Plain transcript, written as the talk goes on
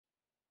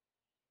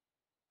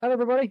Hello,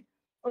 everybody.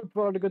 Hope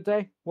you've had a good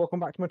day. Welcome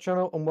back to my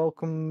channel, and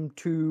welcome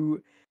to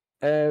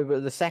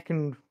the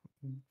second.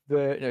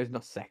 No, it's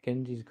not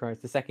second. Jesus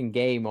Christ, the second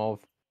game of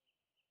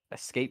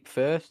Escape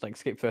First, like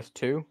Escape First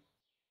 2.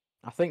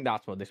 I think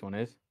that's what this one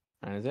is.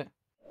 And is it?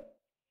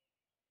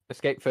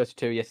 Escape First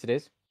 2. Yes, it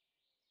is.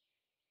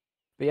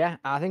 But yeah,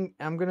 I think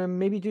I'm gonna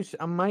maybe do.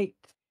 I might,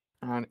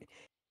 and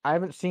I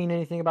haven't seen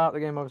anything about the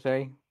game,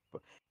 obviously.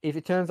 But if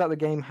it turns out the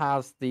game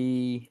has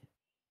the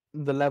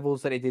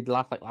levels that it did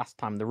last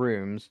time, the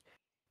rooms.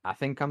 I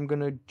think I'm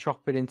gonna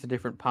chop it into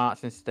different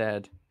parts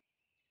instead.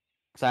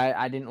 So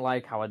I didn't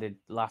like how I did.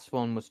 Last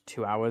one was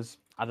 2 hours.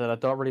 I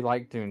don't really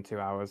like doing 2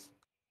 hours.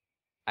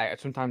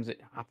 Sometimes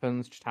it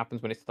just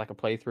happens when it's like a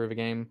playthrough of a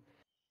game.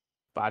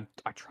 But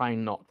I try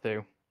not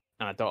to,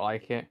 and I don't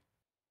like it.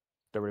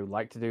 Don't really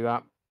like to do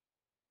that.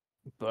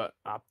 But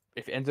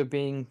if it ends up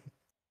being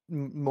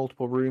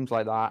multiple rooms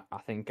like that, I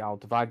think I'll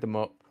divide them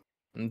up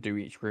and do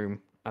each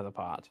room as a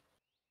part.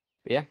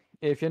 But yeah,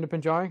 if you end up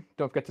enjoying,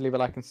 don't forget to leave a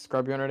like and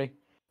subscribe if you already.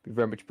 Be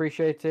very much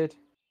appreciated.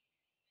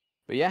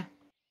 But yeah,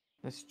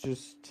 let's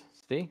just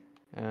see.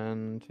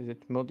 And is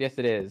it mod? Yes,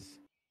 it is.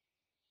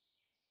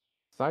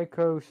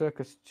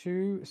 Circus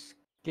 2,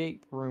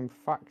 Escape Room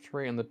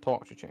Factory, and the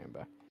Torture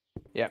Chamber.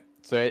 Yep.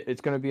 So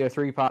it's going to be a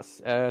 3-part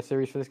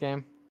series for this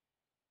game.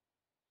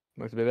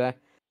 Looks a bit there.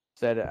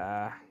 Said,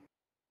 I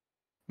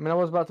mean, I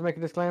was about to make a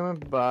disclaimer,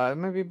 but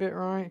maybe a bit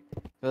right.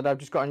 That I've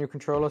just got a new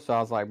controller, so I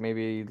was like,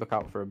 maybe look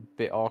out for a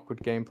bit awkward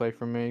gameplay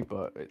from me,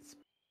 but it's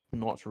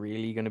not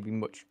really going to be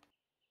much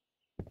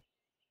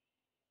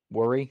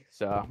worry,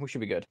 so we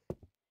should be good.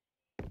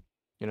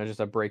 You know, just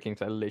a breaking,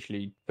 so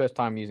literally first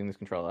time using this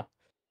controller.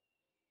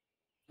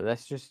 But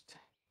let's just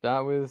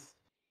start with.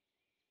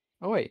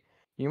 Oh wait,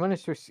 you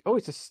managed to. Oh,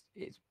 it's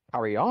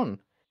carry on.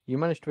 You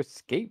managed to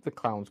escape the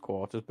clown's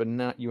quarters, but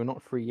you are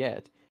not free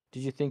yet.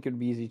 Did you think it would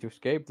be easy to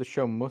escape? The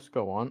show must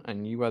go on,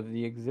 and you are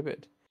the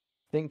exhibit.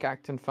 Think,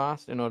 act, and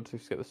fast in order to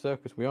escape the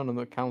circus. We all know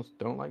that clowns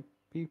don't like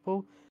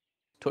people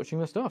touching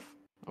their stuff.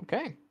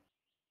 Okay.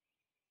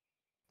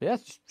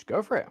 Yes, just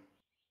go for it.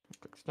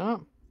 Click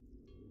start.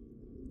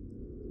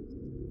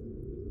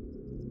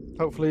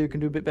 Hopefully you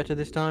can do a bit better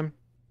this time.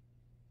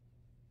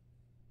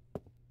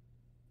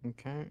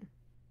 Okay.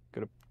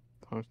 Got a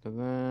poster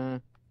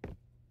there.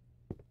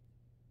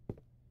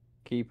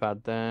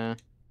 Keypad there.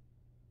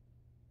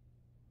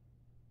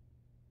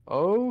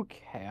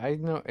 Okay, I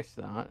noticed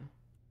that.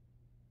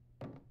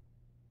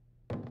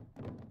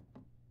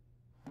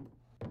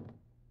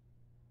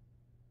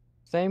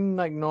 Same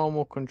like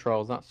normal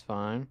controls, that's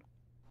fine.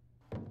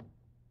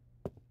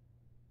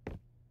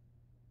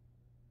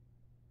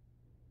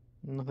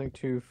 Nothing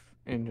too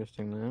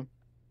interesting there.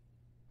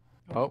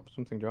 Oh,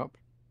 something dropped.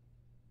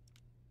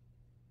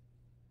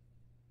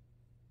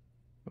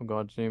 Oh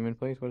god, zoom in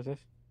please, what is this?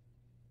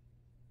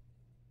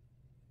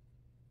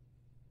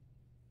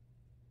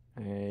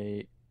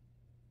 A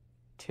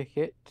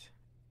ticket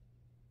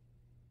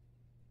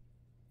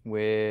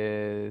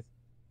with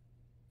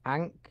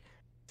Hank,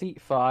 seat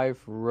 5,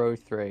 row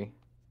 3.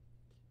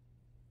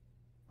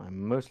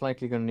 I'm most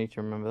likely going to need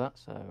to remember that,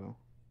 so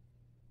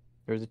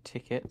there's a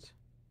ticket.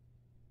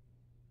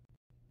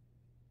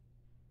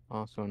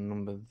 Also a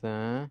number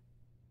there.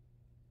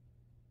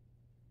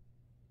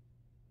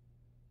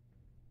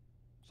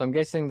 So I'm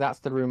guessing that's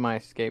the room I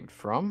escaped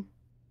from.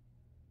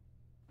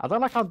 I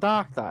don't like how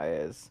dark that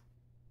is.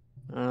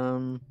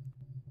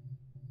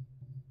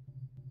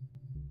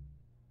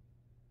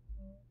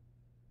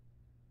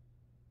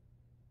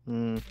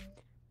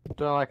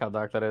 Don't like how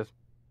dark that is.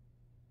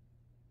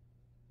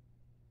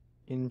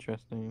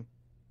 Interesting.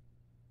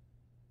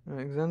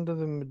 Alexander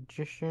the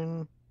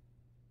Magician.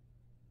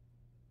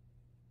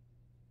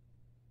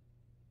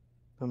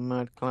 The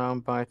Mad Clown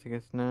biting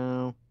us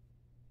now.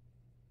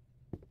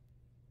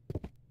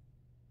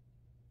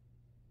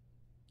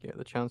 Get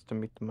the chance to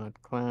meet the Mad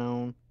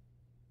Clown.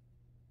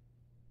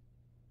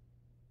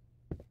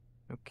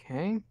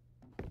 Okay.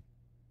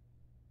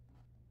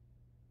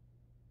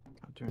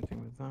 Can't do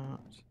anything with that.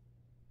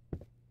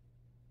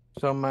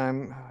 So, I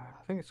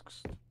think it's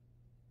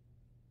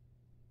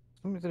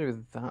something to do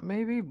with that,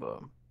 maybe,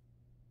 but.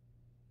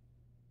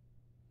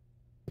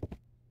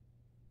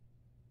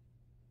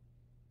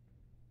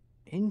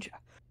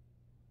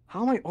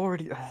 How am I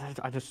already.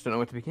 I just don't know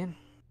where to begin.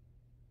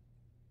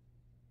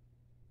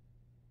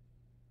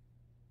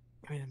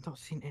 I mean, I've not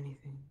seen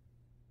anything.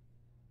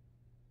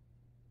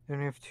 They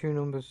only have 2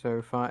 numbers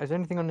so far. Is there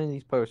anything on any of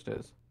these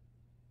posters?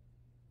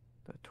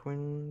 The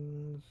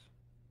twins.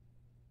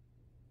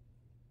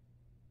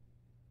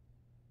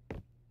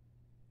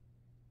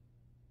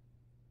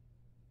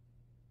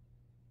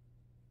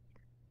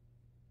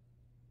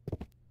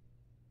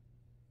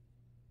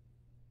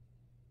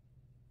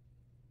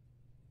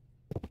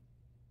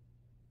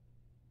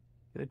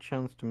 Get a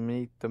chance to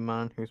meet the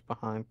man who's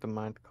behind the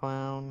Mad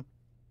Clown.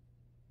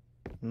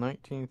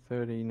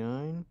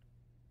 1939.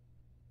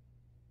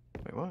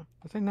 Wait, what?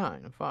 I say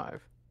 9 or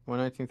 5. Well,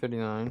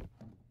 1939.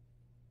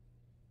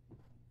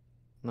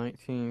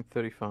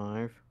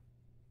 1935.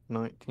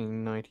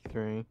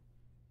 1993.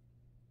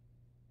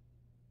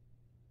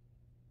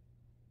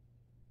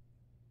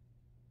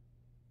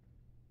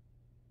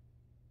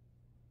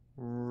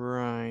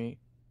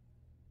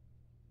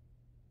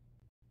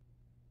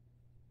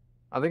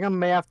 I think I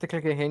may have to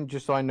click a hint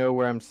just so I know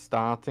where I'm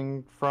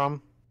starting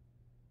from.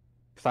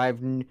 Because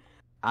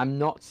I'm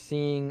not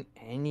seeing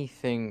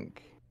anything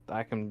that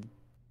I can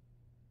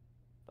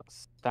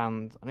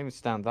stand. I don't even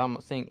stand out. I'm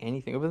not seeing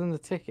anything other than the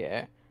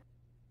ticket.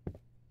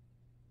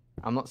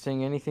 I'm not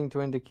seeing anything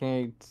to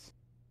indicate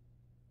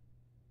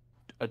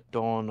a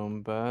door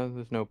number.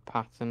 There's no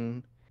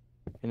pattern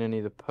in any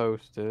of the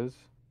posters.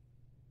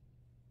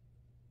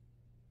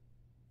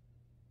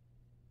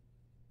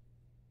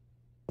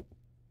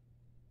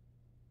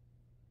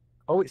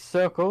 Oh, it's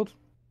circled.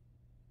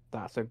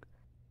 That's a...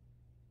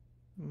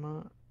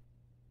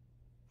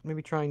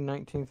 Maybe try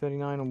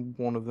 1939 on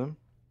one of them.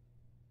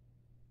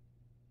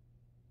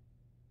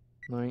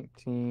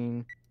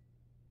 19...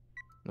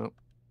 Nope.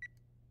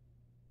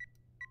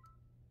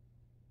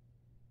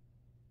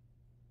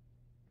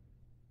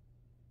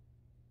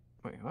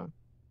 Wait, what?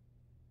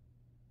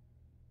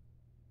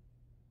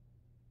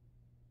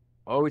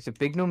 Oh, it's a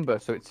big number,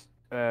 so it's...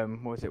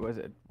 What was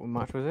it? What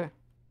match was it?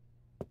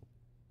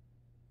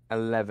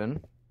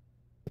 11.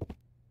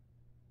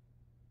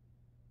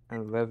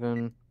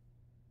 11...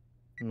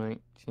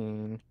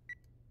 19...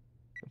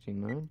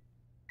 39.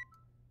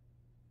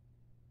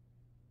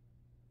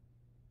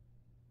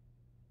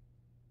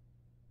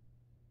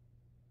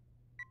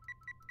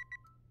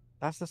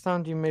 That's the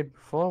sound you made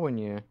before when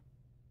you...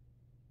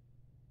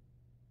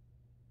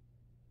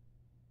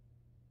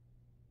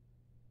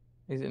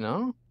 Is it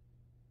now?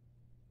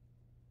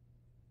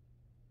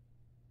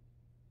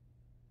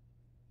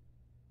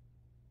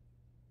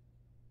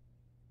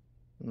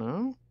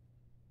 No?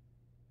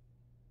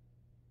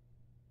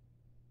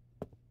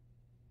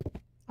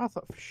 I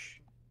thought...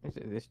 Is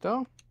it this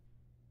door?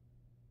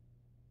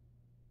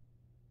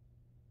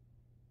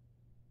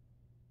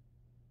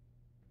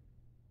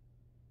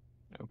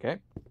 Okay.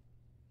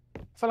 I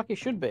feel like it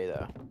should be,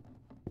 though.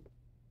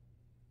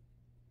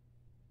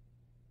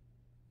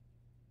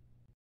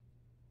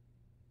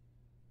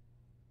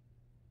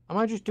 Am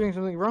I just doing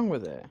something wrong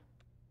with it?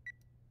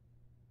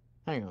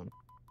 Hang on.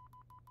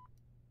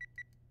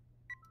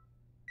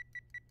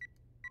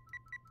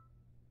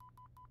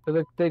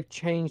 So they've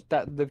changed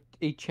that.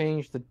 He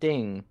changed the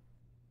ding.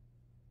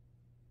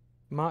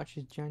 March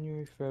is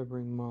January,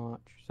 February,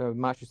 March. So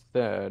March is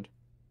 3rd.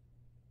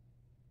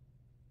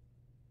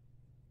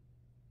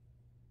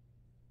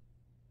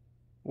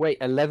 Wait,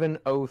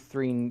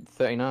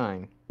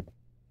 11:03:39.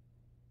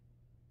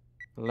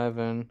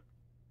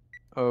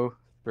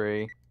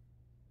 11:03.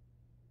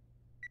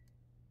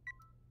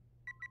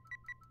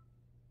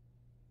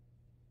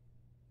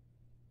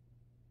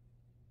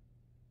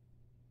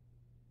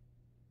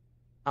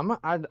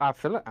 I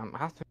feel like I'm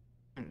have to.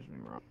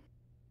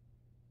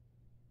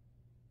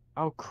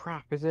 Oh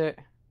crap! Is it?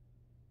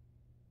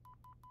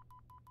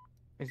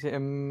 Is it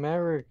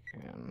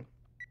American?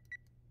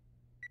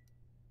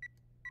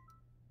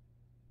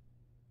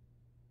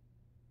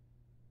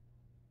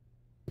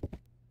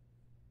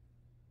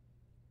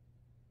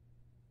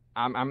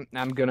 I'm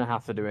gonna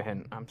have to do a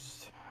hint. I'm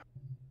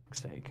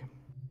sake.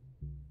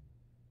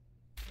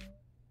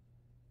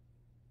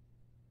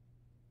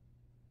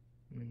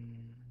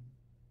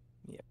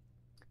 Yeah.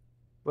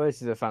 Well,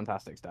 this is a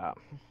fantastic start.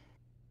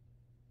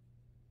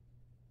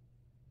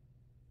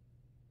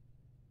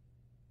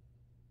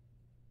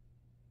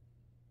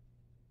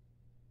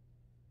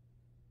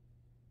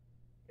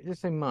 It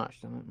just say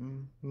March, doesn't it?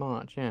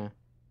 March, yeah.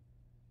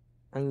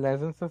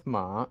 11th of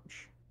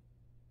March.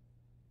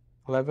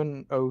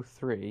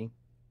 11:03.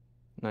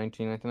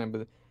 1999, but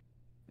the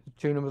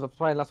two numbers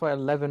apply. That's why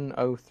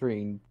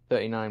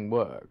 11:03:39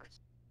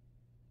 works.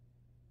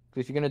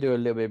 Because if you're going to do a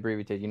little bit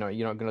abbreviated, you're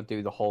not going to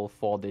do the whole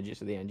 4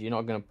 digits at the end. You're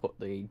not going to put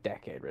the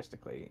decade,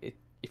 realistically,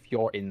 if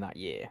you're in that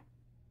year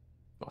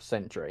or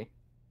century.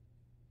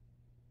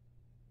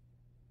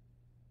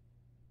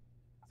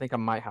 I think I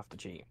might have to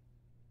cheat.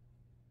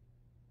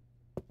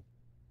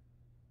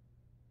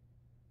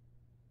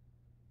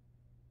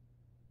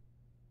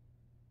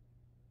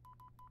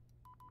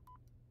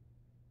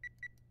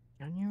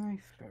 January,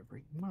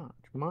 February, March.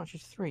 March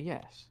is 3,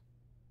 yes.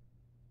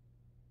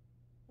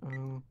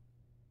 Oh,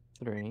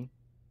 3.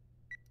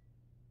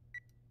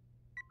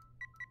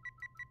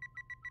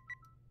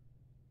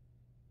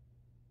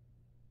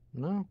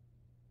 No.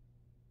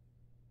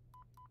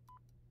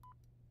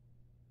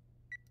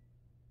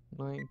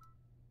 Like...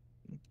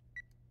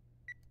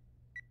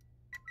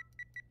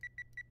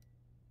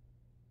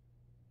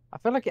 I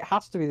feel like it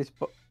has to be this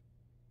book.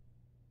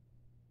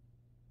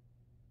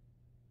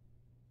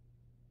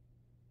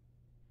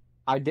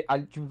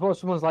 Before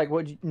someone's like,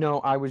 what? No,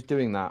 I was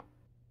doing that.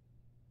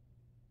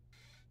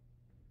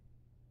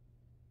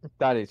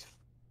 That is...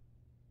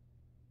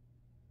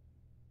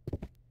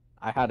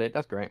 I had it.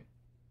 That's great.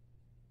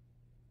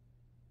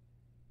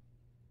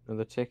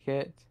 Another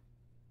ticket.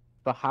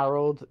 For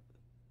Harold.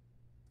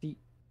 Seat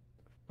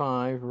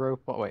 5, row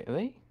 4. Wait, are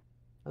they?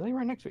 Are they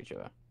right next to each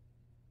other?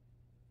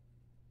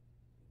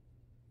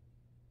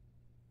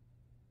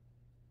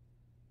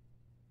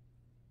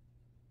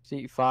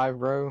 Seat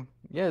 5, row.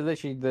 Yeah,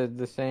 literally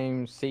the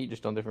same seat,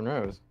 just on different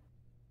rows.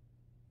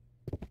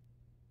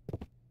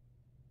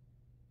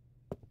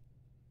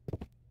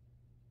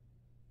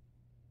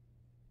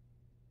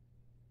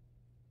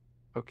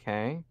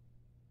 Okay.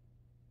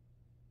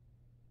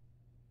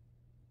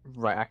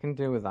 Right, I can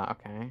deal with that,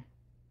 okay.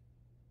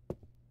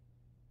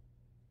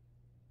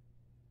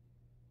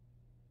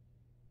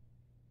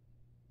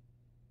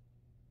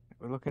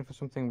 We're looking for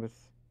something with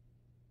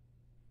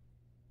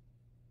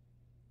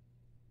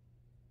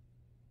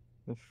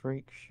the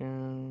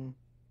friction.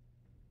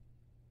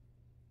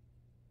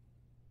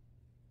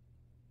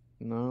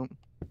 No.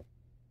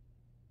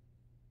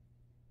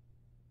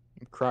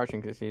 I'm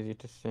crouching because it's easier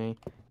to see.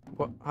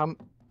 What?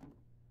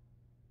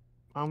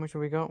 How much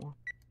have we got?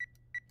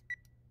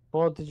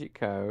 4-digit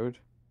code.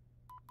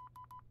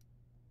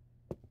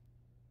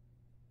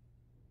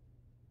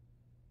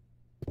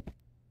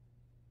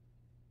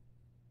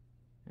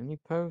 Any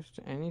post?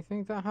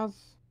 Anything that has?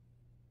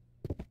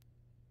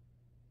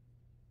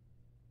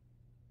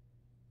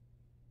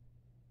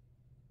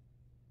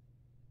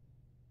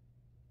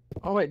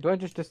 Oh wait, do I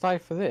just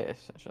decide for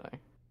this actually?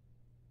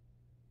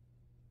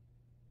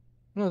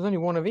 No, there's only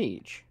one of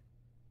each.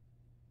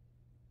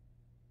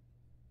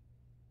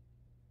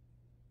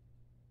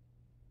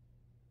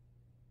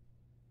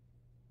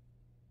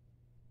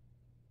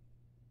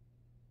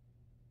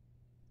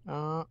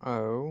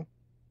 ROLEN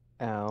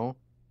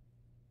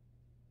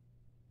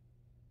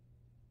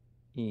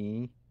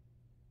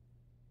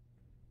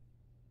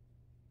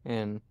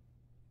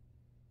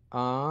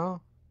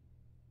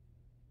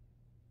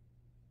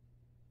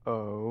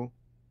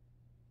ROLEN.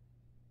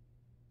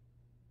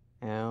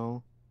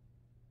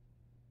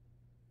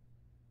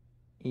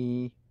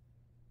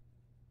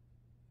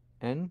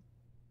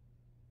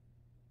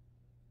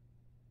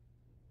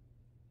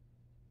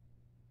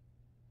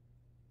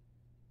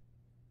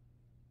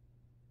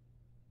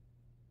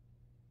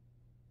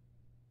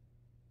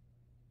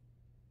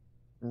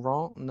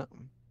 Raw? No.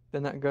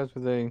 Then that goes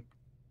with a.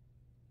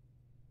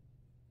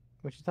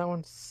 Which is that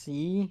one?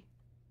 CTWAR.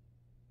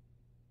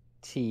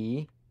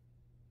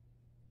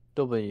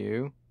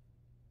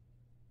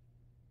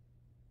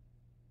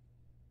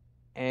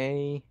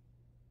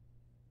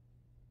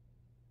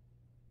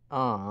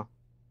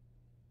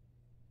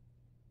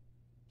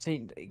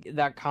 See,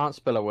 that can't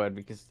spell a word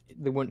because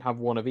they wouldn't have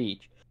one of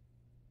each.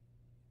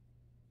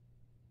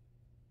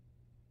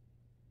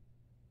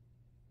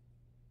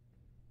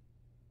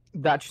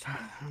 That just.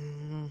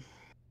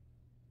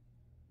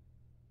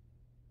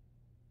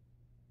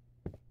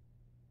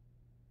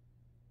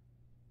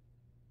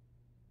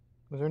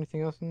 Was there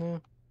anything else in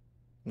there?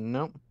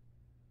 Nope.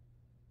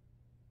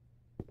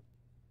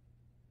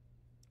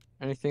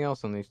 Anything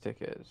else on these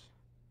tickets?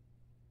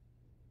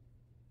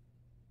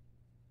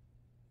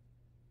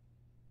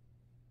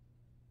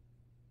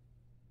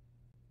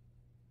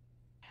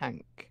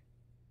 Hank.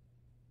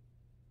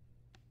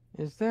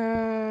 Is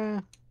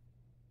there?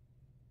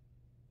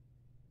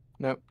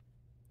 Nope.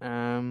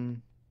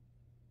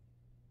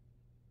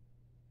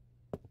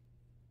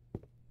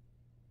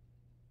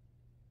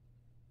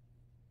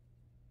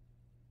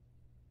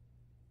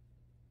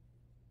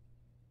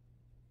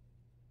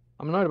 I'm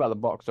annoyed about the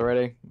box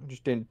already. I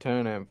just didn't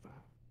turn it.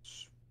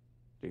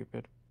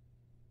 Stupid.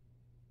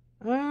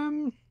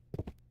 Um.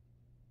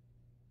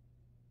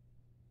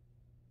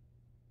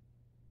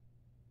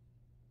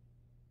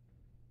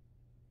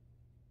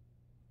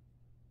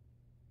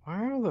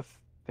 Why are all the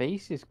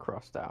faces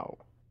crossed out?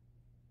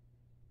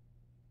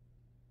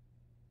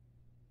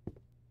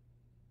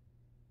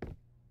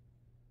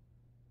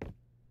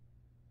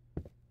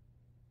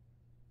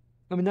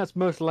 I mean, that's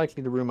most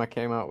likely the room I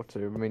came out to.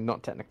 I mean,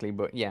 not technically,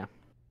 but yeah.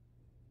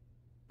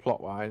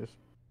 Plot-wise.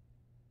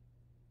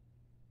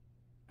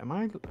 Am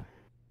I...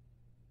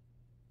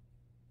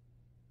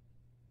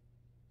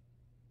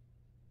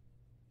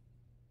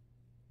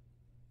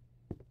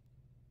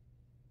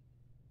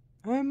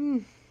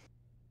 Um...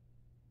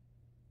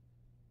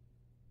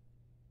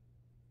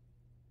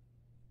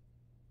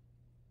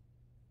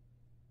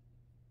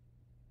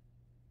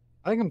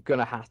 I think I'm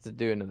gonna have to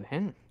do another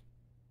hint.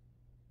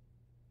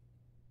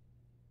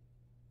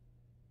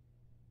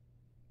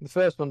 The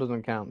first one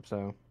doesn't count,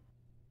 so...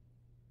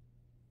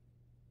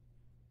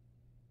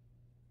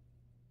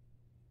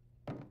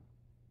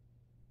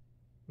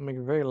 Make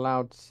very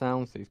loud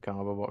sounds these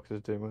cardboard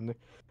boxes do when they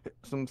hit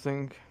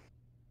something.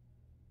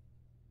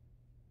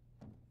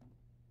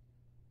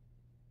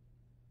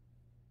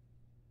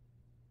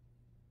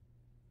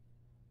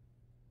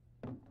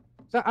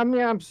 So, I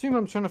mean, I assume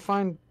I'm trying to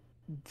find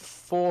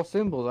 4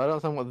 symbols. I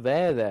don't know what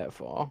they're there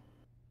for.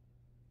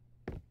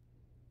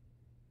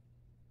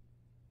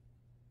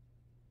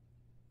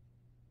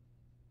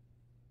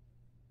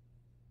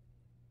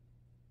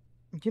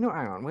 You know,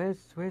 hang on.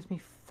 Where's me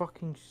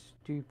fucking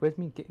stupid? Where's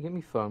me get me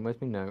phone? Where's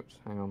me notes?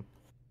 Hang on.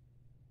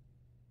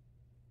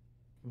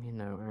 Give me a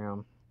note. Hang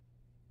on.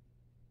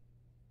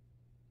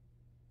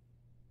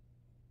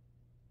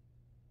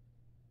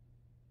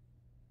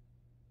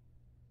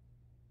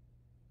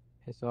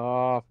 Piss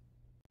off.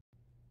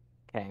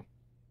 Okay.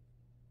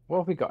 What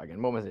have we got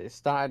again? What was it? It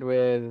started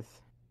with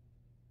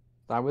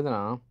an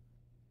R.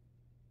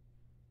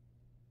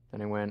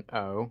 Then it went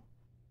O.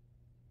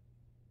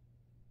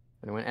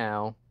 Then it went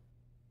L.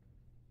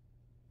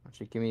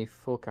 Actually, give me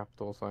full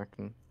capital so I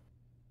can.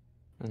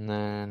 And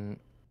then,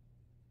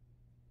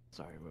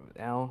 sorry, with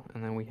L,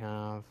 and then we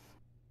have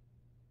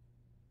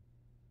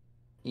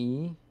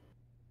E,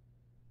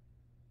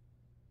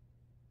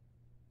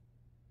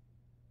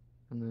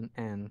 and then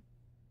N.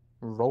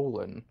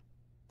 Roland.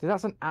 See,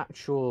 that's an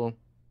actual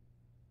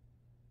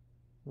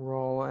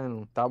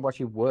Roland. That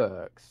actually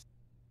works.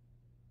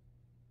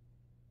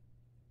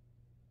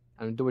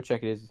 And double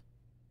check it is.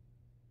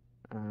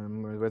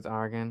 Where's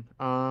R again?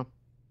 R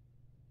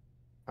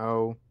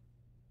O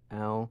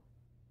L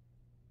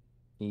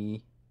E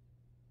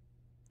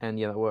N.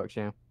 Yeah, that works.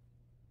 Yeah.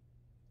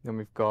 Then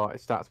we've got.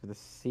 It starts with a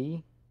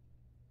C.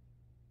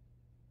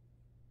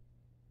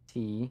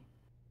 T.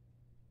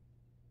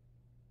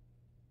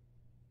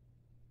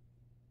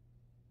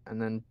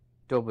 And then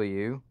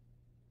W.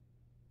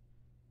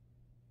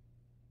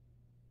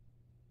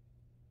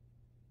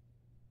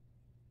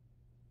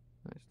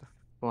 That's the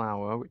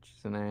flower, which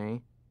is an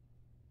A.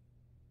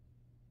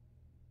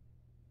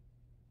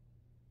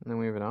 And then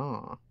we have an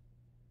R.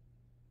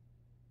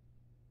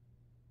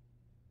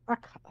 I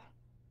can't.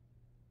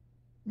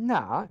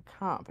 Nah, it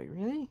can't be,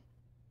 really.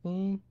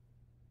 C.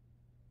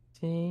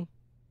 T.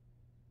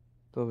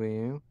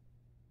 W.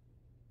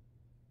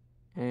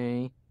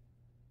 A.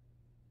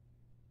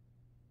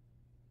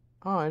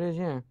 Oh, it is,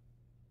 yeah.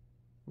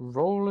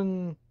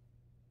 Roland.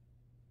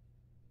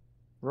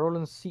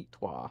 Roland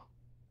Citois.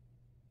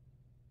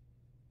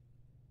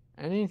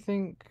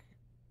 Anything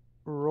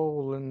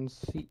Roland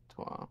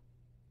Citois?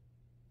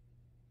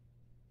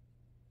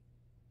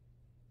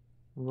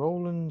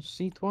 Roland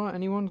Citois?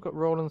 Anyone got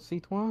Roland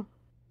Citois?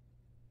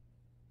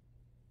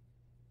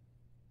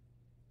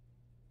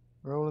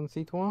 Roland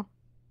Citois?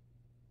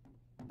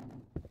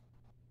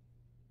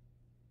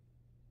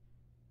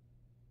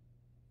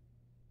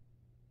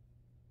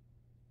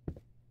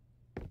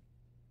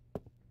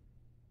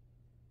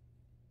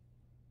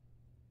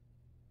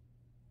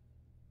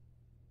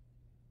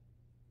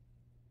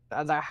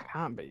 That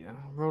can't be.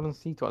 Roland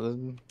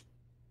Citois.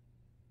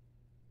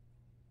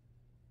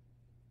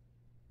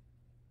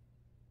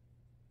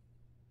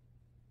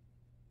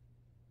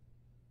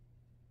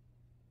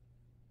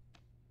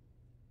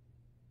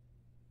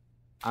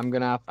 I'm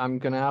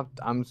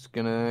just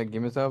gonna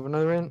give myself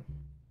another hint.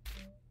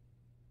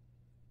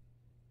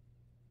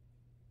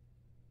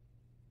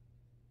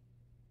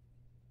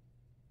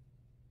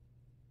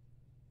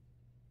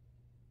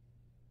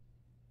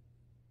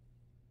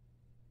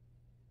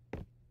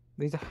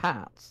 These are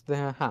hats. They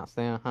are hats.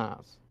 They are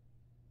hats.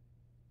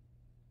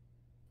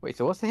 Wait,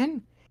 so what's the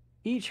hint?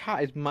 Each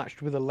hat is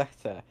matched with a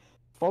letter.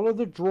 Follow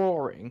the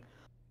drawing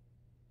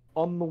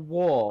on the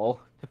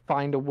wall to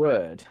find a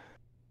word.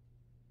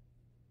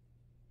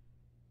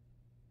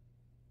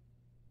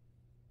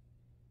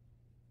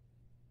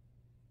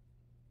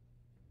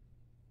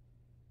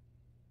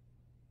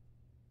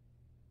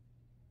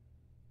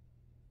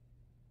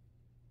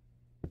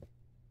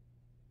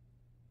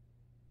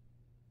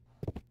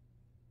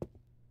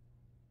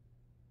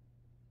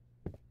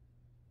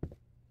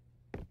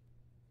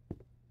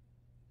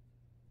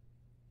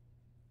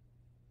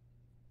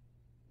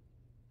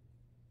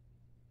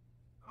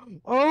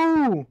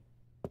 Oh!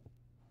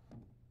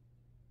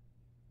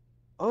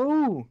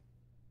 Oh!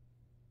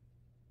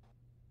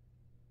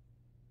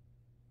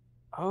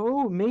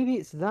 Oh, maybe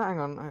it's that. Hang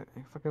on.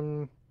 If I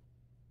can.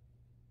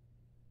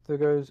 So it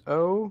goes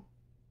O,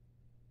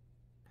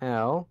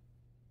 L,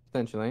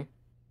 essentially.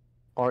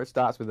 Or it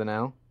starts with an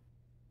L.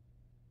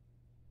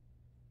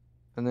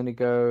 And then it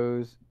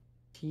goes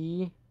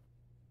T,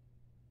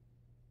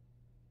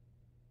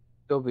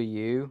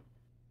 W,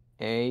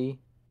 A,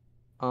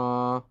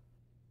 R,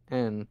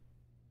 N.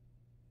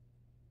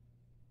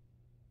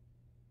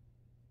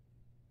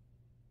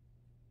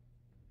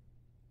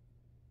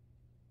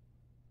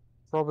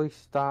 Probably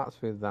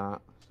starts with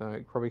that. So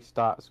it probably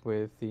starts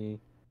with the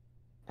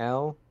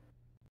L,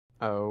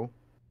 O,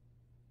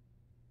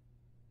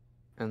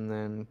 and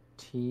then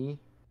T,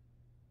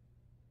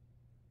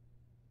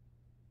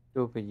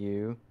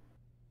 W,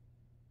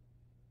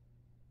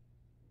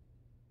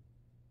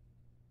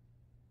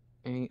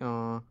 A,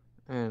 R,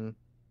 N.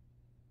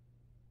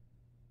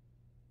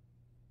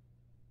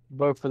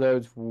 Both of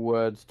those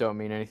words don't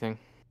mean anything.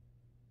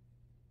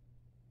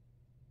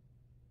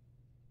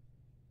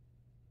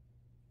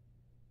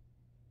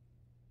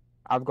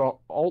 I've got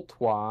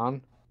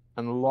Altwan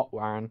and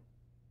Lotwan.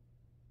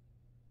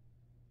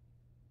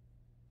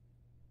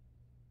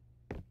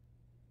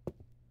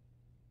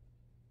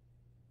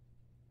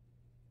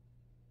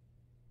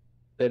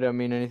 They don't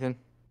mean anything.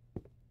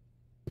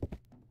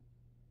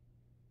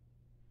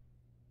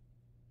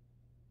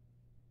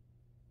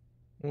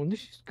 Well,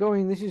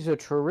 this is a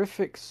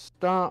terrific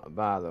start,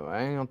 by the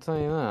way, I'll tell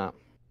you that.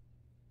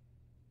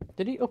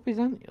 Did he up his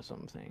ante or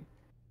something?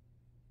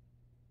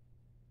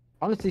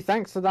 Honestly,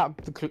 thanks for that,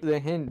 the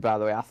hint, by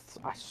the way. I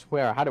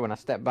swear I had it when I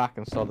stepped back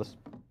and saw the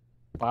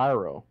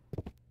spiral.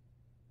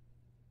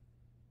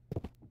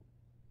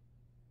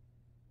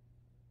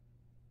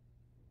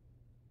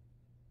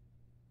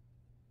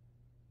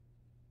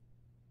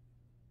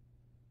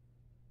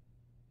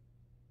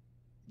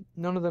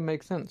 None of them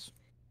make sense.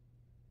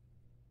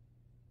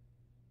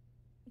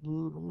 How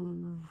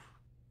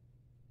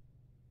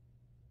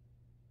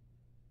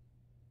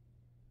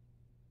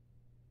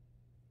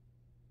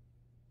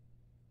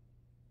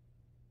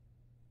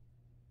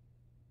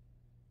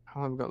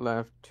long have we got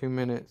left? 2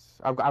 minutes.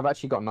 I've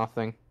actually got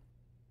nothing.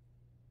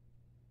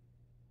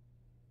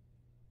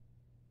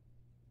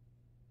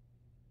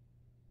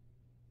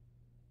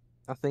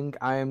 I think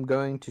I am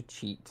going to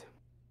cheat.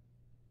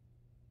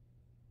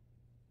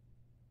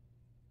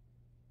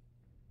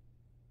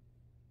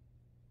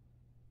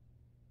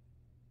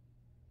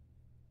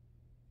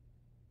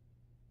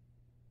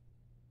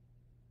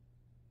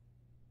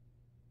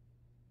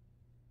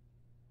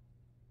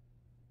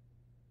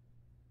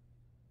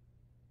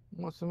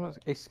 What's the most?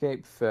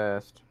 Escape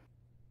first.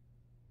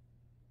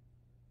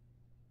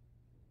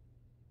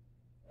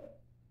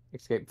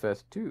 Escape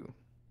first too.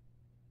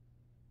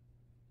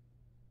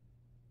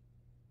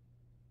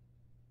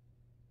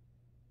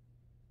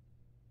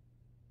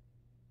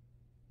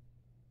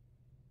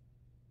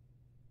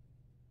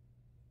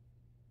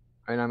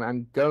 And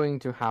I'm going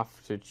to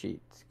have to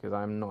cheat because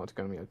I'm not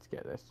going to be able to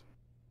get this.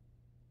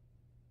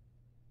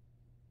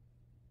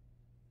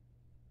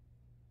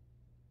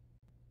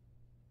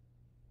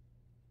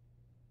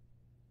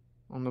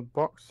 On the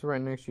box right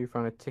next to you,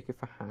 found a ticket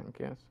for Hank.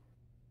 Yes.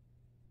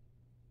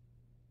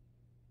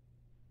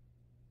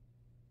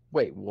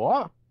 Wait,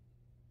 what?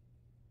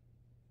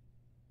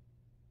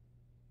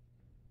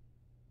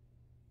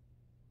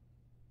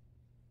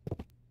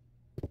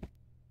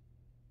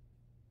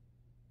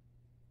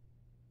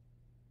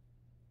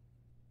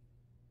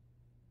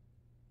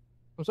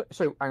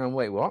 So hang on,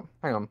 wait, what?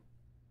 Hang on.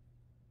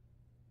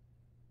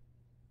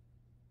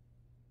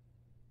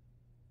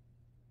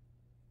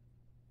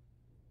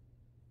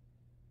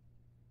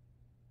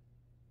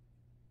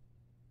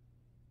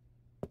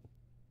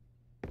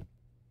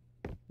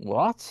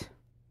 What?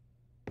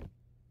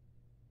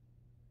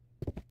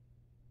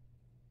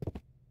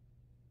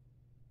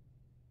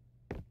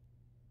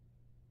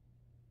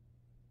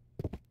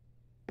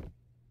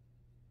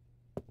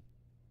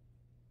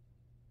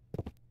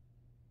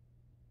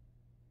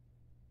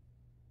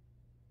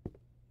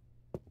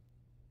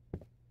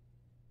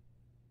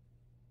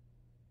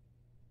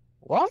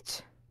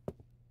 What?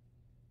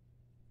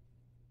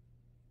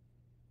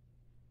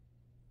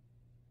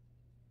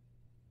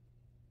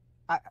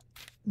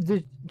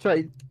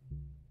 Sorry.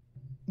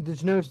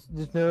 There's no,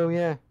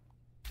 yeah.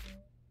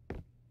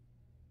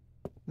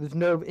 There's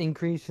no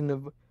increase in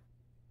the.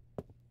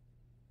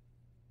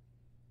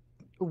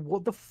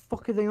 What the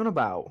fuck are they on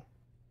about?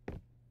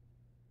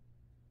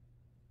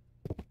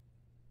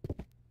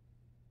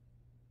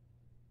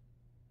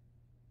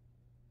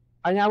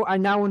 I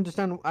now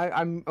understand.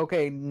 I'm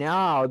okay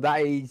now.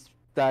 That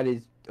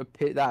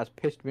has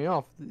pissed me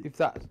off. If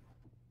that's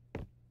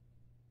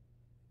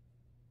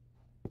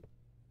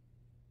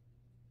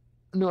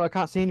no, I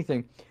can't see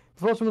anything.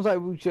 Before someone's like,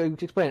 we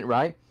should explain it,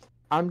 right?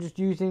 I'm just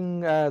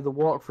using the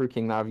walkthrough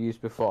king that I've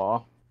used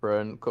before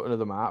for cut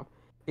another map.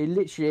 It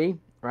literally,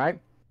 right?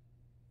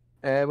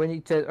 When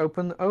it says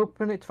open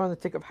it to find the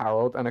tick of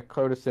Harold and a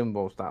code of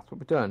symbols. That's what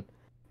we've done.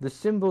 The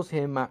symbols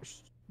here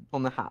match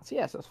on the hats.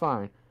 Yes, that's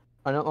fine.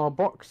 And on our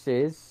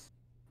boxes,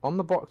 on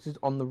the boxes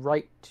on the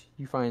right,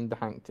 you find the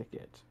Hank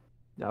ticket.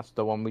 That's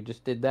the one we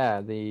just did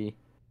there. The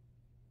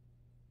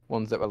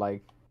ones that were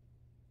like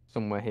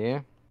somewhere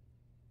here.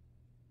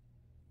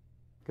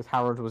 Because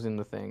Harold was in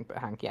the thing, but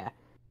Hank, yeah.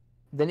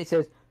 Then it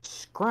says,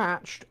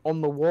 scratched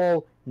on the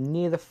wall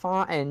near the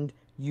far end,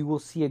 you will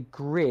see a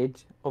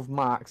grid of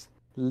marks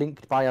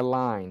linked by a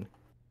line.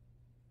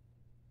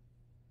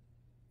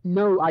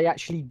 No, I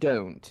actually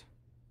don't.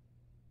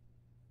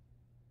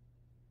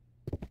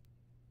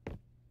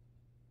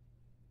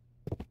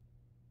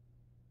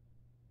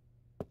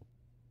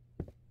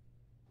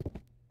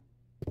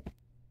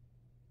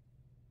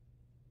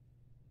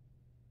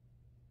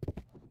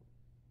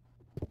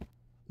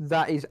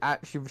 That is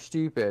actually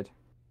stupid.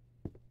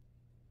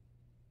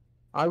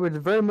 I would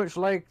very much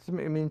like to.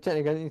 I mean,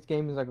 technically, I think this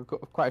game is like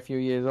quite a few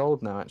years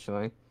old now,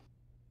 actually.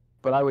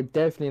 But I would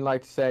definitely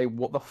like to say,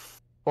 what the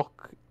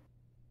fuck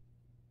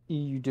are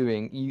you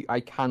doing?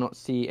 I cannot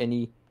see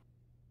any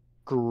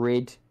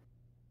grid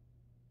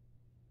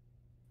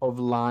of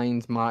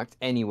lines marked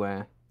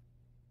anywhere.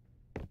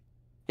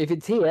 If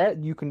it's here,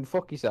 you can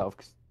fuck yourself.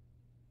 Cause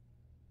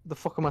the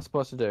fuck am I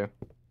supposed to do?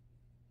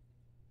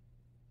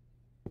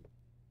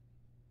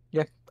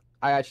 Yeah,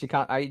 I actually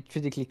can't. I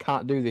physically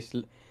can't do this.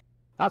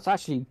 That's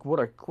actually what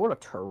a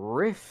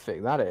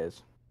terrific that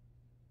is.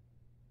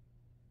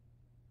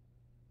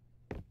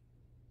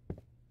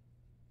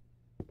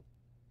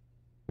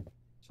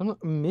 So I'm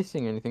not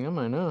missing anything, am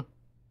I? No.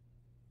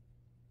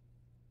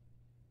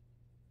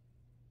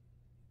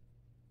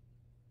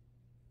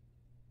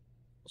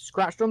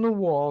 Scratched on the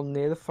wall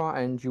near the far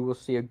end, you will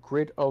see a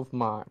grid of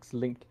marks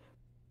linked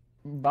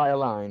by a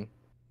line.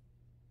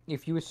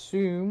 If you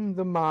assume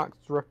the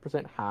marks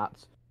represent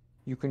hats,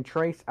 you can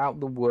trace out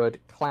the word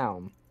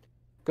clown.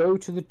 Go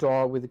to the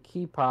door with the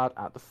keypad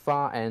at the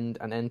far end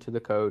and enter the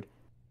code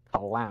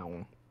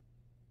clown.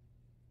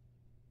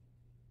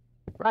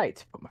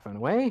 Right, put my phone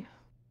away.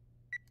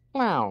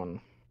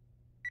 Clown.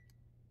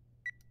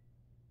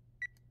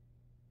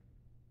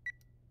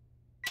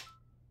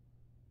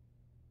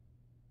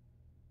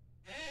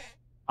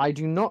 I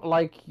do not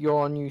like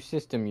your new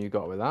system you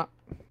got with that.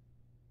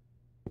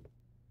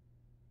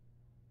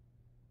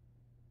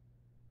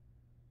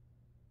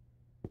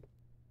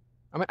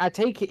 I mean, I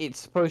take it it's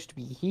supposed to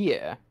be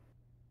here.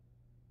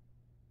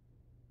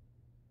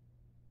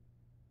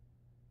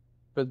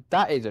 But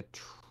that is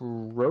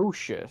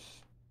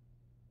atrocious.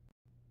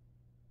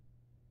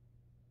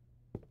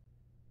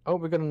 Oh,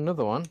 we got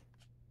another one.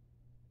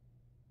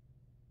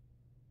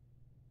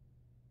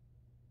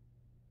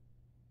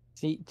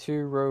 Seat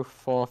 2, row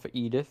 4 for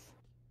Edith.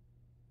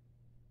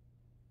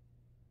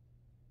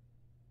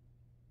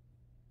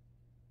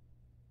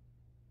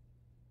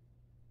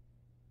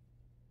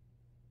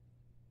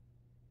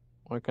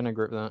 Why can I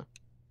grip that?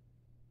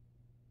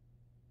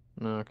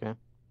 No, okay.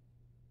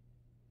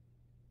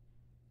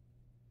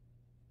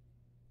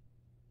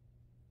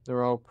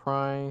 They're all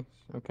price.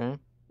 Okay.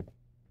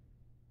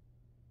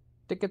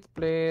 Tickets,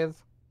 please.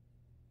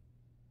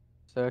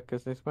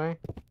 Circus this way.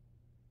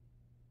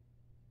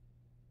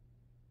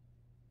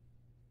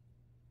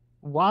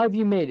 Why have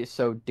you made it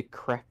so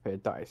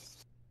decrepit,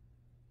 Dice?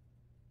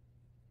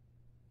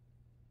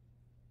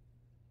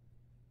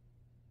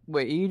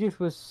 Wait, Edith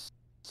was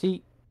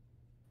seat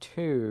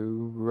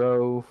 2,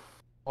 row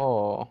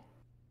 4.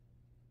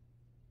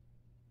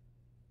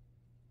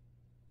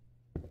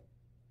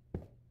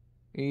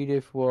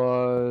 Edith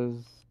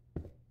was...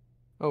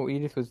 Oh,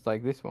 Edith was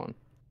like this one.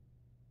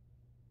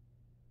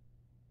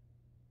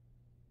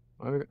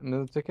 Oh, we got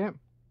another ticket.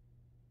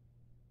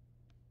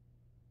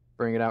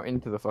 Bring it out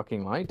into the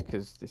fucking light,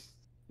 because this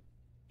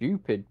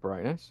stupid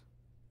brightness.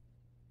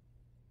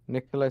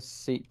 Nicholas,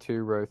 seat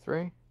 2, row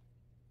 3.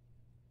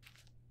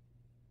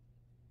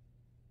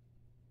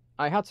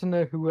 I had to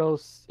know who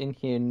else in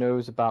here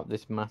knows about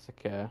this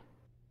massacre,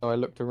 so I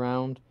looked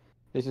around.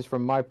 This is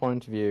from my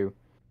point of view.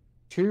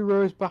 2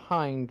 rows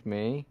behind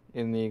me,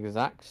 in the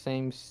exact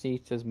same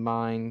seat as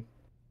mine,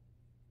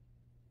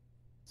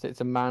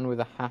 sits a man with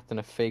a hat and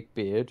a fake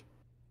beard.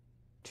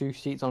 2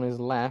 seats on his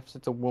left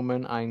sits a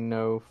woman I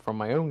know from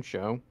my own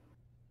show.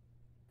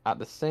 At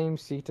the same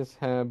seat as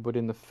her, but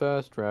in the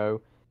first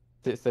row,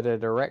 sits the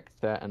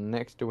director, and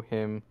next to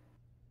him,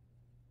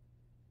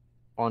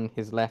 on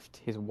his left,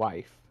 his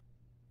wife.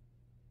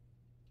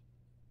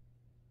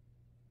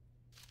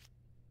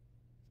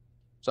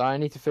 So I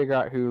need to figure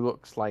out who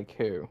looks like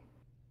who.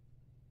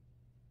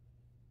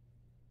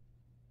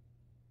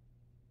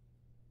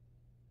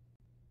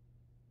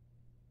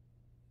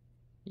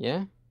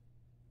 Yeah?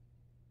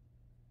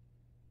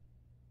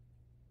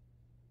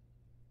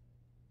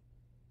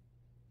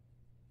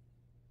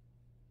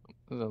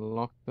 There's a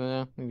lock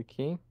there. Need a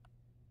key.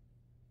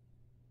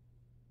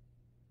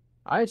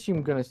 I actually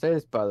am going to say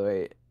this, by the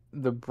way.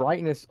 The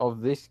brightness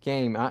of this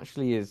game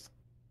actually is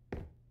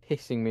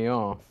pissing me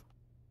off.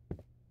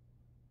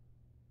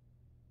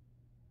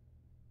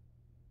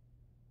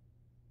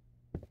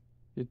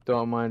 You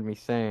don't mind me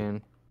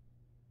saying.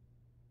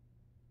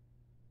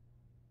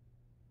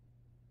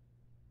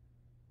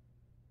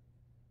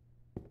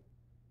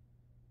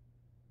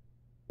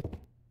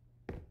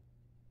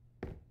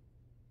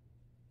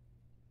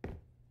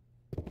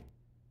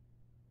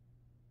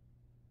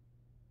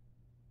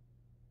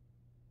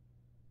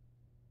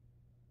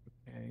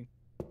 Okay.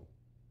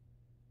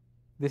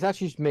 This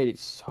actually just made it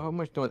so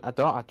much noise.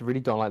 I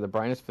really don't like the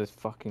brightness for this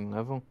fucking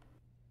level.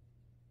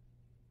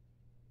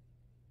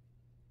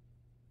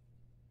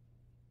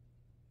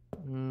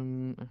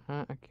 A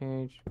hat, a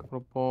cage, a couple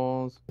of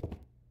balls.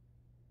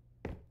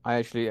 I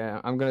actually,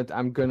 I'm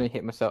gonna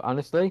hit myself.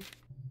 Honestly,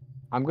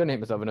 I'm gonna hit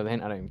myself with another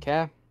hint. I don't even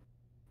care.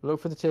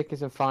 Look for the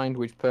tickets and find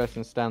which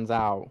person stands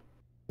out.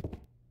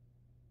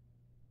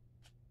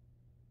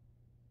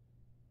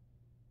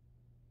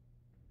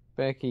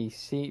 Becky,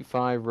 seat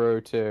 5, row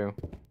 2.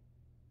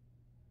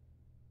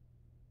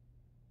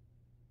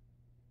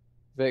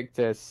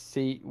 Victor,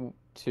 seat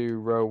 2,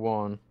 row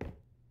 1.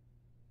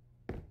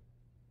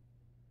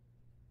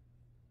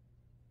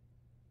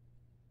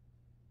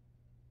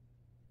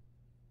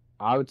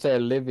 I would say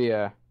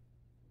Olivia,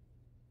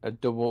 a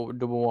double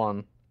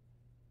one.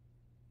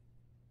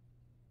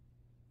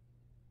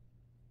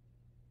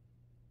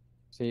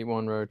 Seat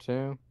 1, row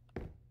 2.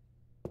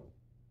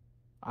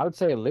 I would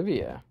say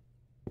Olivia.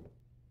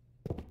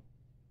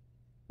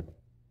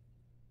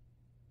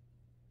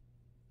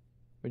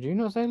 Would you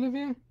not say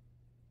Olivia?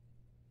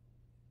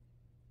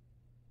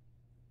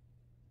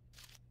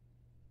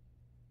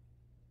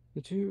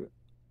 Did you?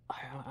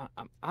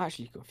 I'm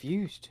actually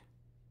confused.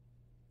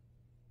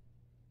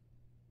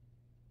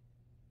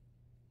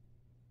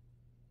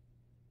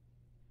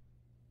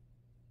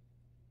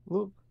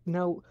 Look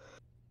now.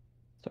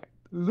 Sorry.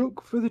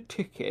 Look for the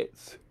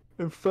tickets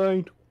and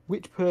find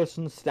which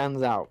person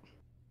stands out.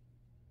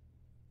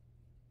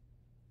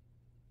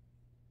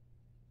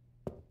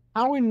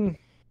 How in?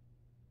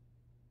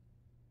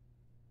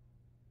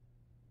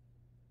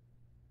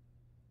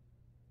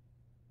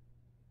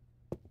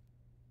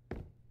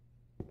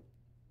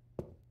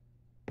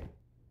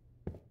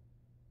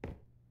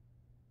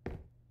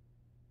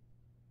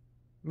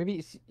 Maybe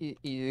it's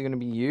either gonna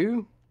be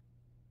you,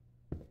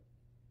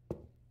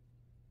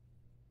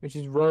 which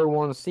is row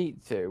 1,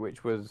 seat 2,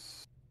 which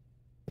was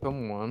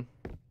someone.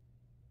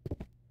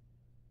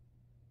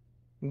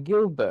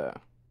 Gilbert.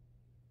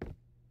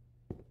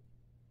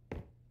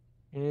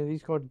 Any of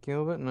these called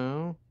Gilbert?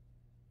 No.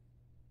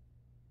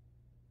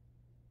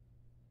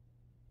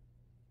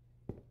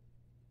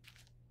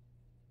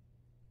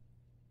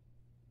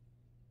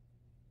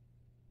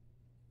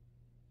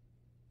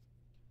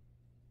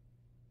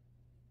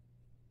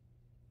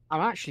 I'm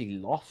actually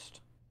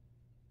lost.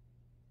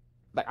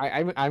 Like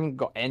I haven't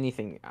got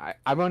anything.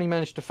 I've only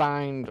managed to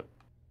find.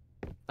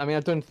 I mean,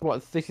 I've done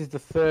what? This is the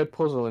third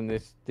puzzle in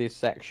this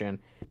section.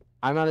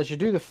 I managed to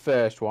do the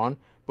first one,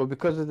 but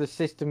because of the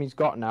system he's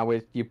got now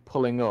with you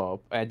pulling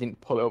up, I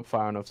didn't pull it up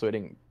far enough, so it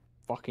didn't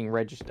fucking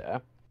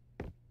register.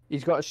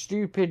 He's got a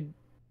stupid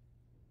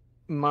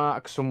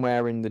mark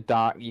somewhere in the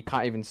dark. You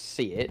can't even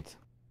see it.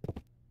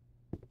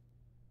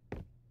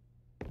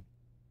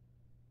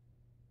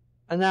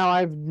 And now I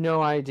have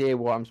no idea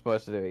what I'm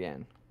supposed to do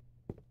again.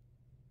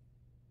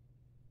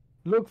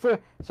 Look for...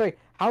 Sorry,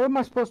 how am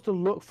I supposed to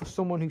look for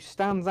someone who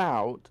stands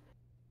out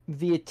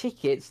via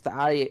tickets that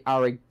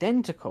are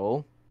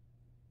identical?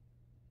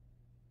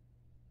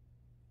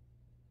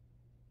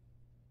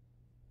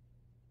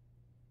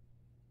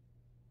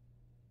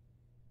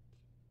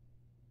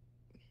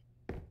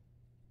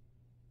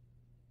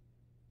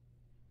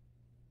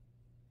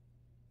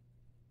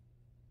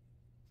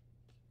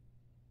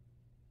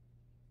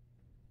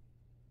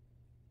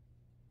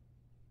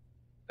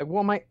 Like,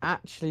 what am I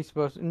actually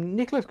supposed to...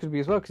 Nicholas could be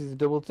as well, because he's a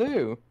double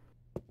 2.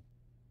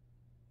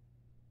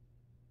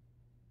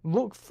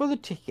 Look for the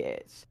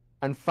tickets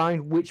and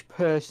find which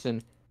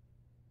person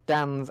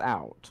stands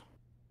out.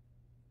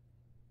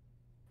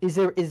 Is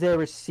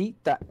there a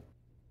seat that...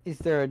 Is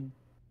there a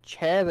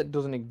chair that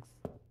doesn't exist?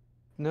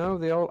 No,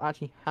 they all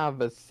actually have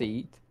a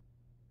seat.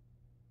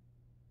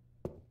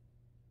 I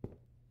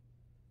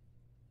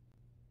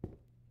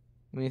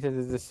mean, he says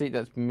there's a seat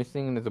that's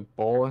missing and there's a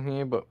ball in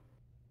here, but...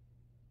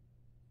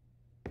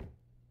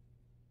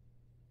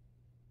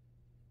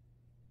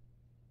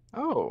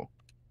 Oh.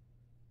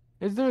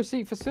 Is there a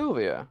seat for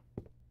Sylvia?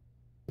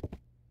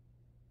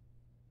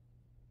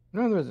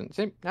 No, there isn't.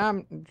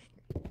 I'm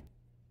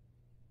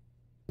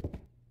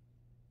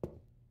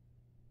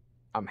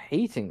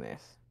hating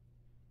this.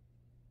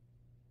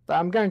 But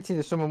I'm guaranteed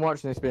there's someone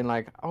watching this being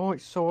like, oh,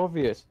 it's so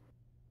obvious.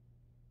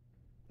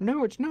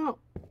 No, it's not.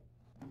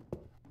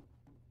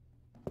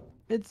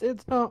 It's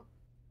not.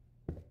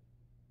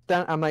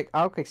 I'm like,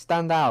 okay,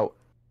 stand out.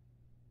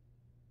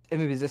 And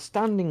maybe there's a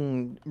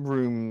standing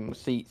room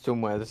seat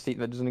somewhere, the seat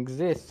that doesn't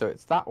exist, so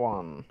it's that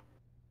one.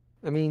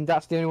 I mean,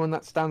 that's the only one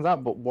that stands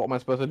out, but what am I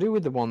supposed to do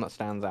with the one that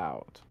stands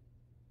out?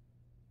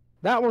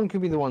 That one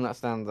could be the one that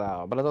stands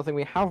out, but I don't think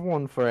we have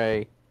one for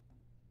a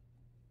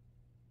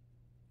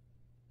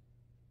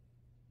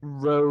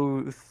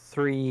row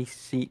 3,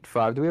 seat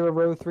 5. Do we have a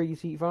row 3,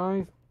 seat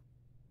 5?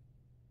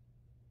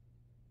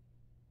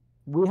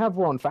 We have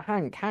one for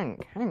Hank.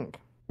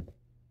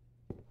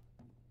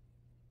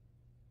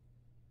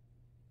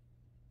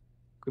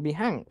 Could be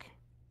Hank.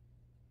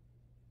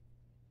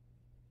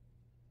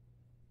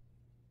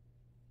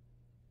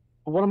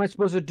 What am I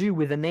supposed to do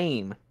with a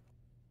name?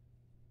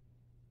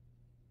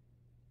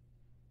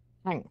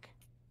 Hank.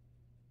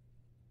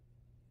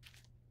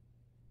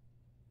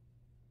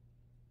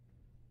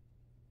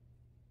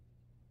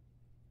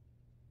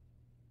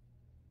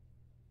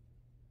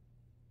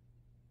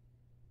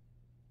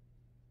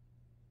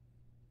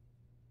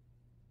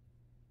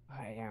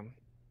 I am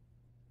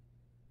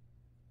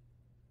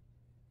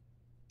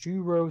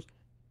 2 rows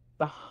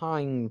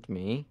behind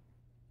me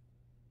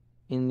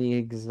in the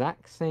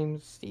exact same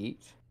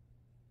seat.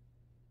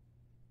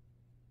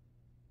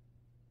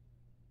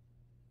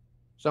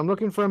 So I'm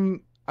looking for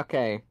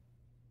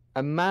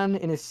a man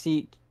in a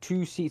seat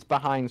 2 seats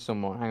behind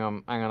someone. Hang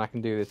on, I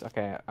can do this.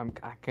 Okay,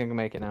 I can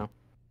make it now.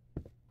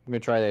 I'm gonna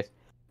try this.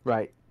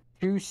 Right,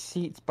 2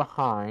 seats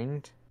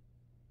behind.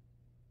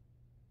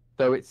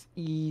 So it's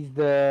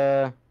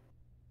either...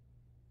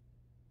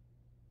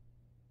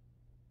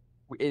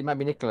 It might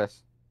be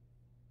Nicholas.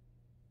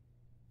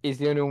 He's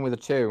the only one with a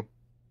 2.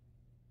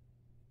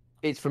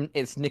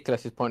 It's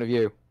Nicholas's point of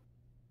view.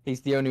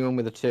 He's the only one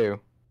with a 2.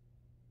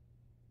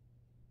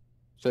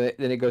 So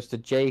then it goes to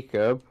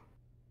Jacob.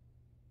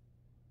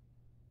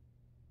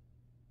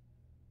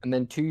 And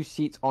then 2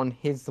 seats on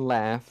his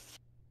left.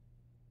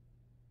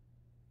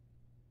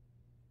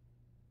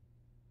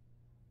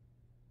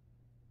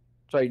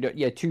 Sorry,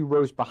 yeah, 2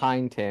 rows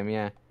behind him,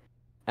 yeah.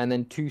 And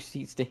then 2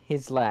 seats to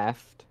his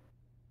left.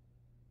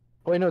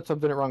 Oh, wait, no, I'm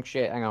doing it wrong.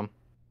 Shit, hang on.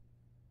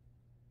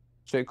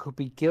 So it could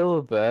be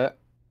Gilbert.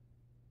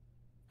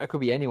 It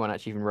could be anyone,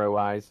 actually, even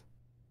row-wise.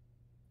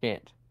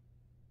 Shit.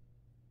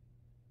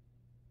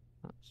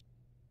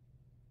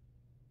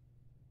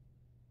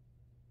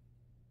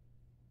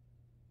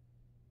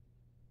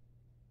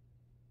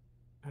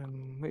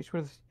 Which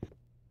was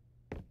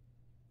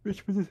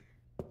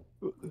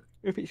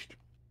if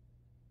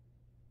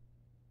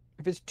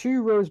If it's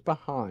 2 rows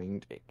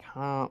behind, it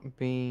can't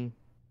be.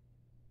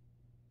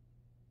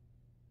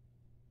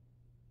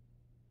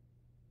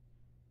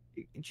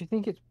 Do you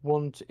think it's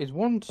one? Is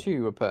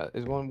 1-2 a per?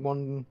 Is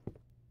one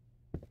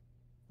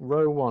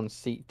row 1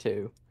 seat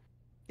 2?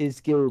 Is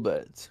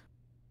Gilbert?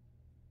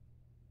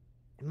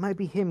 It might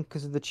be him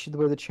because of the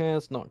way the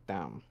chair's knocked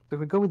down. So if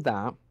we go with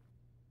that,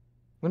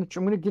 I'm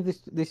gonna give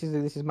this. This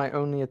is my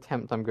only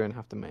attempt. I'm going to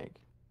have to make.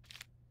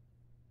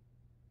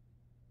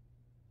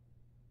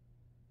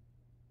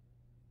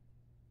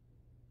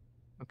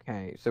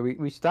 Okay, so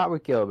we start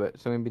with Gilbert,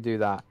 so maybe do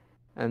that.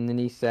 And then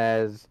he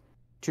says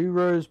 2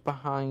 rows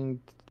behind,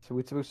 so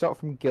we start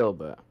from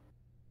Gilbert.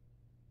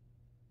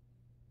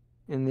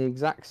 In the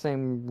exact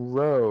same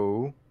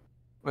row,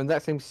 or in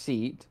that same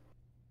seat,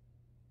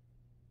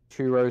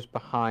 2 rows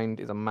behind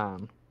is a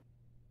man.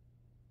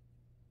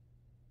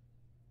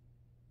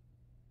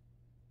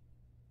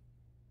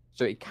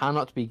 So it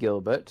cannot be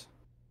Gilbert.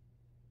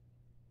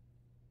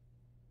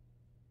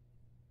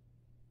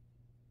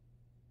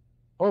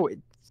 Oh,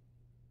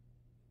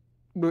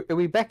 are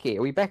we Becky?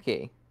 Are we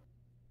Becky?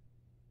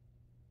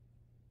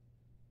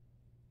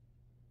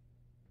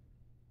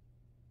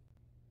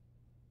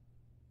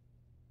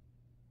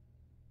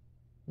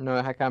 No,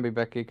 it can't be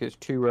Becky because it's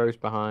 2 rows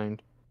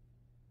behind.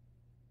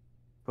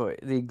 But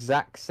the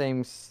exact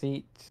same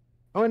seat.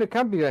 Oh, and it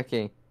can be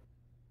Becky.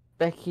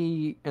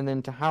 Becky and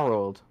then to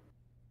Harold.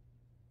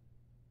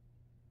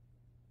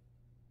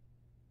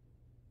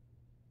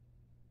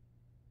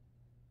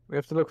 We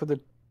have to look for the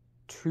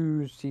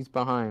 2 seats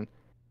behind.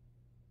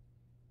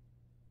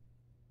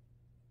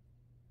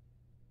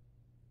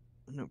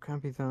 No, it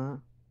can't be that.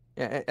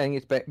 Yeah, I think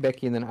it's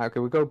Becky and then okay,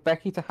 we go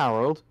Becky to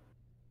Harold.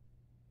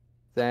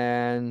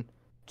 Then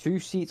 2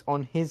 seats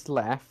on his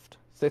left.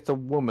 So it's a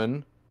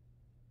woman.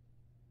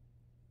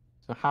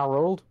 So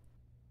Harold.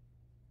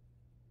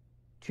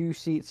 2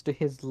 seats to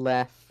his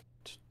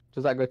left.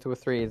 Does that go to a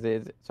 3? Is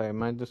it? Sorry,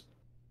 am I just?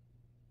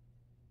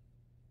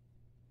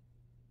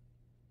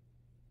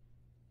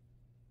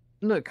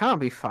 No, it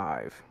can't be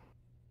 5.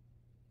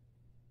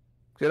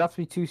 So it'd have to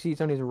be 2 seats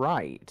on his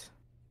right.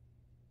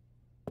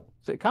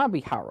 So it can't be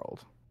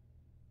Harold.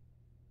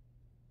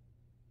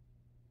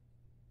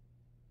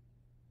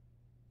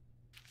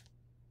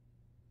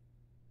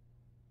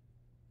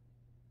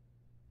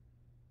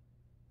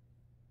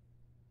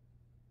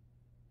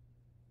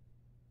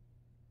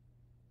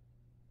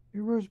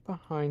 Who rows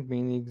behind me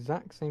in the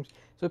exact same?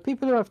 So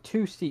people who have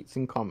 2 seats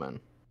in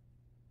common.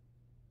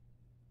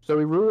 So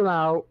we rule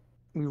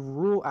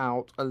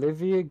out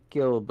Olivia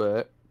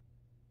Gilbert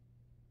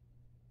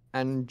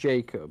and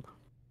Jacob.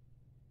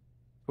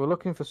 We're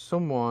looking for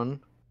someone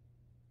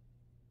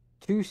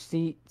 2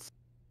 seats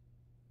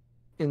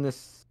in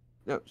this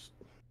no,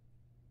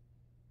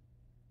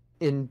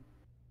 in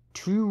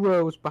 2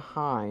 rows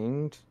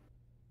behind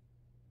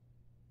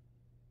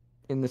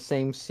in the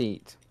same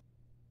seat.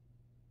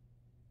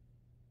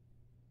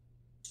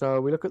 So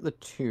we look at the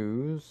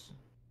 2s.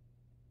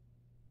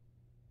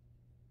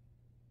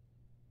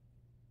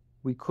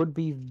 We could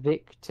be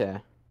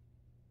Victor.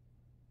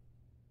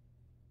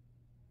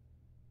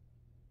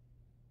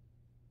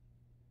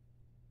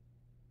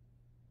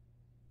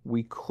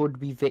 We could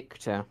be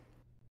Victor.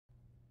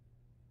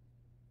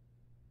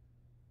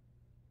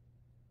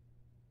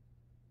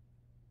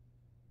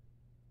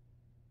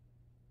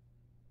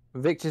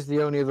 Victor's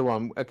the only other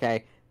one.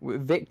 Okay,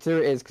 Victor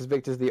is because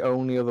Victor's the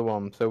only other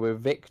one. So we're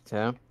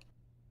Victor.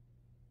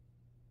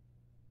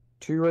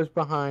 2 rows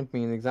behind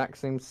me in the exact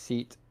same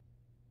seat.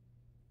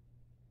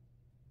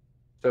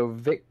 So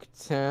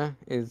Victor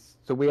is.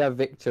 So we have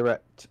Victor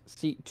at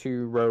seat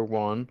 2, row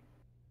 1.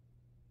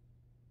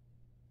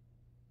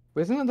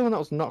 But isn't that the one that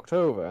was knocked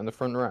over in the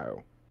front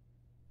row?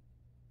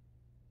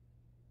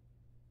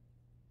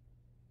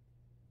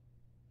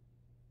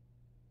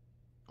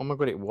 Oh my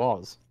god, it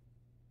was.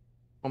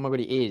 Oh my god,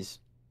 it is.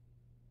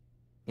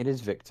 It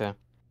is Victor.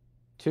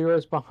 2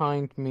 rows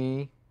behind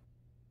me.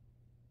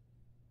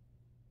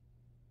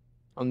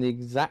 On the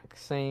exact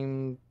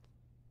same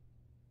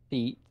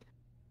seat.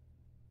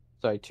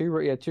 Sorry, 2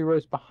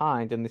 rows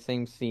behind in the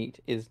same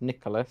seat is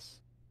Nicholas.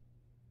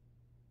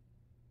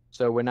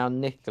 So we're now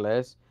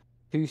Nicholas.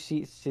 2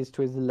 seats is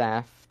to his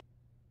left.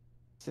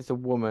 It's a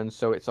woman,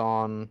 so it's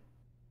on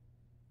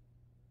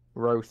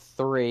row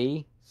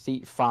 3,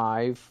 seat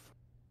 5.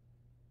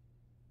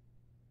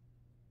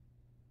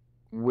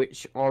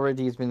 Which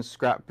already has been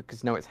scrapped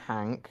because now it's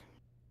Hank.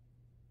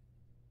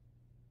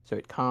 So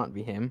it can't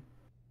be him.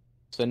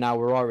 So now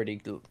we're already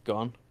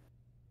gone.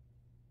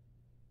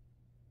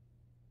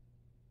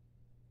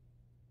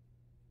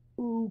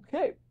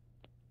 Okay.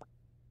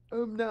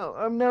 I'm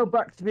now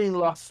back to being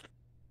lost.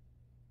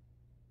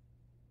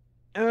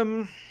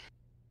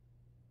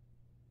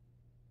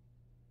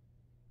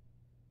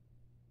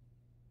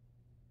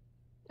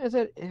 Is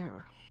it?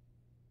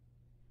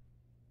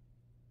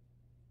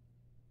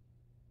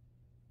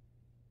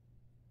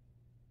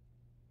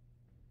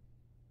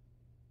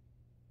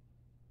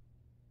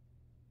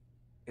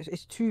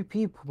 It's 2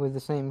 people with the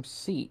same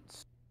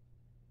seats.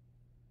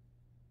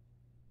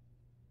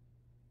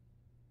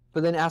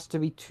 But then it has to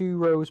be 2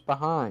 rows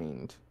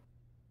behind.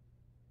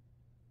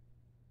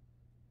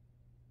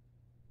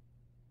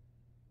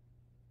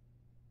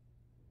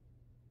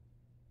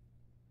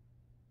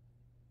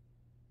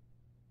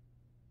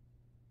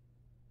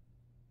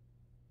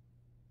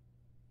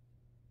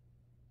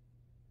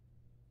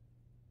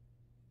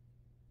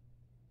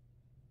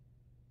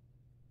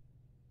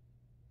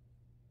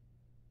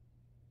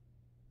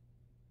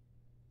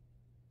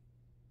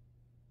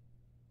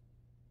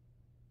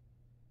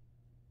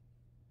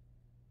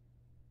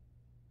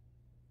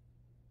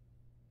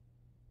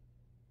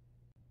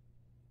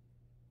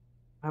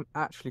 I'm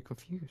actually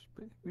confused,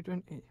 but we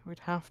don't. It would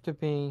have to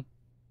be.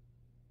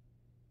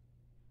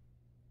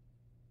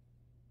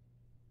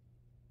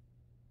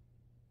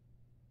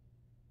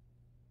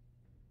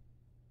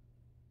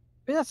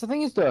 But that's the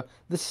thing is though,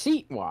 the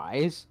seat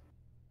wise,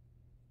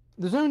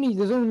 there's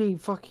only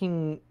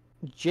fucking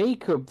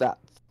Jacob that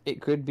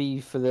it could be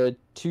for the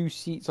 2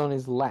 seats on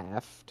his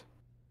left.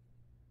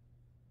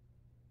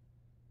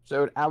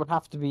 So I would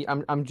have to be.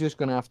 I'm just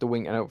gonna have to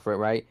wink it out for it,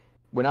 right?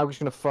 We're now just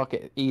gonna fuck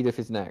it. Edith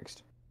is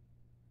next.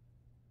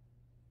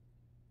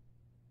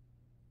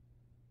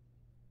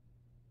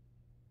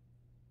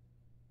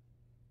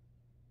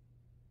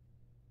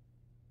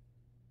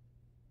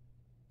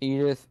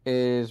 Edith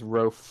is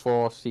row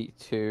 4, seat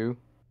 2.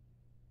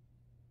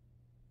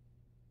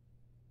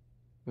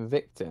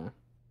 Victor.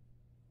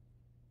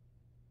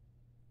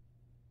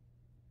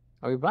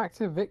 Are we back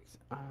to Victor?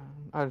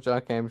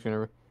 Okay, I'm just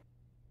gonna.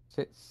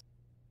 It's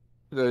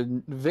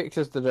the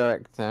Victor's the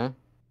director,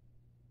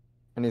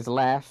 and his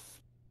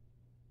left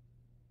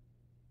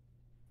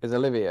is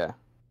Olivia.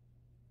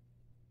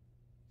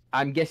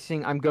 I'm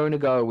guessing I'm going to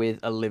go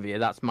with Olivia.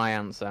 That's my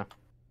answer.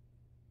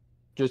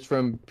 Just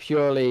from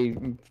purely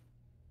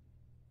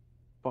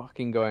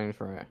fucking going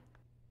for it.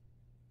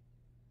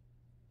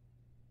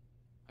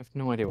 I have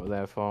no idea what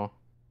they're for.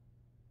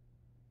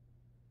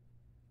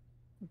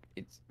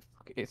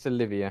 It's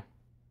Olivia.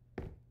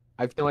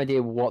 I have no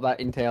idea what that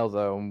entails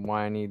though, and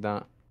why I need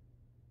that.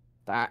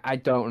 I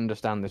don't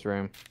understand this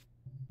room.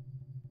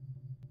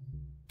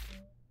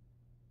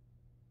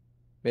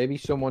 Maybe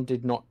someone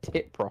did not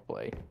tip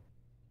properly.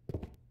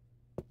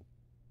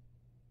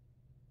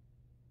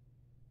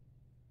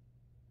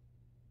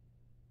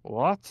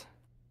 What?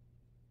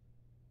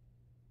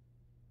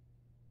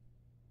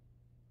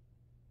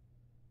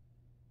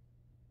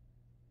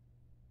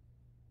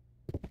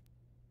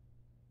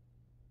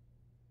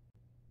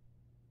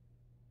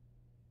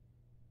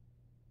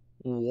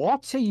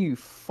 What are you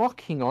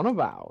fucking on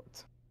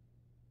about?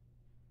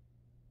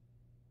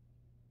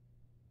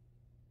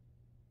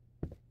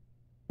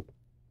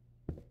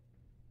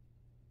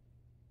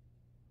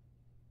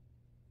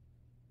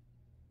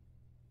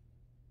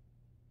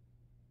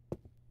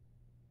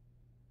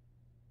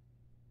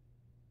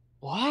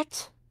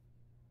 What?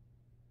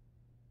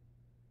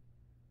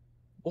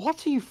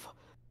 What are you?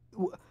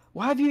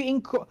 Why have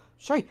you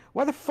Sorry,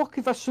 why the fuck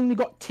have I suddenly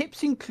got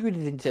tips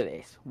included into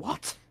this?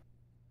 What?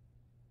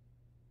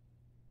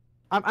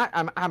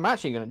 I'm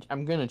actually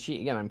gonna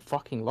cheat again. I'm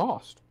fucking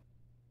lost.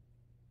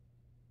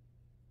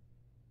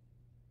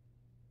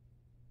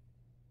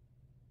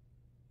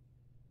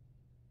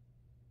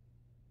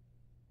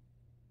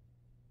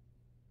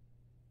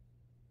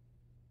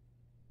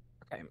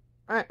 Okay.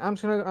 Alright, I'm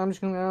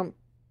just gonna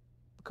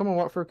come on,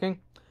 Watford King.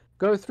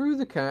 Go through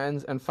the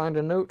curtains and find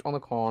a note on the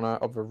corner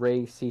of the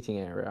raised seating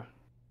area.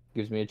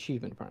 Gives me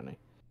achievement apparently.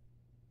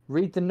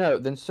 Read the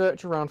note, then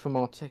search around for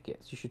more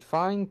tickets. You should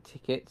find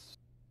tickets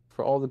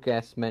for all the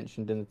guests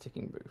mentioned in the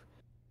ticking booth.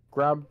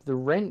 Grab the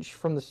wrench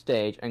from the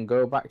stage and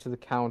go back to the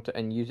counter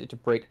and use it to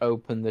break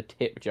open the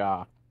tip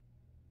jar.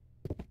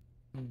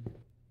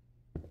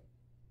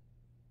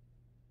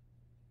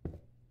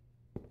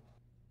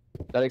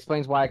 That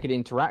explains why I could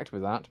interact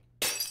with that.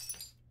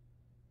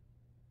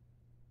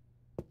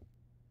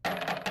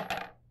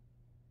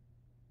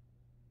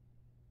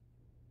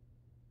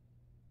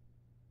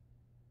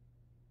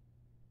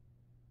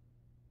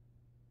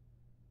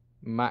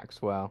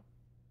 Maxwell.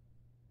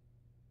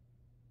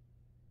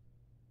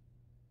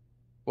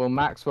 Well,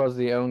 Maxwell's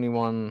the only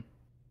one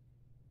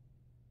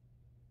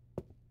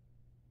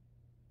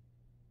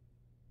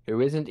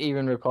who isn't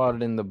even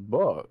recorded in the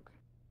book.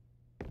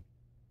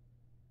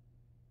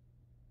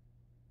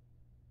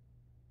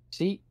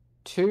 Seat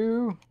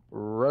 2,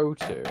 row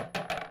 2.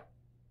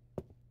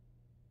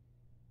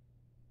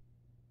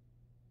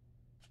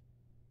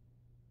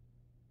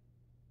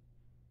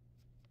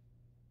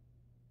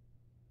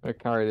 I'll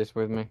carry this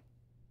with me.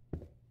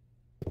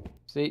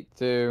 Seat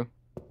 2.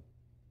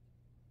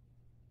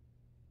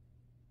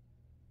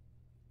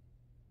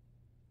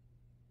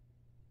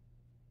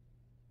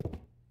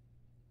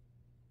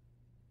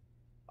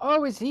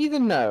 Oh, is he the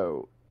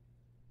note?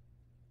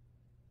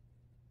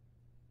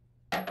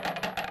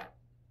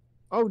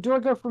 Oh, do I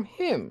go from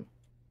him?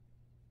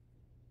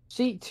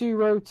 Seat 2,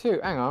 row 2.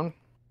 Hang on.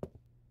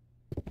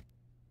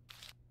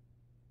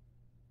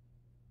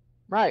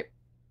 Right.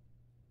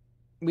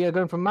 We are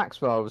going from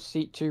Maxwell,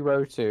 seat 2,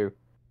 row 2.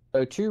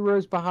 So 2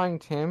 rows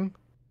behind him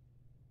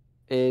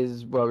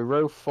is, well, we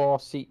row 4,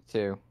 seat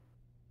 2.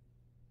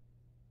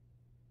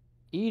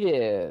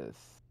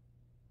 Edith.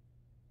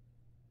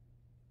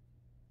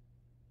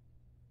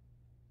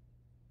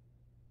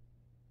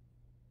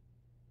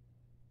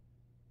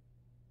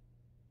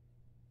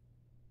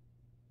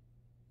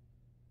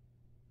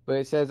 But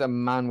it says a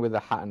man with a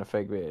hat and a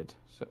fake beard.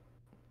 So...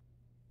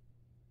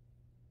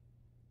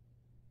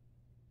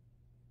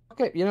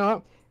 Okay, you know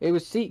what? It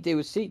was seat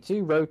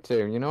 2, row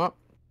 2. You know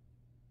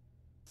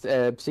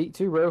what? Seat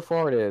 2, row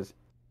 4 it is.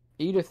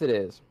 Edith it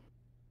is.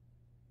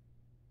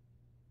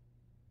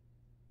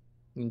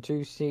 And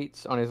 2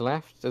 seats on his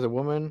left, there's a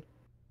woman.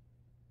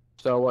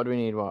 So what do we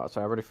need? What?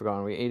 So I've already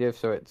forgotten. We Edith,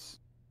 so it's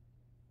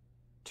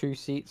 2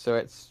 seats, so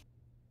it's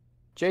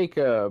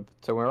Jacob.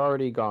 So we're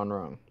already gone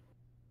wrong.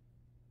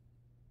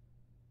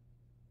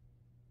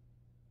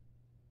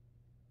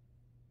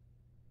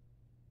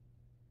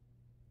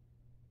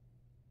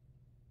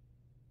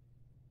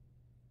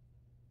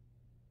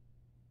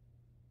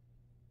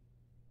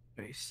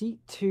 Okay, seat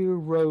 2,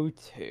 row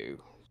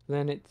 2.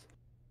 Then it's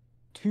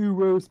 2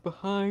 rows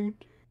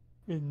behind.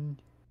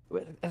 And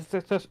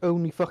that's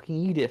only fucking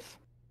Edith.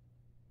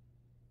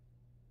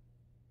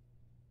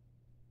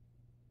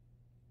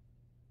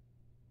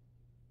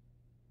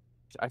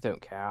 I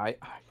don't care. I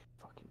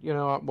fucking, you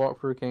know what?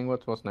 Walk through King.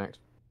 What's next?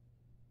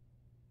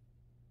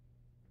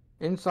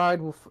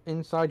 Inside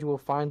you will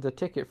find the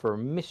ticket for a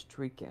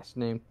mystery guest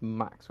named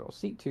Maxwell.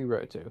 Seat 2,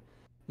 row 2.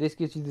 This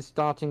gives you the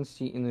starting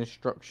seat and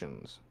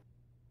instructions.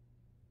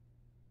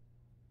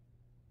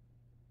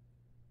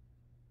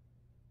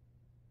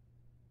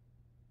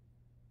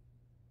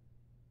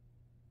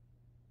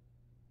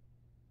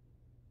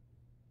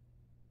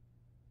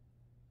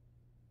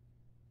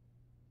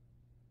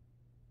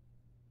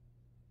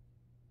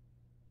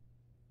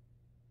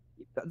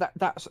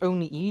 That's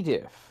only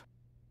Edith.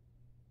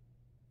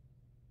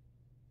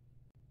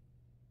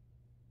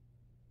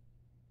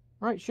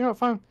 Right, you know what?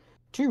 Fine.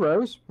 2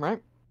 rows,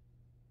 right?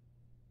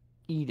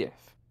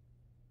 Edith.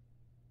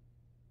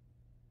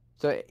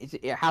 So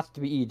it has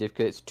to be Edith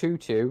because it's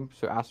 2-2,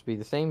 so it has to be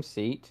the same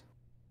seat.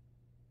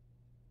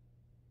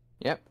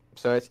 Yep,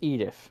 so it's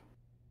Edith.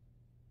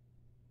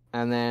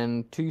 And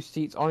then 2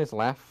 seats on his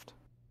left.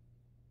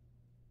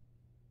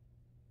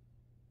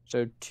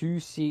 So 2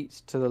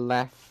 seats to the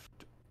left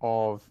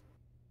of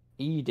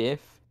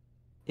Edith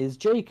is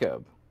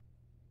Jacob.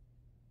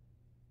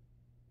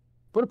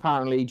 But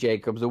apparently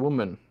Jacob's a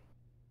woman.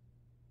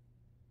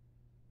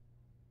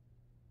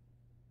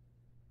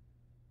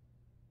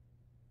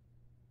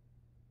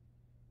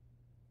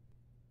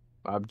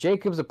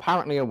 Jacob's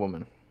apparently a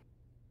woman.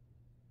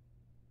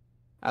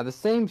 At the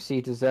same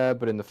seat as her,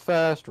 but in the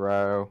first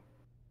row.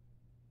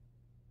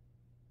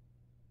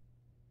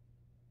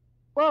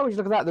 Well, we just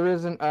look at that. There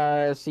isn't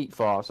a seat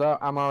for, so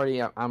I'm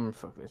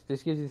fuck this.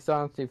 This gives you the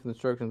starting seat for the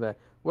instructions there.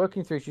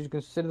 Working through, you should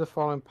consider the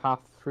following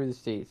path through the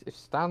seats. If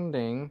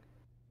standing.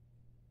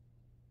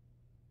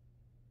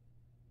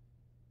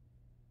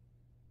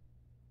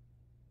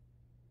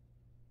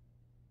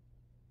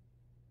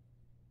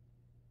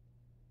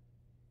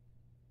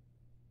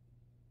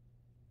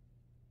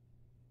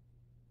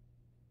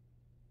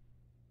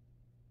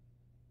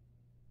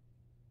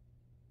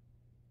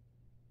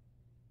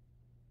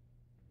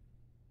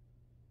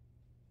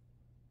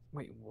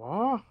 Wait,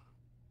 what?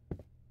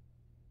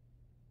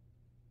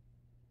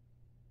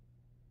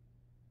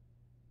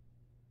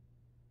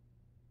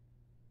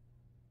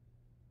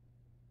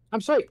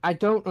 I'm sorry, I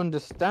don't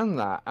understand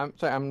that. I'm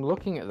sorry, I'm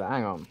looking at that.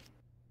 Hang on.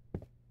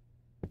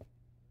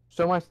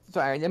 So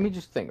sorry, let me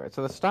just think. Right,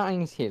 so the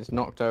starting is here. It's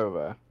knocked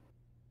over.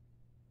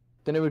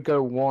 Then it would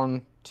go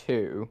 1,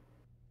 2.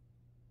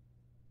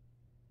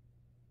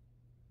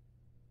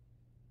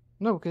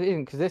 No, because it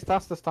isn't. Because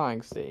that's the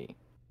starting seat.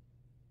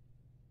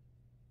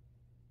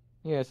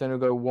 Yeah, so it'll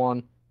go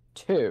 1,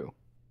 2.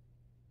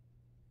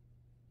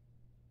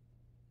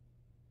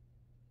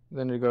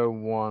 Then it'll go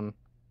 1.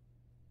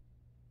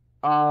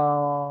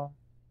 I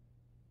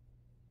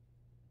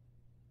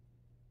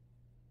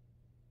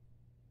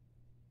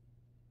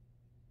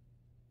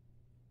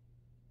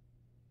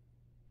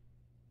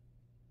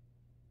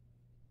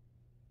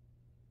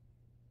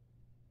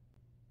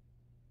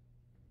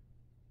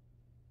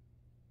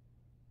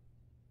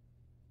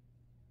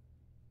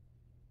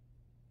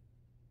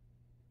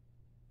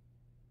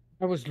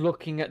was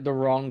looking at the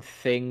wrong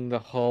thing the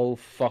whole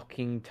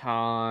fucking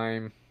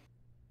time.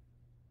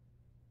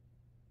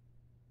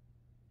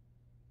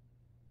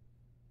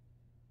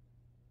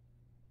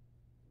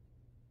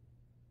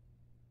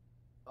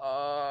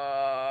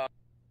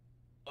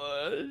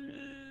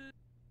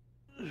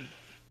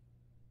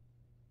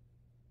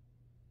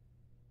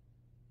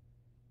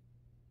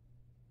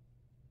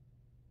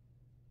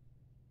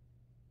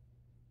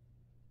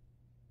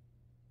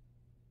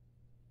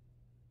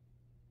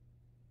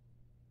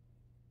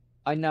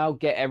 I now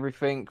get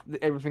everything.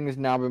 Everything has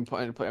now been put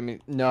into place. I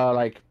mean, no,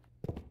 like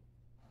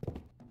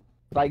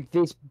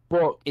this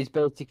book is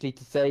basically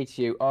to say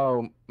to you,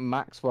 oh,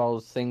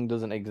 Maxwell's thing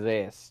doesn't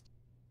exist.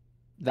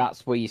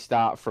 That's where you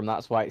start from.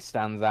 That's why it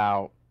stands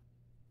out.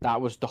 That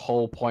was the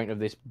whole point of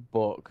this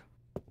book.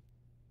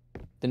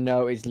 The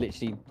note is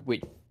literally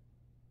which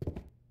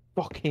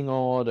fucking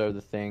order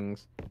the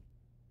things.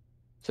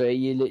 So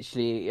you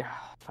literally,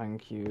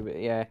 thank you, but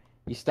yeah,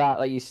 you start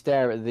like you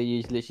stare at the,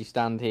 you literally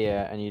stand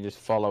here and you just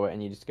follow it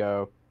and you just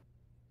go.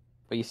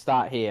 But you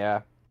start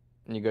here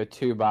and you go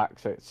 2 back,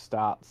 so it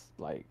starts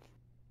like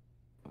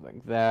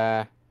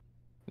there,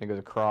 and it goes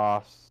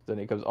across, then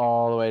it goes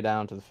all the way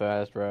down to the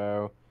first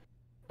row.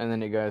 And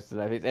then it goes to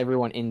that. It's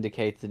everyone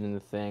indicated in the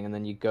thing, and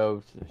then you go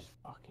to this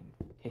fucking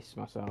piss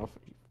myself.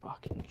 You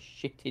fucking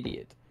shit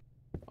idiot.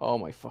 Oh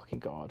my fucking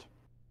god.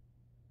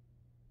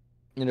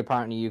 And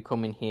apparently you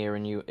come in here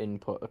and you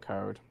input a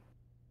code.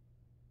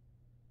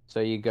 So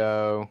you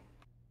go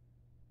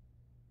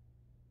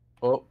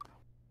up,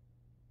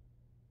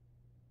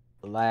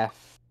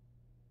 left,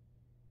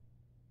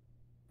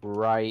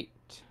 right,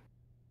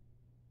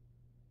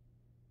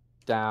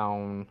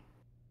 down,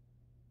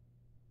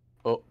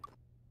 up,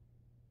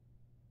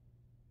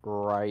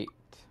 right,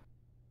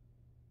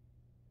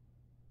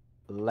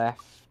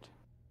 left,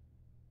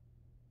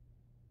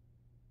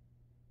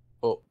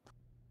 up.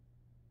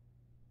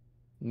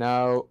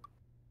 No.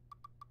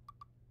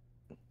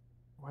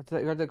 Why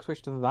did I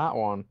switch to that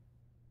one?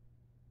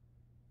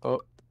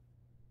 Up,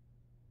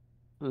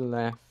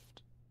 left,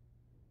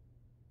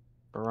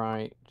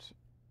 right,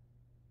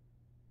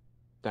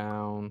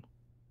 down,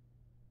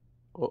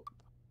 up,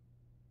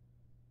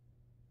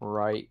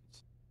 right,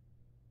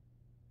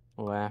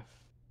 left,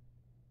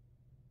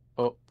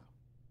 up,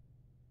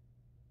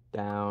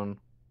 down.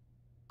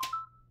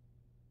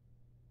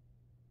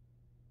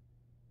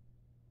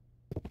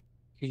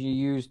 Because you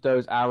use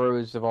those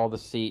arrows of all the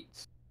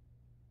seats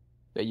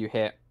that you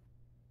hit.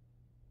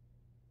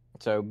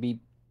 So beep,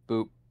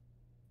 boop,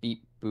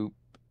 beep, boop,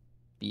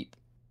 beep.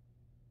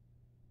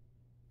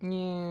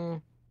 Yeah.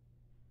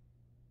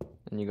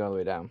 And you go all the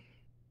way down.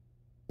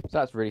 So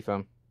that's really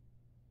fun.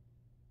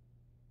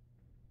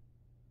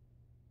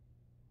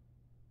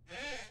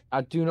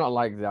 I do not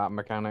like that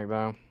mechanic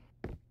though.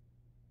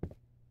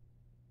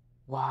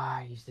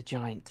 Why is the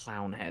giant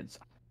clown heads?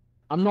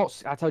 I'm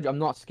not. I told you I'm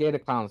not scared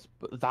of clowns,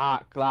 but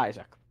that is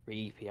a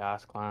creepy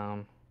ass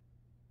clown.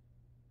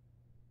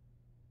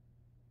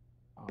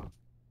 Oh.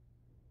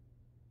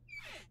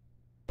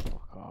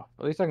 Fuck off.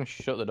 At least I can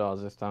shut the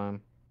doors this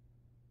time.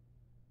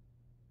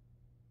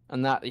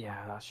 And that,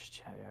 yeah, that's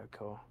just yeah,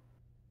 cool.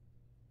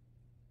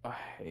 I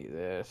hate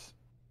this.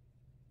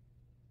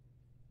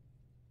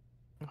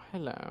 Oh,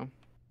 hello.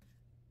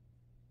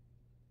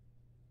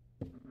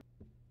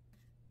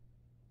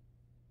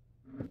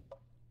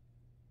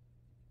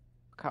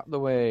 Cut the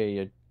way,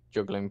 you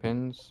juggling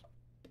pins.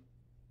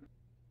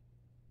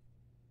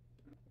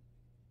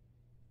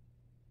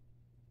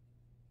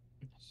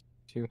 There's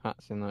 2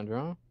 hats in that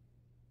drawer.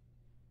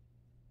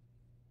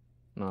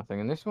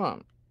 Nothing in this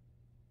one.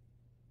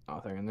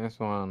 Nothing in this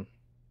one.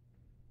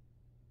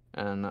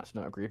 And that's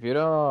not creepy at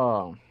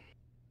all.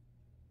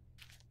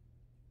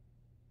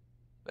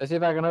 Let's see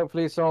if I can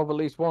hopefully solve at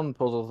least one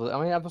puzzle.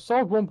 I mean, I've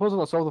solved one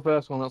puzzle. I solved the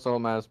first one. That's all that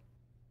matters.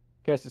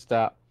 Case to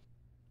start.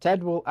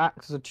 Ted will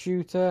act as a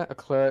tutor, a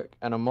clerk,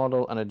 and a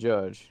model and a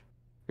judge.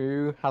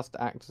 Who has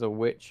to act as a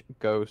witch,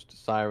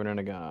 ghost, siren,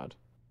 and a guard?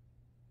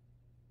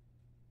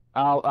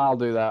 I'll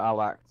do that.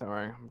 I'll act. Don't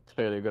worry. I'm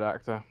clearly a good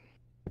actor.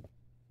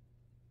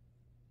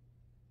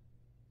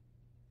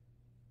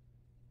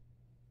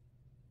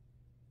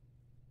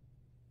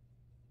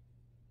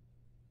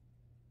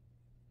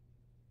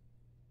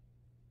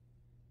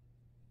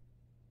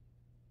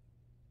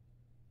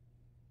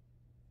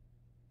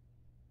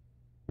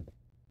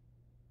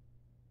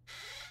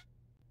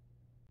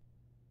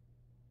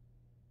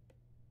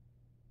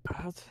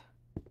 What?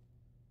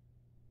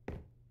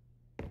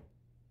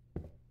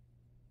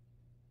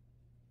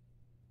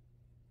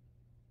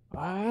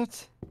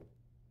 What?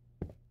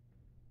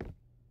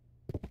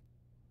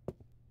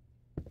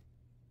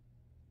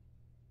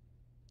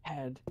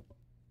 Head.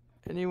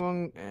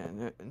 Anyone?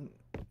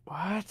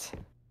 What?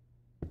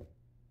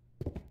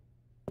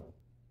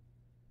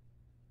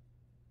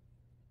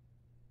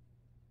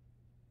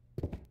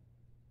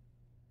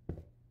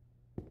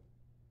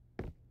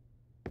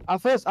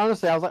 At first,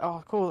 honestly, I was like,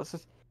 "Oh, cool. That's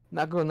just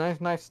not good.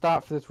 Nice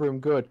start for this room.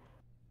 Good."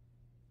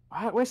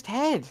 What? Where's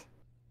Ted?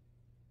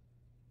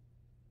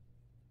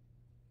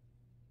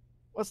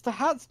 What's the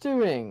hats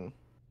doing?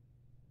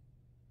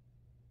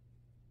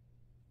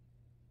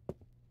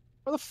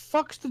 What the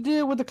fuck's the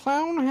deal with the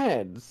clown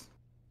heads?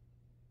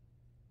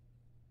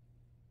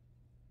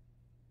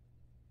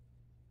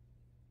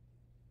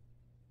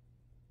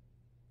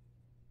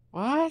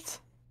 What?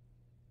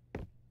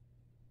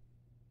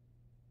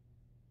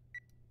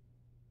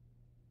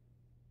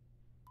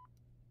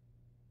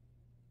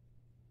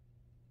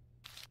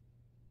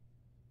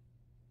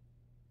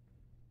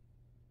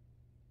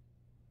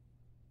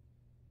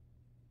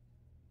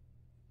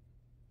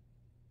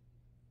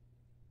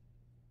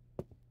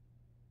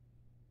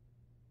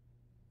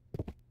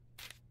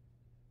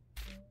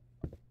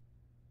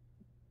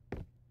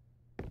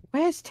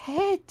 Where's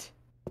Ted?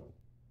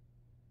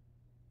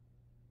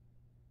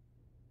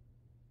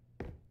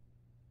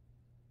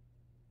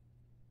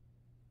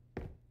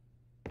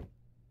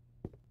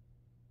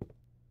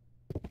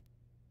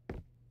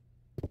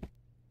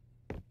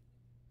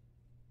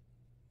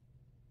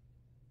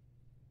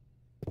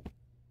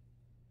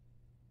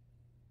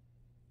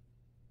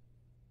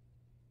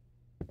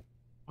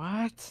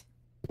 What?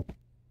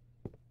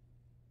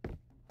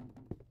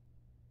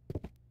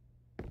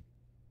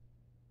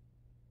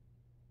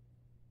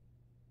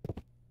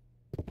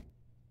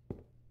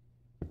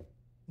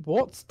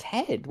 What's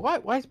Ted?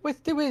 Where's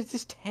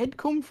this Ted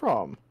come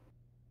from?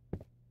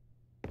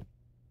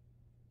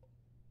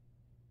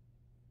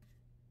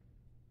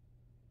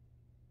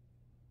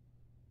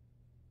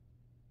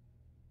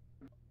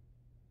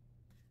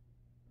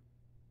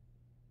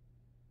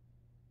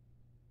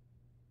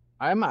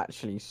 I'm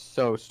actually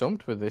so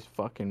stumped with this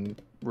fucking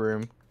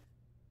room.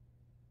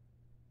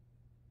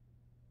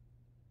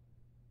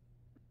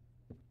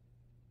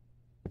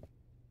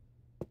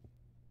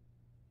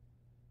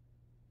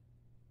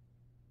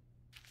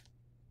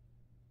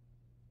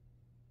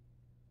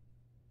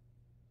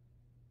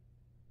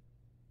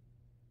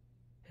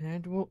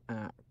 Ted will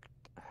act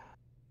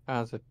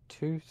as a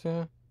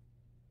tutor,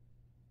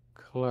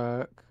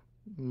 clerk,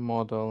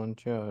 model, and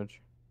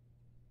judge.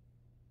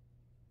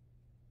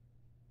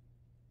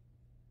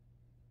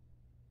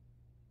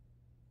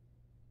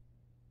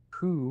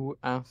 Who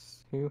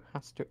has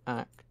to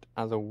act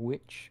as a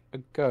witch, a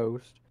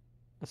ghost,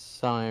 a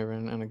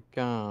siren, and a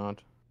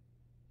guard?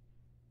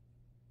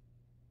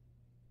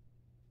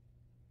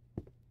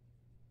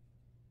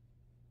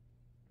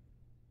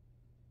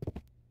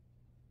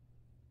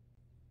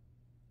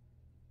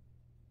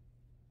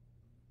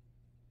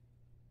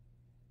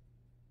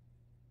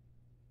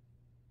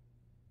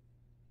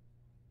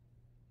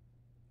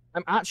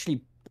 I'm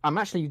actually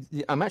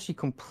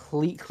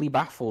completely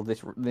baffled.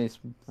 This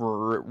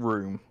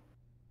room.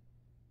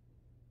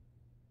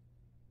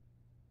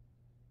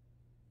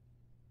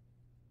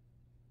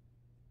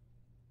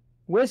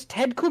 Where's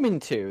Ted coming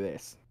to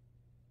this?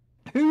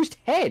 Who's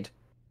Ted?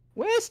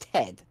 Where's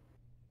Ted?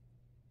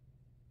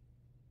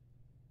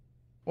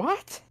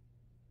 What?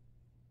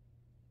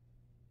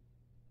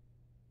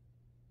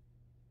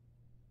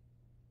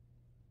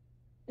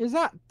 Is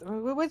that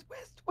where's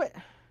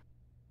where?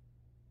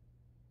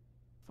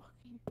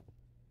 Fucking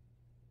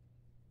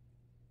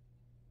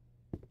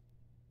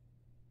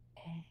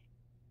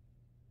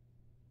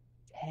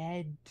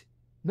Ted.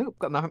 Nope,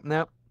 got nothing.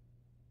 Nope.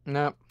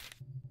 Nope.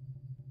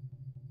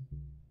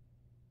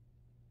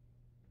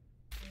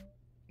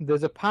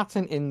 There's a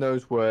pattern in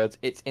those words.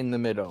 It's in the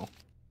middle.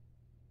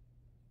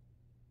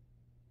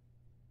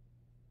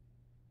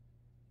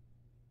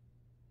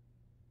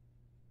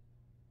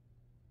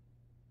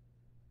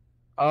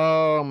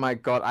 Oh my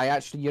god! I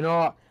actually, you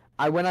know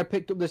what? When I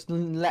picked up this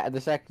letter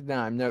the second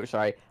time, no,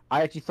 sorry,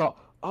 I actually thought,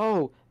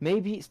 oh,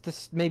 maybe it's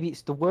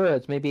the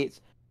words, maybe it's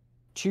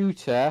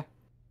tutor,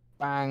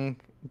 bang,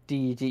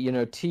 DD, you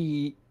know,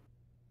 T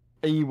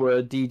E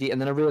word DD, and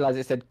then I realized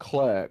it said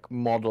clerk,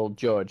 model,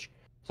 judge.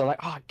 So I'm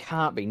like, oh, it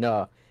can't be.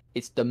 No,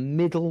 it's the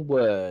middle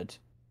word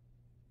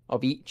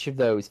of each of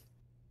those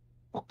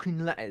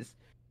fucking letters.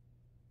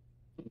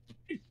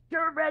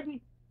 You're ready.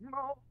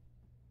 No.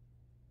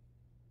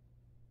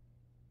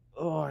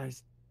 Oh,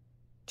 it's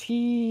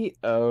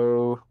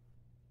Tora.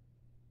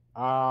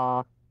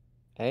 Tora.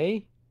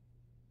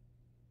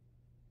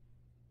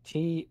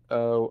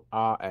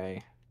 Tora.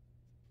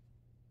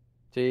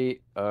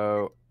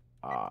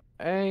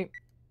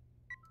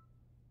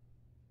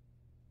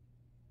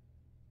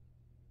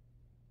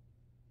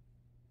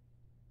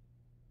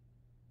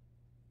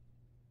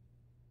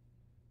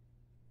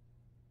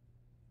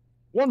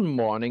 One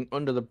morning,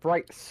 under the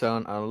bright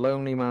sun, a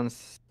lonely man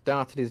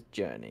started his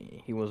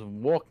journey. He was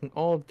walking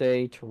all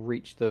day to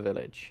reach the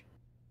village.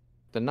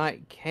 The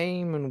night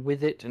came, and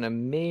with it an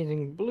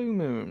amazing blue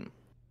moon.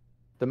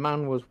 The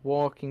man was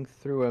walking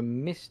through a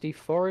misty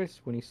forest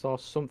when he saw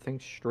something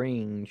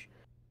strange.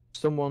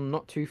 Someone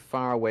not too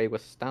far away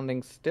was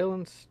standing still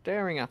and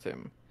staring at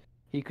him.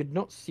 He could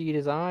not see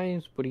his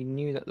eyes, but he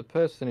knew that the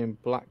person in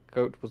black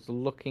coat was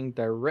looking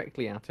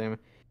directly at him.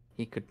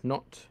 He could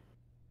not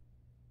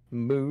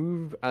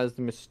move as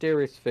the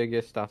mysterious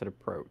figure started to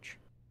approach.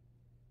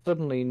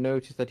 Suddenly he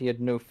noticed that he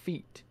had no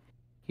feet.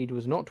 He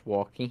was not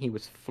walking, he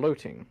was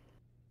floating.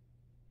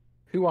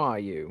 "Who are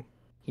you?"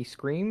 he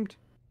screamed,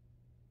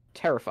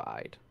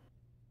 terrified.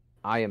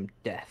 "I am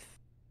Death,"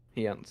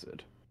 he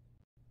answered.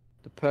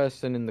 The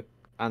person in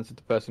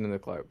the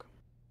cloak.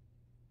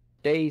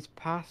 Days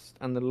passed,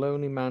 and the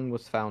lonely man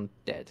was found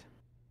dead,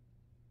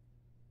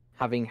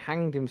 having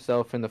hanged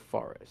himself in the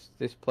forest.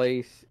 This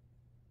place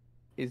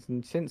is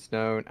since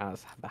known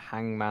as the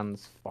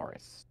Hangman's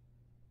Forest.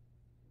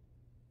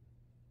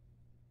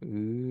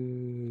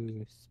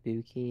 Ooh,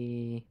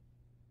 spooky.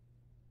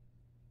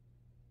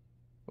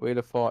 Wheel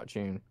of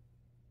Fortune.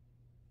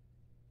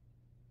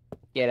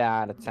 Get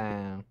out of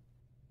town.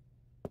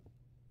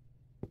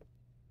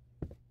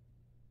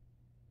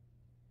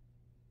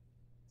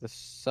 The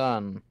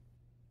sun.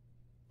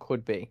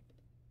 Could be.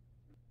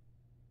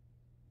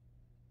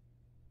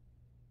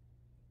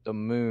 The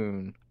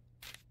moon.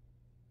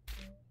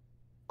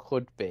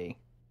 Could be.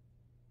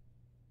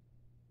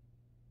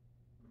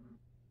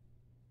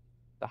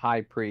 The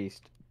high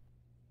priest.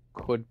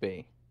 Could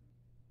be.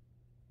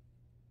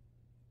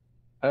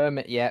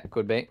 Hermit, yeah,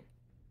 could be.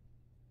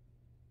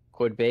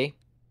 Could be.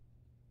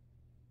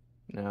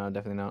 No,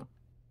 definitely not.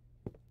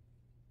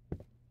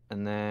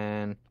 And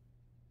then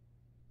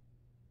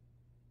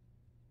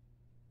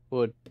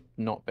would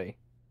not be.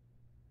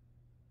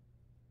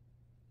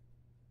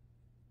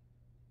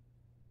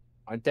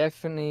 I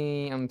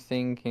definitely am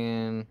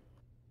thinking.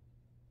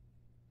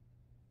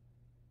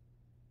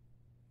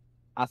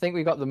 I think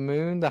we got the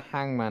moon, the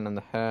hangman, and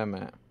the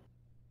hermit.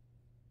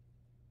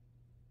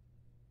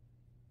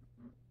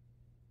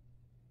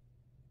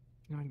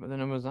 No, what the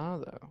numbers are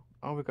though.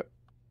 Oh, we got.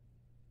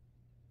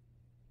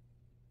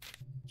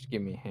 Just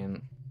give me a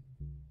hint.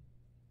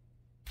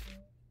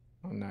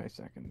 Oh, 9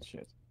 seconds.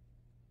 Shit.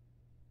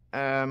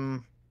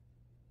 Um.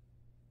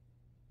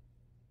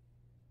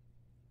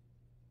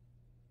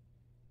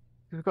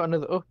 We've got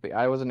another uppie.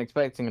 I wasn't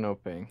expecting an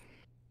uppie.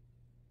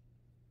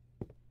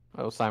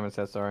 Oh, Simon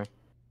says sorry.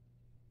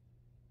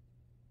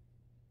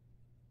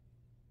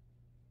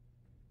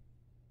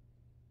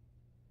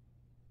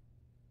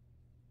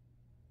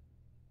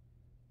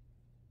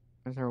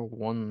 Is there a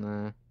one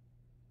there?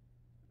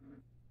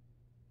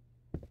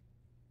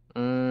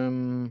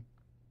 Um.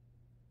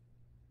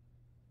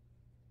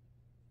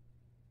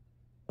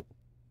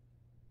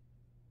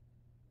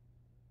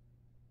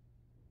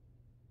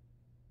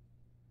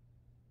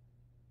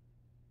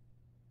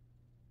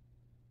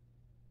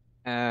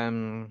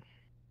 Um.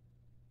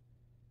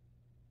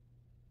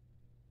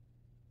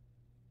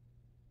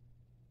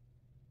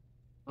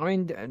 I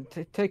mean,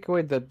 take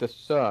away the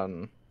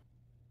sun.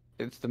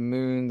 It's the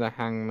moon, the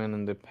hangman,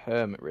 and the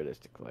hermit.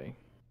 Realistically,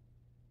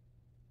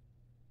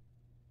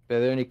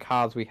 they're the only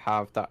cards we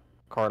have that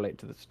correlate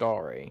to the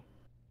story.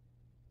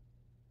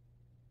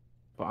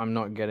 But I'm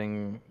not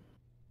getting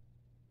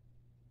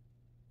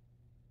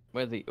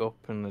where the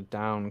up and the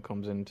down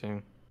comes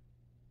into.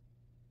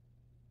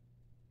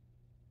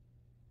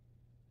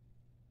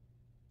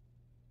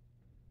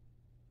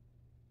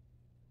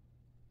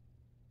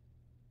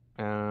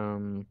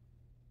 Um.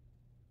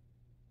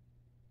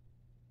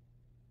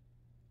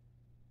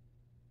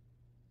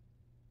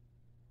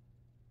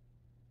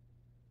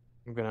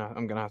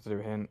 I'm gonna have to do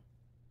a hint.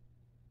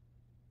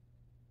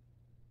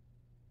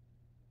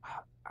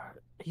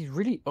 He's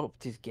really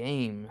upped his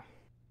game.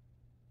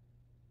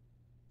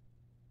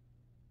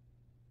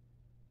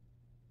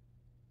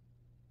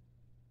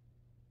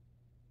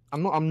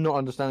 I'm not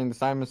understanding the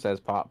Simon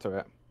Says part to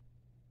it.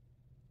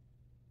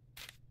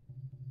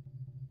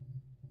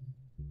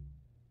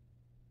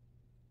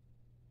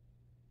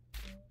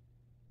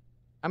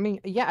 I mean,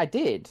 yeah, I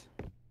did.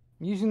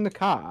 Using the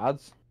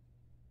cards.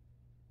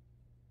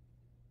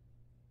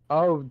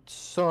 Oh,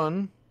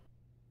 sun.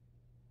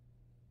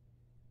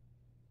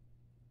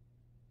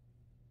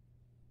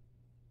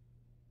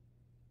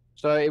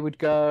 So it would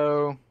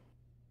go.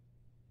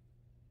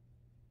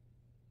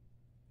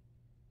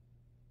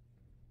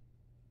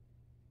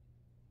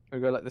 It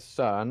would go like the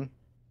sun.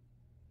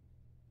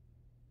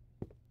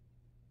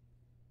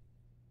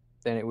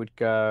 Then it would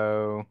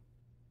go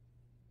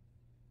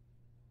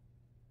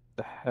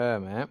the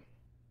hermit.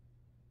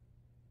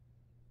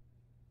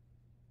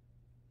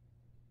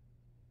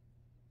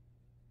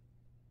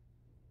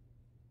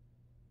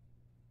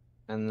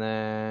 And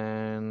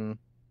then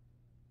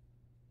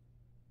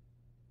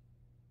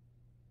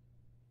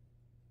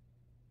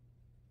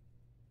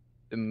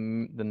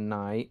the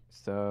night.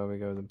 So we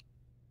go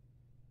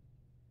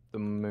the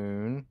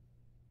moon.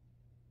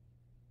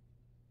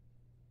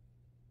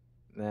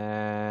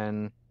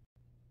 Then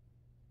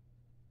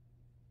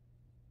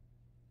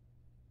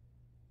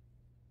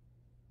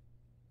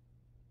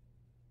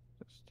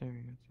just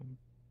staring at some.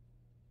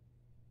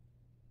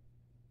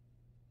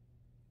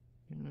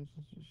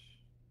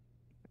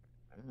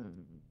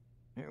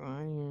 Who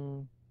are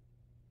you?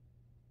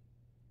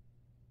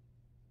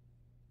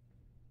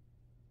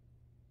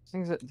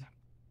 Things that.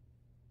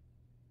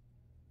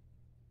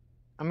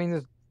 I mean,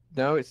 there's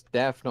no. It's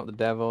death, not the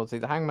devil. See,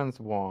 the hangman's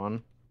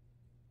one.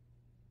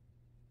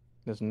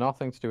 There's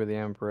nothing to do with the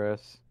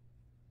empress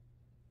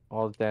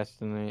or the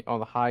destiny or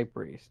the high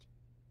priest.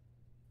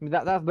 I mean,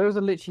 that those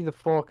are literally the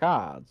four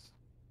cards.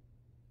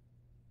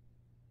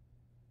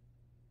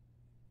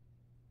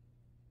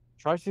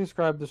 Try to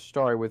describe the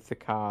story with the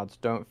cards.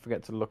 Don't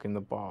forget to look in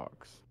the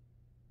box.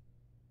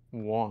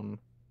 One.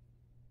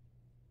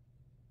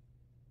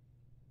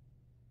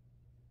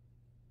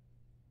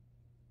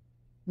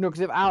 No,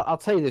 because if I'll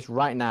tell you this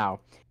right now.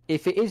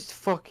 If it is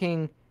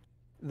fucking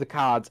the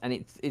cards and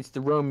it's the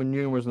Roman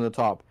numerals on the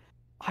top,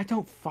 I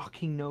don't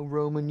fucking know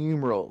Roman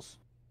numerals.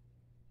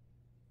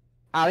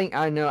 I think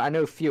I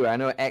know fewer. I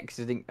know X.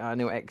 I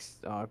know X.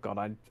 Oh god,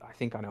 I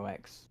think I know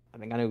X. I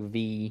think I know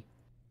V,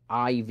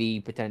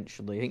 IV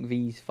potentially. I think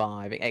V's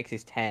 5. X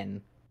is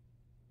 10.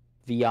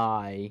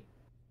 VI.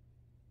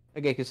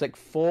 Okay, because like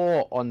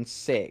 4 on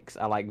 6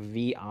 are like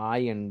VI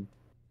and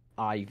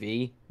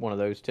IV. One of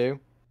those two.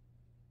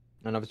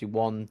 And obviously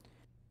 1,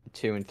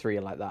 2, and 3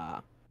 are like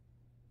that.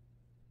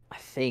 I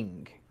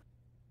think.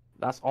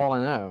 That's all I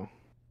know.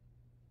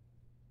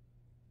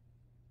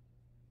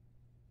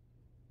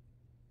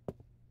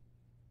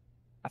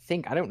 I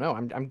think I don't know.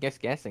 I'm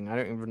guessing. I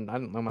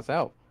don't know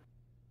myself.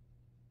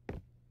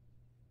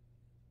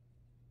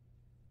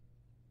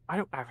 I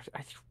don't. I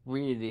just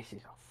really, this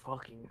is a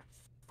fucking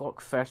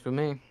fuck fest with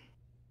me.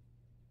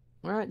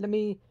 All right, let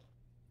me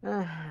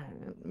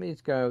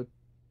just go.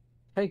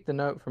 Take the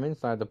note from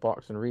inside the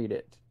box and read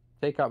it.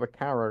 Take out the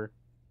tarot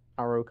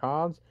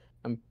cards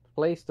and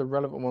place the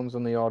relevant ones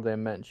on the order they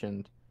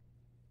mentioned.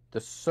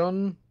 The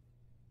sun,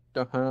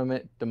 the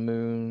hermit, the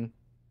moon,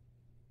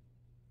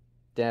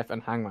 death,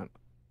 and hangman.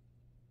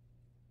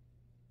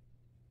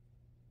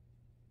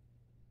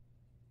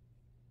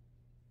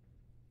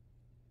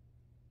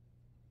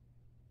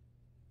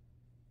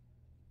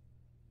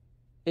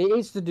 It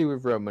is to do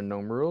with Roman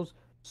numerals,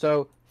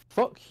 so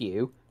fuck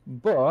you,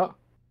 but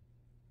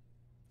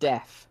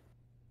death.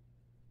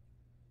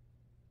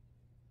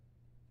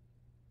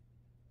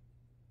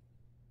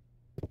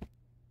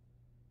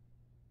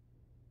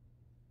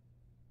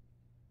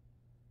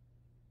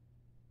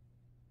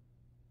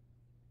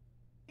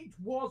 It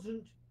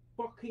wasn't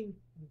fucking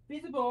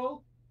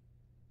visible.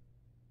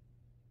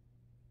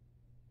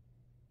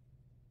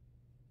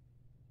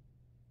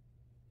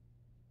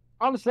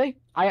 Honestly,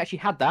 I actually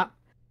had that.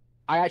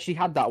 I actually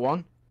had that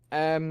one.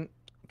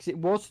 Because it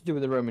was to do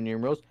with the Roman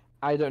numerals.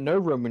 I don't know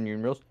Roman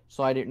numerals,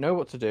 so I didn't know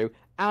what to do.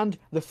 And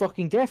the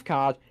fucking death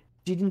card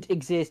didn't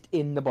exist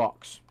in the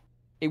box.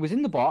 It was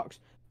in the box,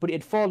 but it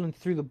had fallen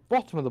through the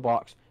bottom of the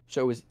box,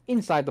 so it was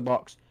inside the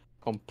box,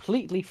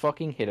 completely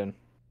fucking hidden.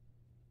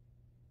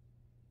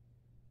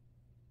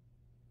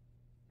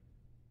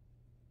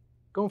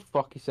 Go and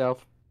fuck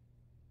yourself.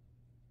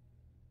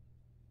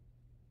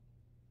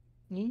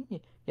 Yeah,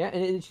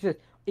 and it says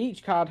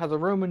each card has a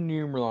Roman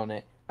numeral on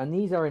it, and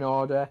these are in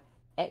order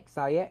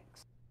XIX,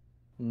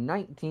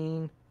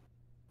 19,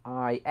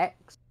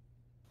 IX,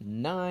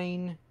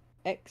 9,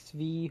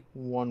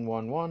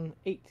 XV111,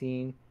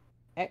 18,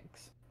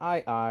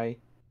 XII,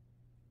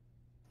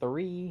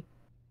 3,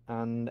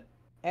 and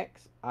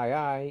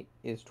XII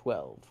is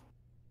 12.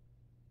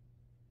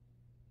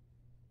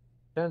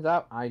 Turns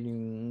out I do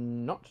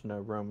not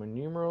know Roman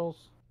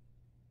numerals,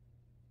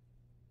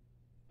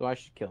 so I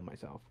should kill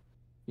myself.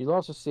 You'll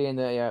also see in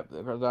there, yeah,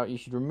 you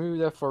should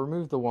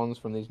remove the ones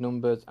from these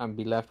numbers and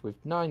be left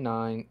with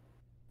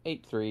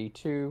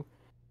 99832,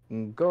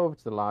 and go over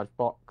to the large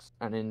box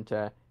and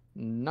enter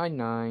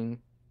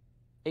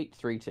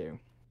 99832.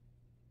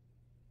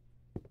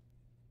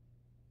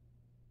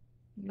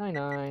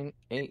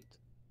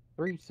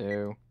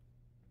 99832.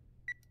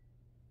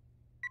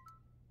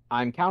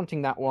 I'm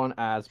counting that one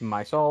as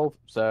my solve,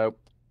 so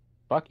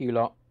fuck you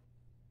lot.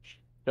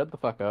 Shut the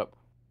fuck up.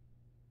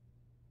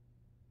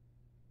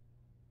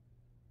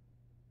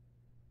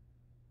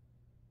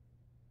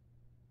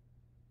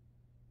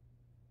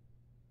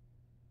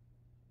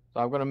 So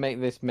I'm gonna make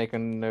this make a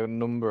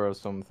number or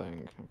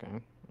something.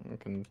 Okay, I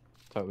can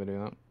totally do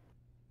that.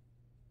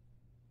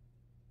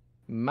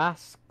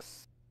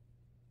 Masks,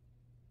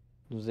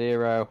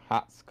 0,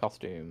 hats,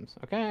 costumes.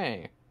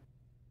 Okay.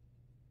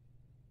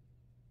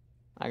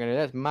 I'm gonna do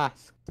this.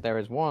 Masks. There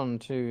is 1,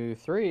 2,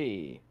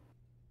 3,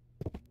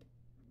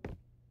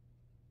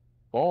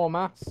 4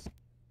 masks.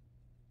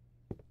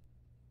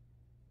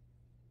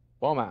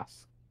 4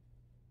 masks.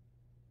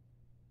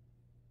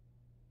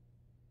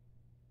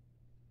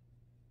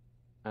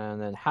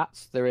 And then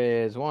hats, there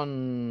is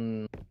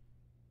 1,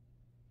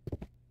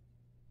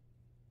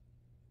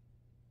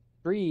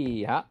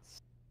 3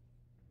 hats.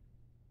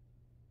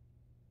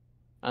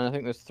 And I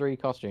think there's 3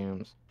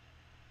 costumes.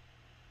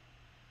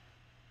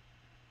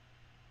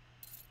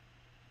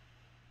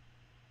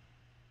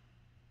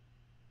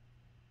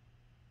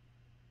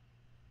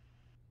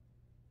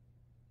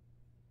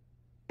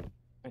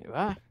 Wait,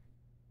 what?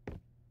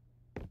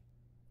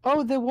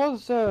 Oh, there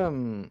was,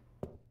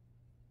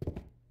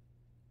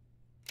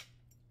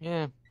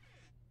 yeah.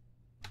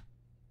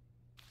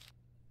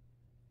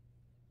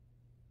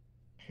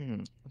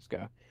 Let's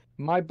go.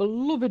 My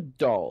beloved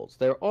dolls,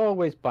 they're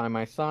always by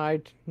my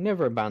side,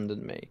 never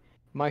abandoned me.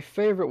 My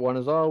favorite one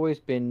has always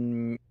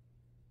been...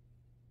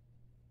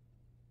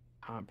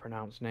 Can't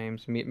pronounce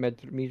names.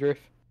 Midriff?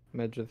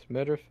 Midriff?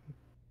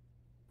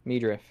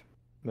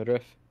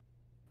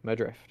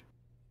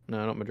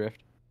 No, not Midriff.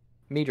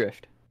 Midriff.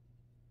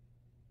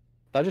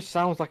 That just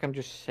sounds like I'm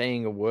just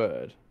saying a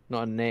word,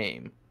 not a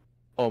name.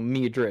 Or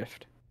Midriff.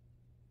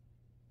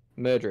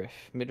 Midriff.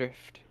 Midriff.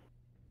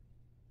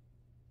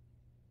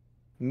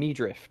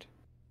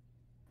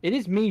 It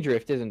is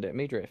Midriff, isn't it?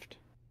 Midriff.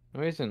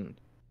 No, it isn't.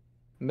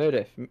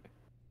 Murdiff.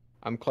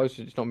 I'm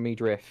closer, it's not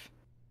Midriff.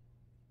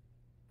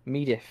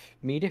 Murdiff.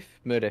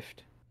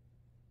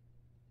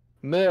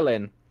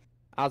 Merlin.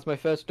 As my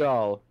first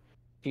doll.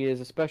 She is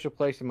a special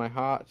place in my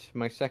heart.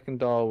 My second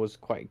doll was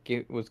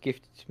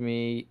gifted to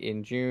me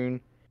in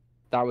June.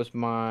 That was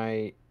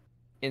my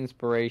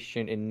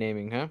inspiration in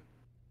naming her.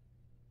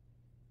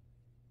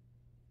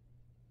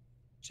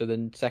 So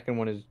the second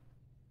one is...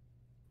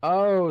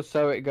 Oh,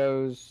 so it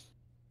goes...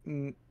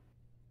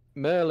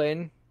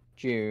 Merlin,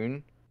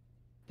 June.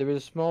 There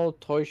is a small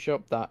toy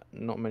shop that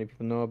not many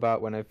people know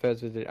about. When I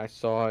first visited, I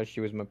saw her.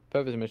 She was my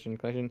perfect mission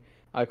collection.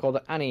 I called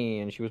her Annie,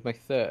 and she was my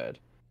third.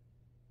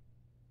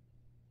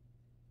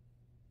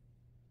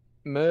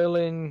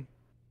 Merlin,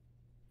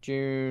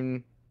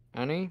 June,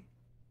 Annie.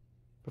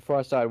 Before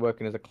I started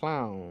working as a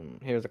clown,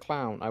 here as a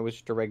clown, I was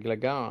just a regular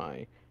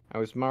guy. I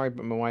was married,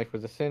 but my wife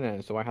was a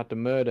sinner, so I had to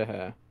murder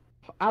her.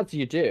 As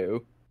you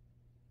do.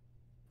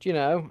 Do you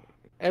know?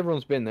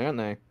 Everyone's been there, haven't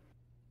they?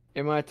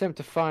 In my attempt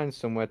to find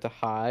somewhere to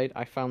hide,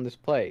 I found this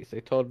place.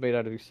 They told me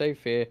that I'd be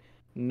safe here.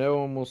 No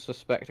one will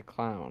suspect a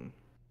clown.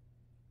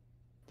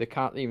 They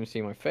can't even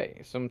see my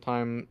face.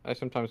 I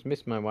sometimes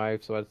miss my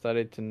wife, so I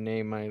decided to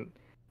name my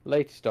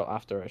latest doll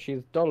after her.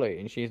 She's Dolly,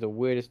 and she's the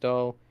weirdest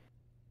doll.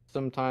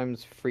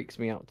 Sometimes freaks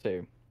me out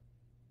too.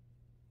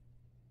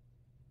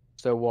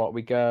 So what?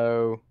 We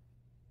go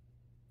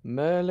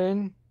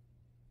Merlin,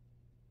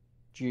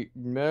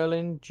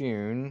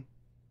 June,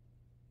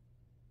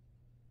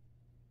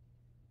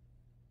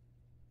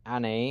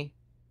 Annie,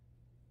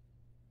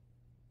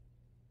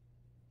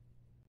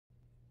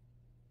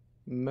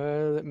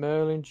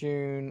 Merlin,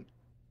 June.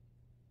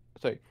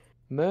 Sorry,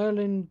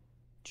 Merlin,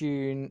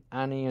 June,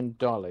 Annie, and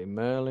Dolly.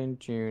 Merlin,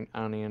 June,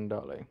 Annie, and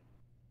Dolly.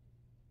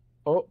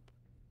 Up,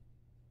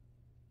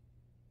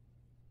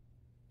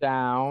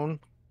 down,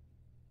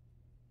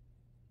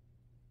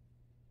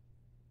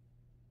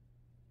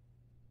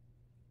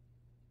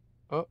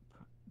 up,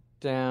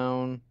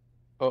 down,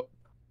 up.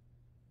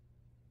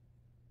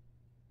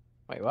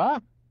 Wait,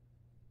 what?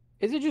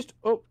 Is it just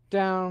up,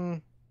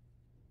 down?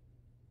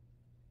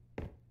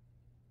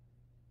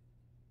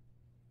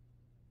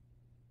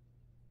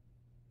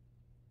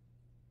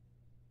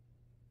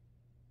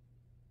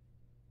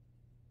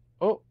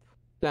 Up,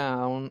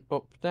 down,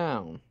 up,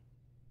 down.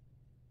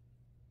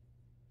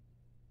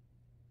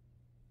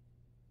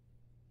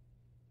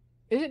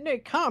 Is it?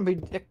 It can't be.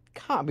 It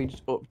can't be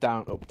just up,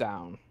 down, up,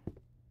 down.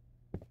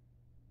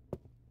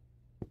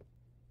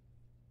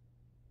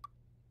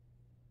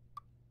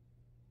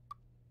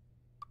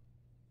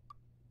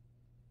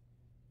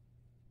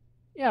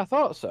 Yeah, I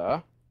thought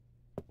so.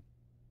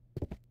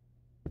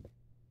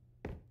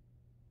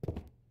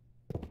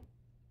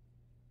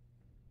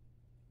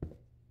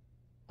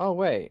 Oh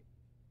wait.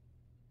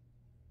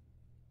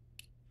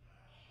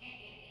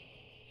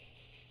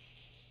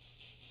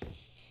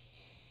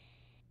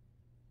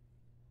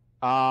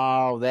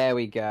 Oh, there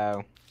we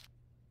go.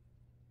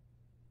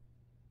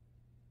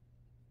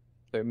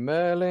 So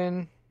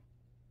Merlin.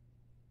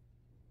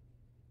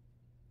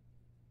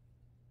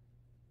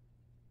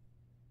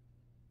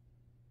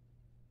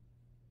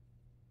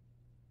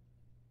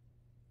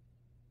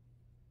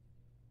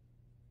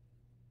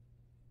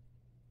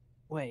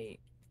 Wait.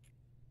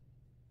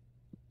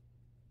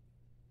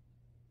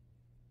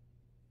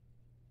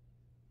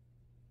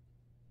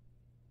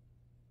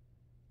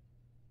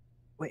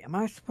 Wait, am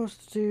I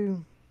supposed to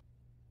do...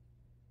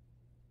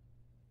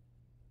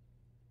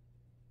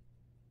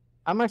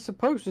 Am I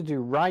supposed to do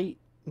right,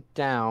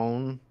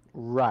 down,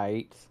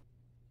 right,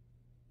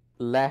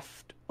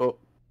 left, up,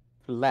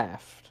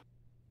 left?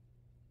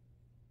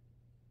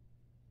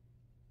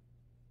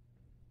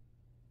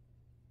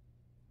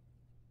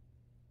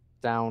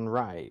 Down,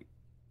 right.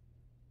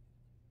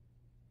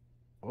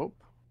 Up?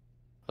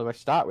 Or do I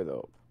start with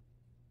up?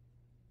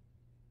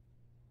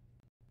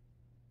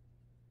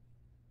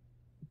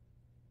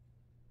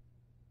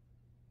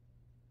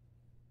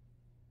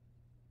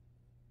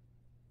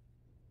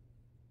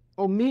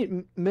 Well,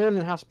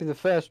 Merlin has to be the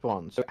first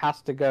one, so it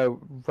has to go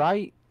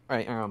right.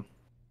 Right, hang on.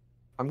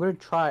 I'm gonna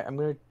try.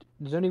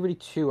 There's only really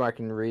two I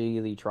can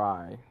really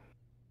try.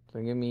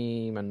 So give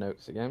me my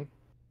notes again.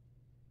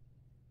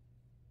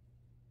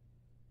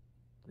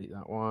 Delete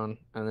that one,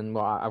 and then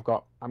what I've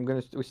got.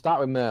 We start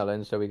with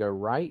Merlin, so we go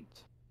right,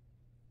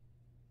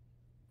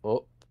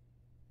 up.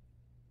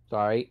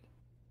 Sorry.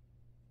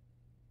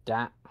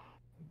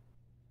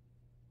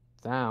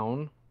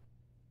 Down.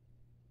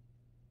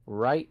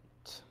 Right.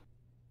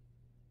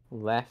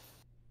 Left.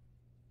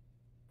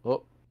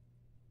 Up.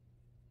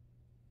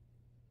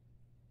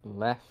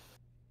 Left.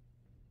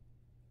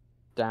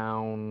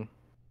 Down.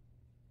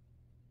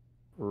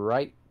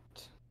 Right.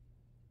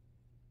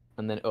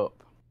 And then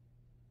up.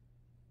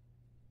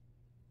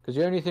 Because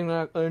the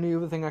only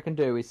other thing I can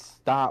do is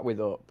start with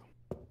up.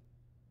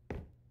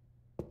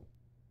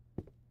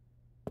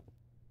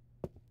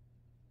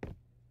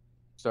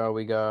 So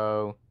we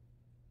go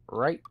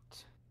right,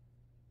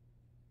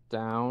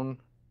 down,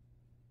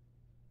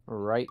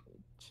 right,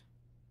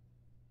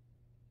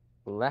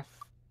 left,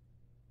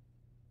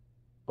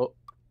 up,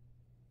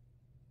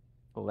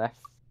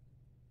 left,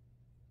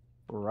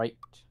 right,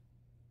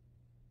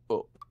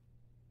 up.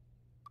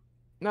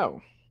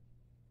 No.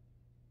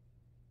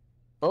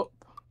 Up,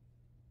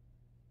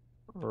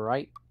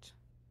 right,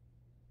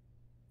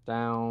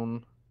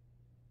 down,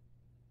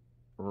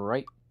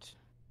 right,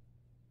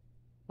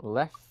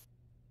 left,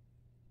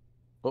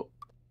 up,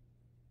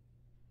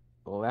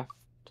 left,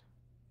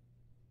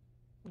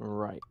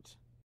 right.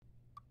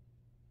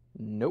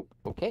 Nope.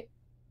 Okay.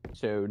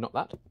 So not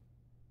that.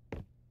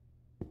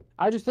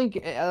 I just think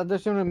this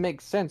doesn't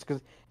make sense,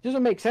 because it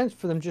doesn't make sense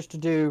for them just to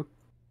do...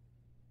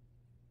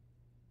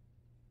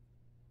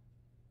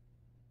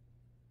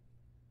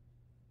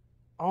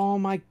 Oh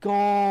my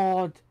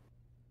god!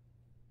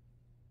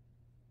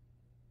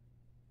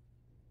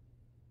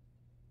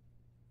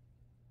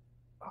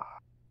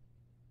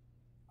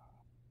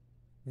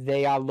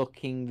 they are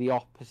looking the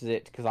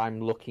opposite because I'm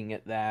looking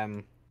at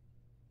them.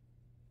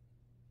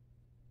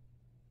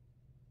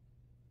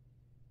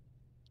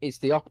 It's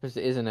the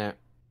opposite, isn't it?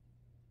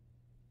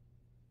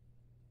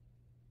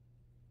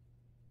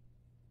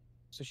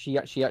 So she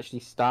actually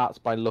starts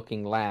by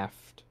looking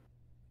left,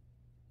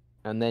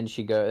 and then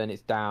then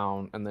it's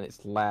down, and then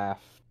it's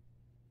left,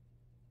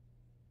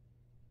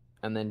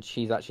 and then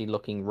she's actually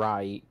looking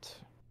right.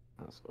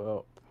 That's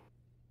up.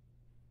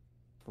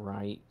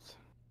 Right.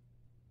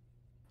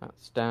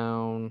 That's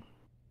down.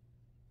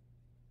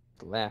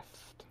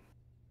 Left.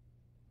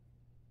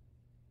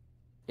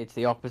 It's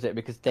the opposite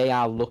because they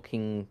are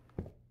looking.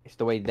 It's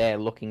the way they're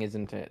looking,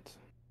 isn't it?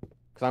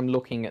 Because I'm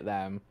looking at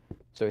them,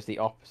 so it's the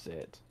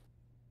opposite.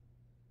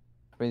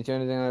 I mean, it's the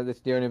only thing that's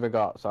the only thing I've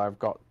got. So I've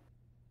got.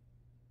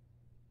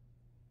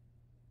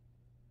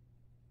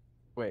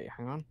 Wait,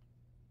 hang on.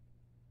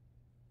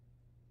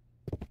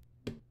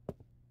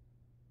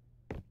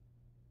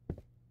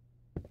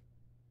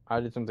 I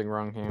did something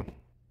wrong here.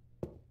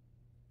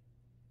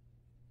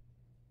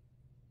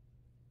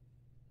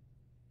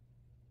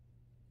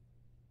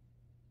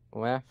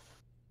 Left,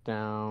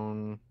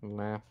 down,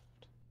 left,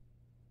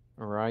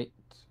 right,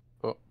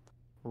 up,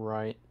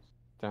 right,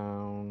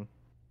 down.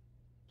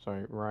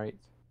 Sorry, right,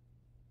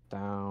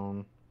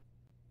 down,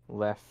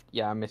 left.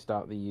 Yeah, I missed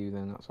out the U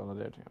then. That's what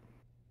I did. Yeah.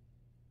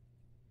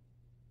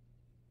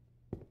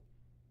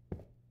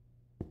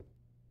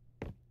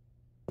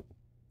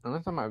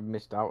 Unless I might have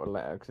missed out a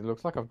letter, because it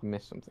looks like I've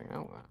missed something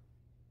out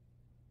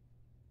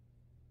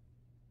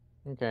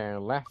there. Okay,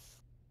 left,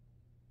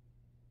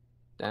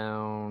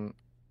 down,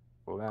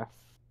 left,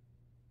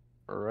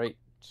 right,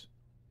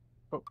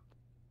 up,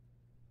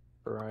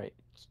 right,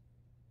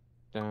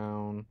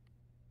 down,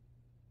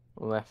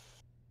 left,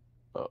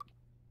 up.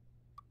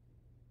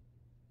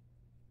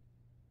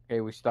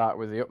 Okay, we start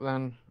with the up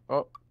then.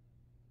 Up,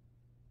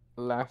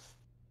 left,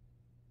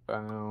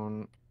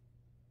 down,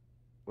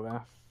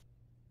 left,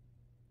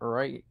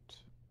 right,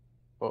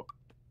 up,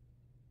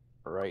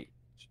 right,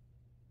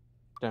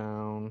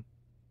 down,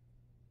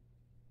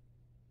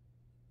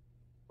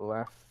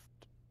 left.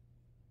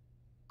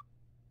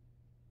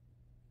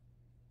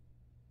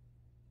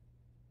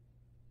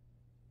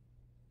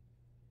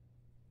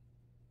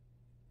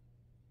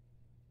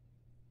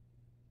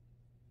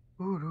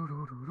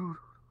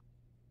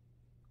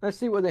 Let's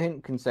see what the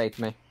hint can say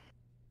to me.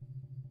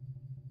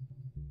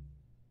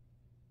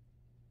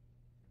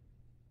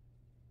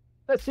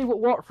 Let's see what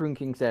Watford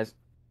King says.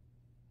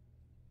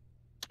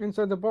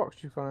 Inside the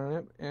box you find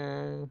it,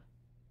 and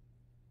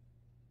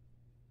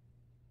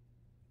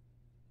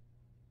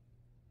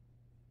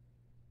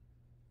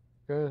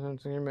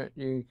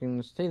you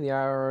can see the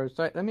arrows.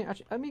 So let me go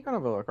and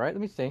have a look, right? Let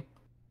me see.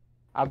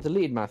 I've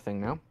deleted my thing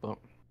now, but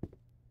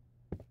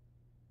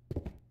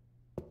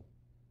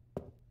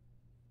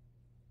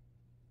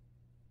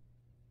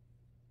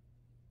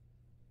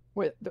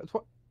wait, that's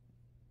what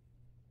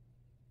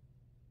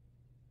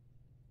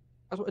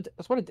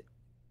it did.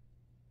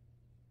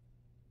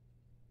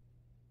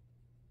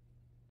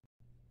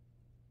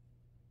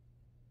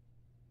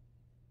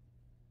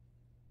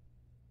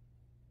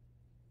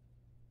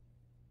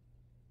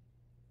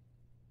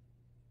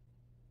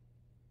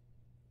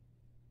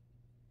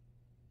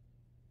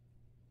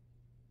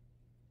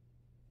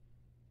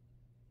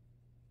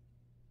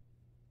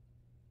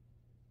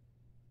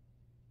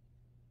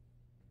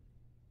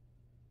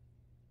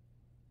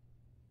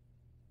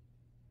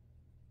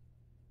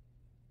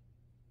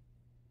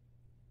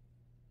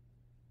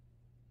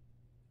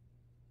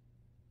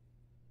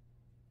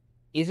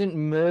 Isn't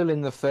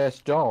Merlin the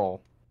first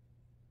doll?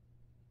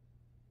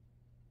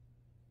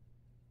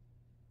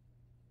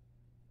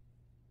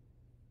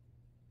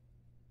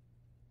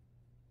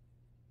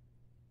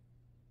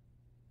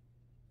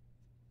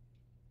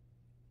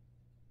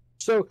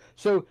 So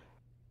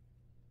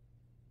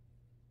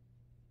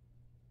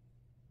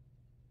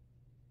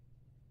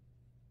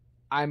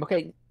I'm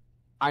okay.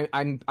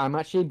 I'm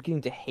actually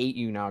beginning to hate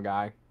you now,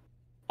 guy.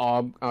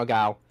 Or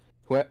gal.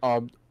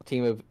 Or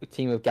team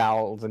of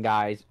gals and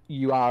guys.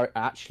 You are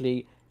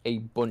actually a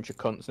bunch of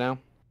cunts now.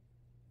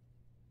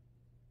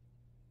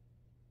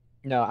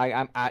 No,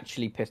 I'm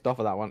actually pissed off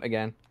at that one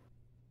again.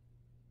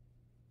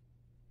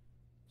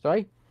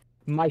 Sorry?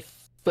 My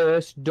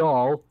first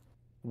doll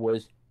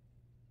was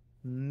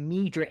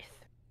Midrith.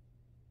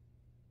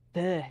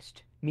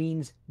 First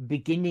means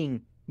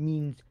beginning,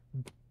 means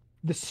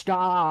the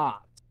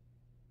start.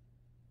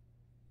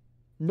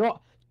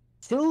 Not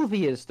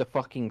Sylvia's the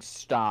fucking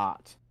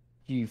start.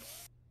 You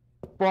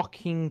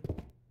fucking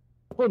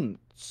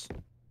cunts.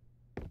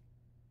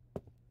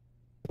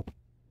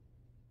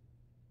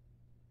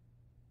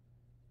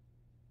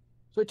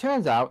 So it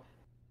turns out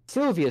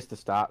Sylvia's the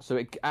start,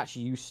 so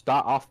you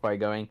start off by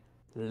going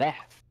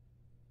left,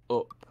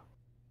 up,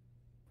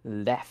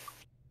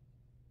 left,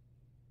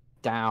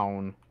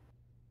 down,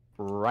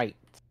 right,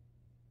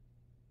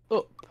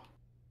 up,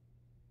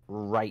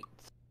 right,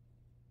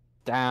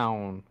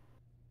 down.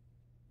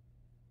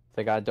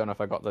 I don't know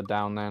if I got the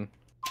down then.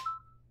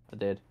 I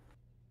did.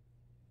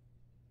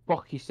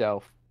 Fuck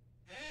yourself.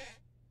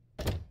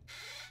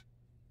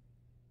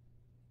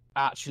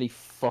 Actually,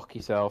 fuck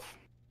yourself.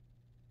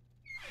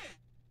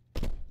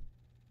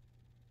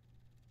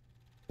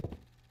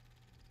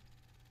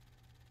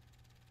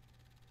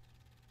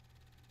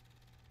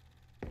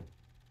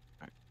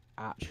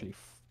 Actually,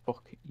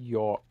 fuck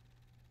your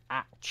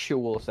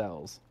actual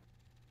selves.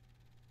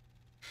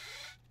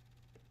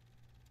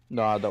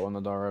 No, I don't want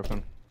the door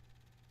open.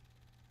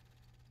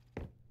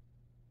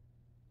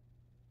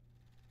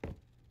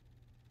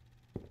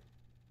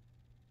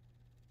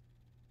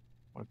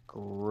 What a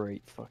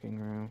great fucking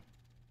room.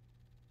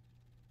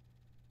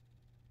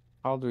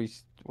 How do we...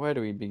 Where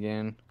do we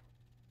begin?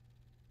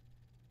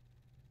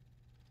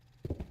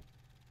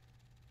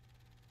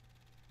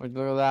 Look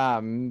at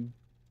that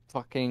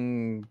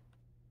fucking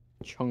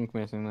chunk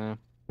missing there.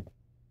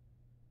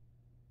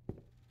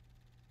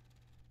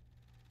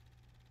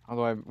 How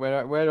do I...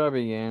 Where do I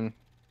begin?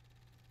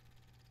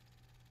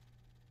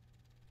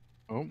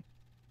 Oh.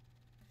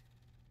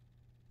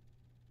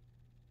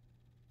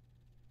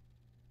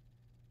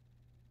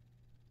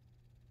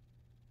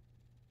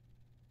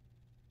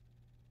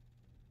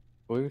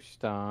 Blue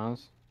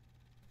stars.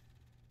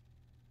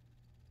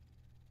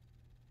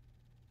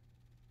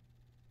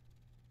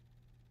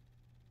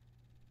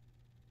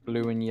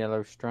 Blue and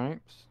yellow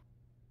stripes.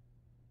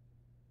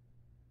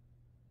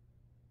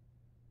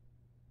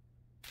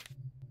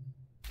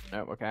 Oh,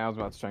 okay, I was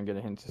about to try and get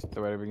a hint as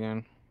to where to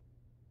begin.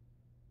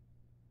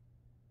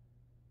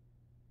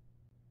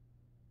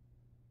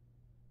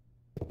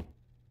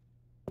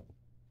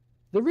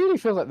 It really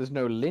feels like there's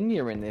no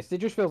linear in this. It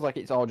just feels like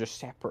it's all just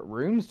separate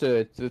rooms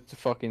to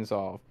fucking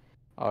solve.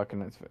 Oh, okay,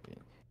 that's...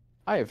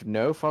 I have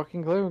no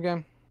fucking clue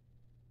again.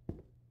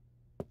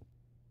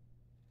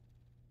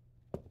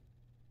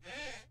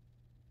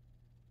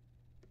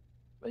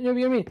 You know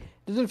what I mean? It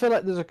doesn't feel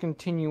like there's a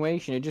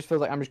continuation. It just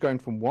feels like I'm just going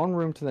from one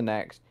room to the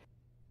next,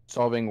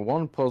 solving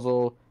one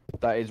puzzle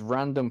that is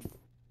random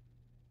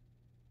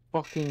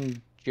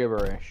fucking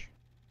gibberish.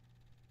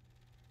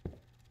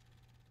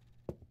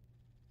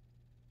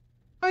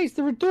 Why is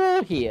there a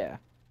door here?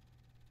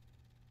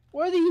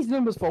 What are these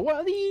numbers for? What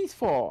are these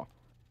for?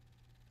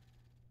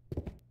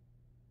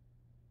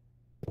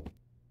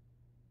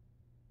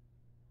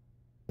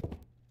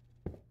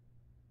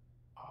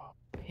 Oh,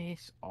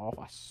 piss off.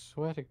 I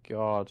swear to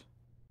God.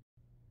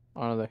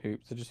 Oh no, they're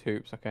hoops. They're just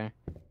hoops, okay.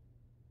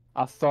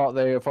 I thought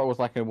it was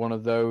like one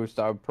of those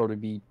that would probably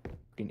be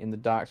in the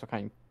dark so I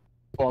can't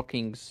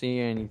fucking see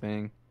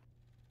anything.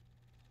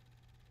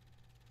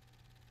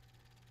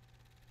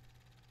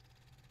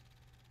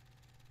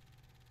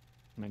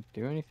 Can I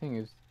do anything?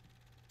 Is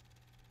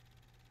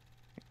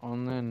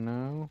on there?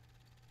 No.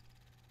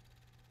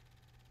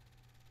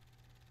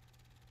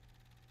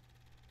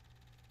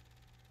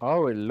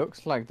 Oh, it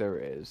looks like there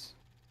is.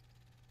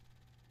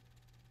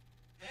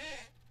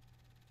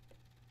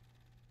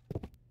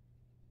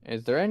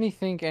 Is there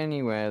anything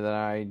anywhere that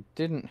I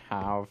didn't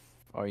have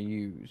or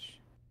use?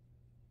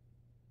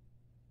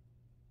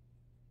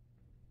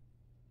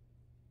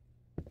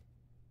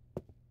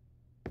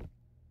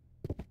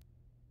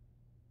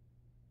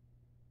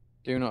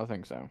 Do not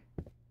think so.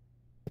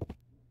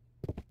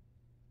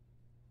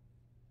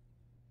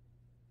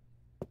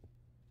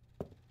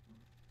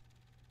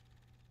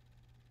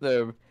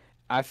 So,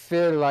 I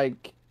feel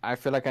like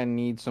I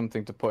need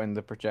something to put in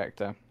the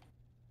projector.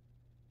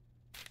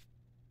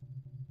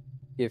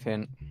 Give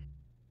hint.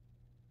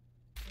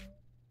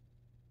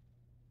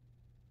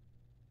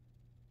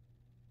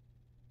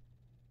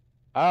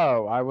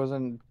 Oh, I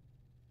wasn't.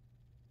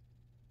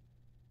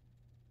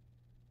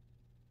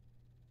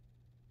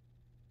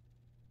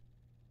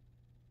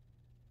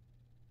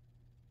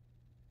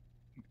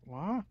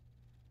 What?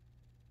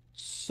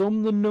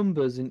 Sum the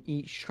numbers in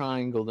each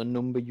triangle. The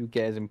number you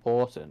get is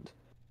important.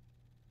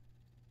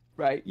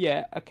 Right?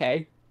 Yeah.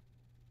 Okay.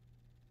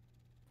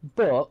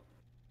 But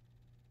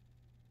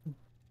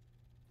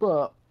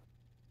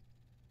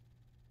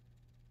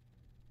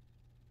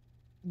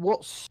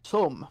what's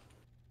sum?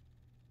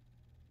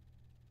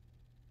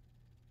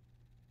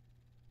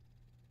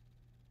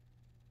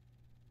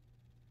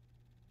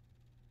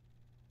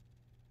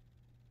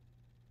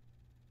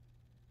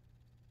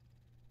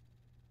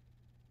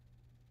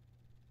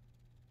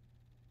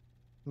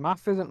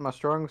 Math isn't my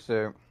strong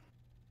suit.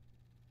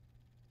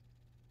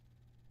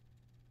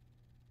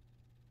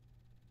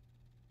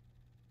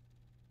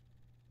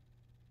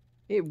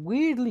 It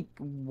weirdly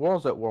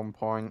was at one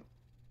point.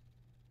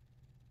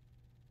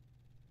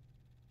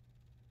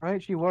 I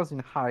actually was in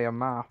higher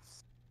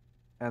maths,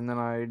 and then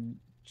I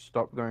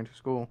stopped going to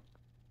school.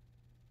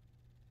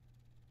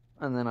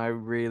 And then I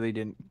really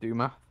didn't do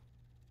math.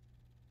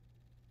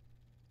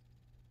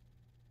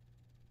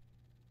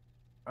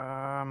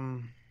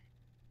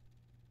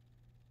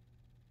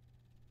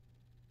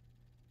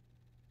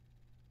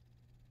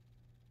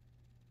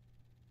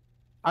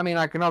 I mean,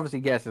 I can obviously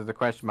guess there's a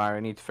question mark. I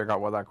need to figure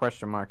out what that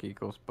question mark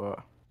equals, but...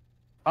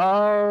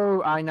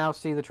 Oh, I now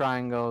see the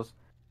triangles.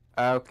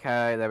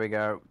 Okay, there we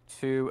go.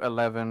 2,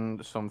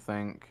 11,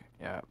 something.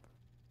 Yep.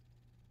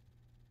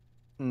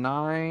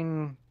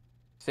 9,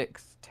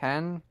 6,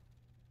 10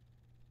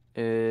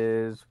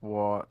 is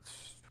what?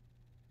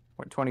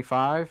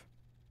 25.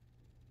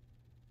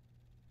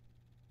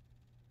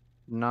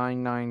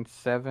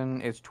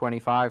 997 is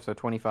 25, so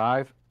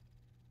 25.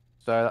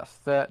 So that's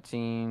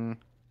 13,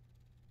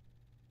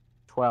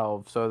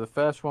 12. So the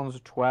first one's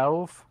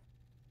 12.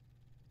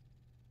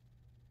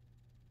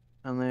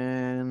 And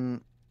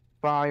then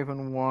 5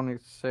 and 1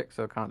 is 6,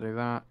 so I can't do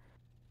that.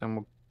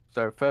 Then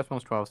so first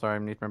one's 12, sorry, I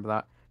need to remember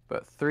that.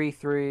 But 3,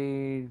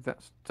 3,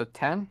 that's to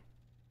 10.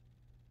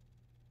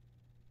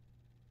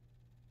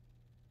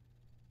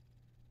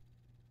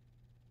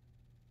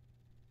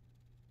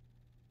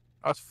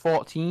 That's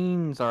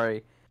 14,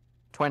 sorry.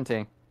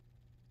 20.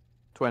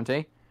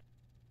 20.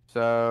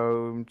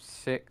 So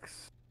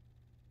 6,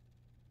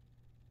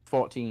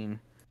 14.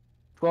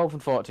 12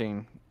 and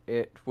 14.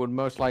 It would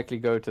most likely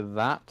go to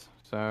that.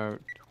 So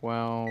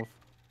 12,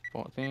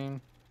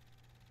 14.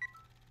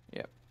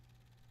 Yep.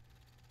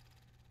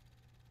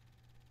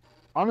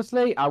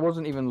 Honestly, I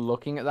wasn't even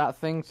looking at that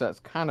thing, so that's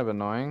kind of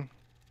annoying.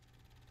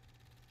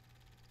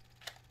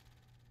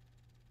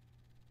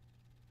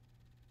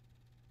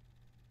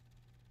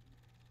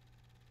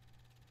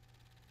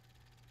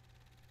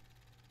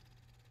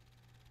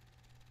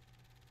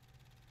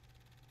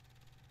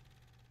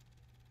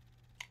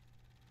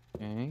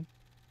 Okay.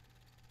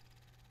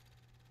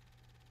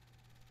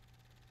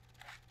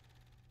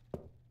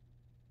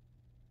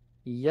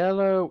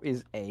 Yellow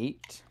is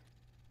 8.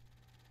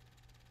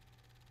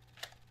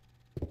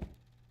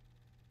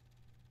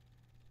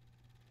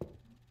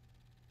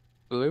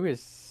 Blue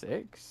is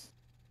 6.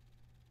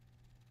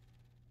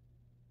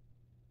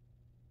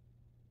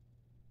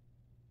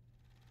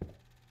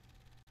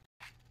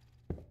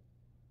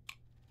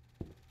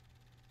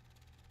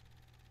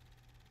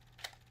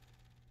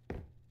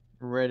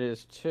 Red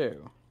is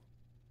 2.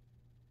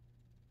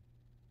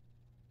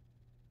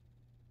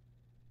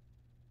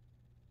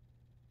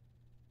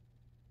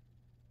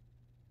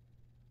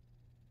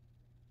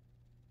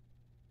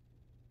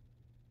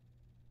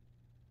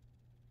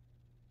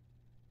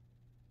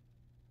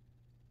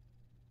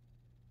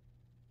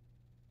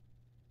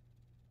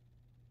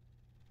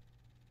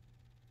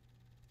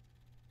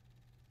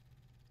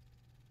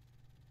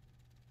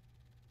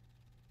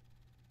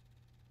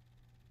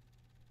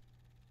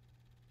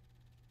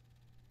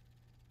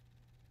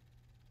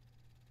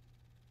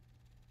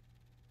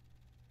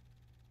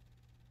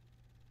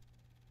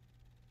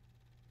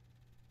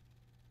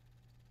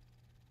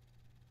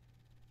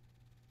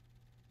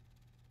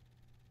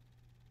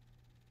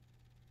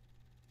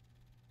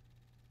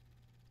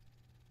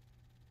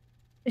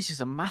 This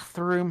is a math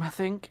room, I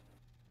think.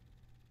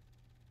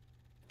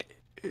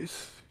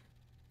 It's...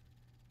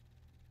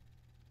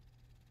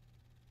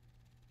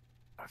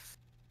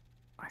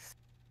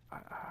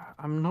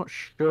 I'm not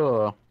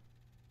sure.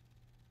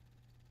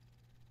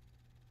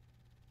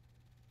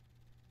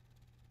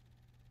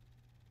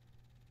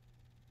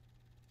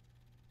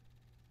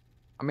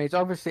 I mean, it's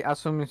obviously has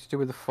something to do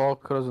with the 4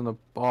 colors on the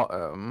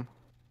bottom,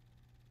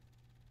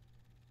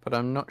 but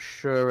I'm not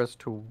sure as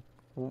to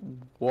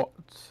what.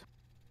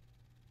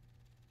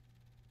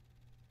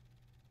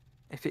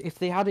 If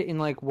they had it in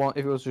like one,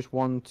 if it was just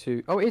 1,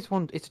 2. Oh, it's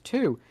 1. It's a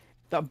 2.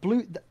 That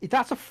blue.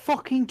 That's a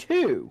fucking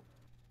 2.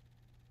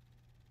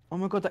 Oh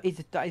my god, that is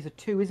a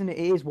 2, isn't it?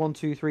 It is 1,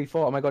 2, 3,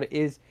 4. Oh my god, it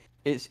is.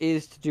 It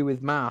is to do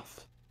with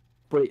math,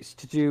 but it's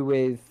to do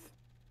with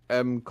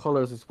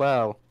colors as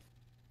well.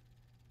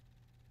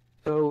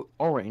 So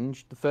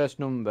orange, the first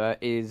number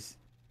is,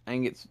 I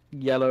think it's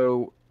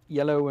yellow.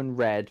 Yellow and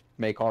red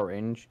make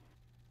orange,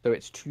 so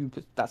it's 2.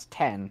 That's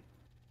 10.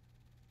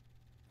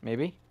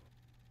 Maybe.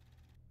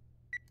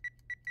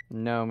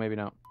 No, maybe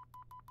not.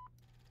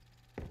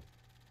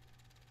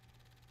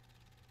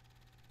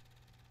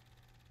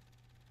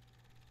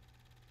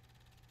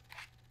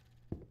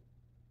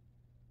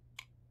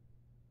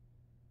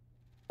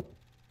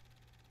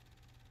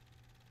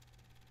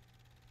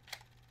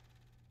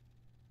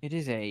 It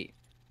is 8.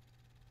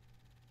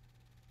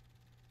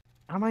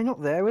 Am I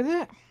not there with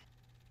it?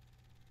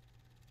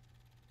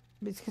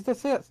 It's because they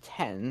say that's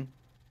 10.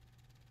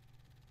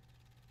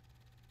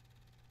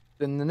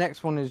 Then the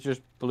next one is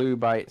just blue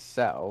by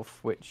itself,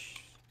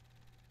 which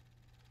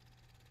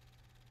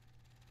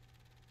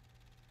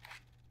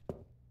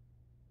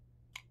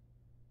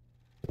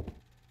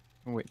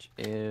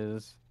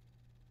is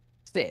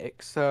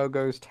 6, so it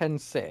goes 10,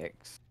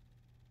 6.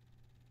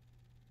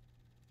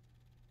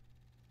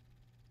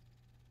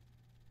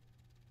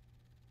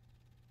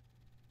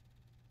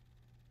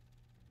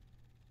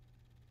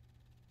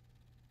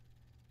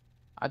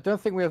 I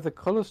don't think we have the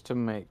colors to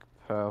make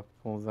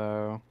purple,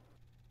 though.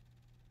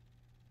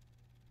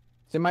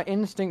 So my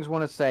instincts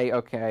want to say,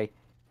 okay,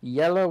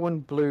 yellow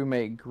and blue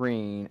make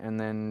green, and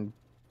then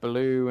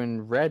blue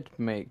and red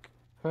make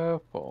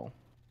purple.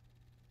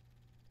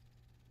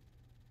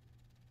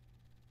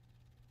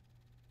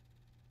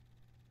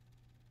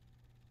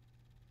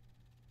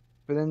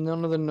 But then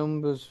none of the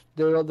numbers,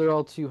 they're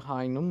all too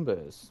high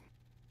numbers.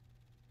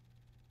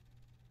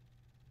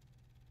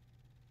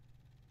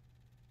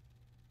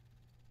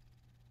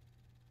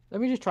 Let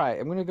me just try it.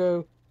 I'm going to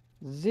go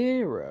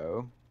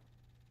 0,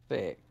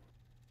 6.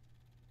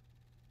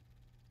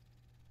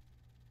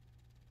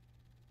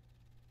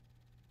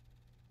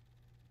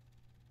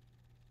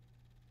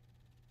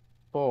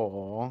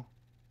 4.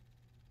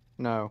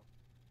 No.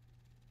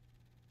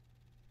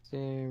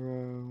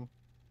 0,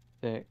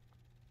 6,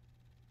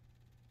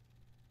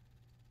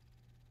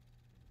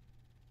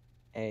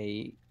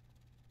 8.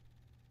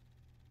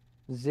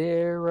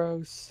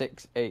 0,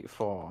 6, 8,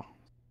 4.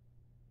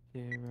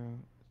 0,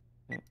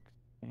 6,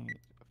 8,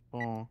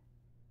 4.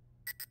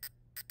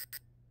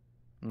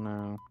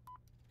 No.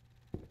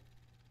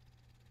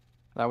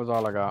 That was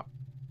all I got.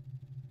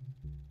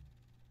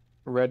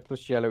 Red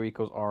plus yellow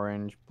equals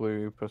orange.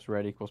 Blue plus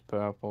red equals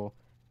purple.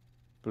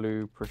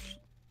 Blue plus...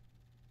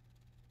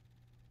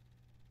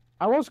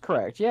 I was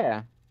correct,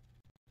 yeah.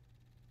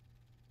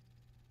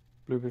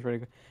 Blue plus red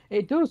equals...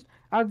 It does.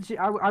 I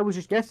was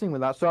just guessing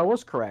with that, so I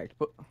was correct,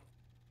 but...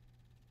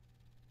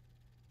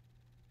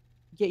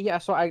 Yeah,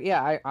 so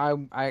I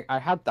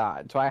had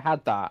that. So I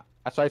had that.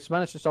 So I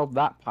managed to solve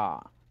that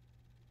part.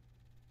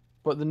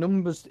 But the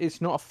numbers, it's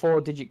not a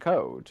 4-digit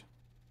code.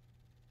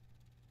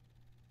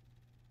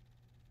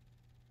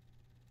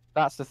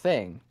 That's the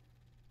thing.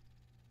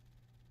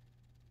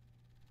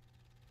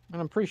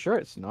 And I'm pretty sure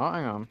it's not.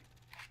 Hang on.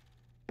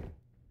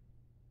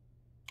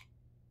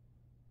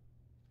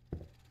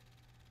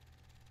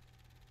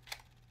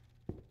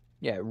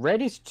 Yeah,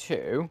 red is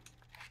 2.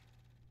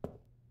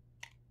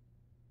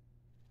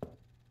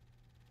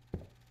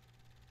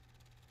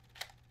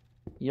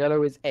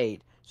 Yellow is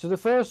 8. So the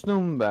first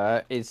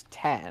number is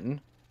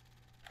 10.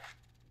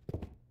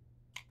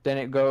 Then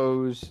it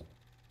goes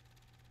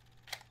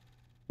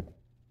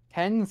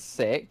 10,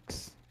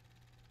 6.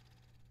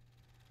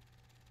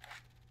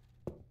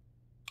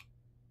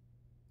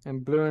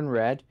 And blue and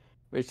red,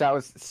 which that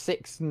was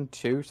 6 and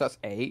 2, so that's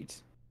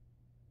 8.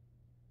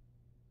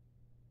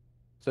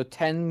 So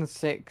 10,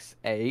 6,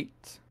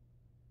 8.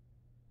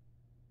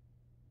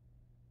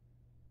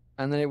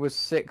 And then it was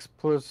 6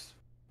 plus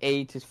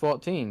 8 is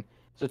 14.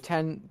 So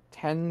 10,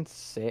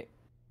 6.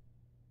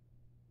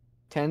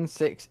 10,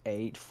 6,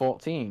 8,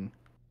 14.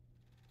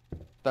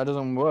 That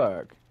doesn't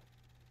work.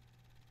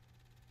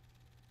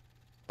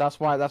 That's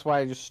why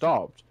I just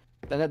stopped.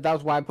 Then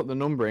that's why I put the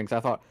number in, because I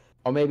thought,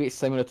 oh, maybe it's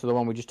similar to the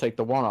one we just take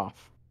the 1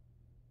 off.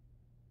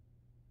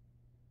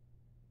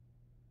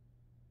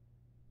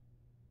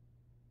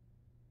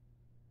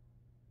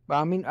 But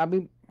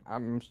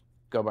I'm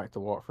go back to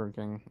Watford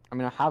King. I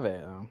mean, I have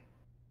it though.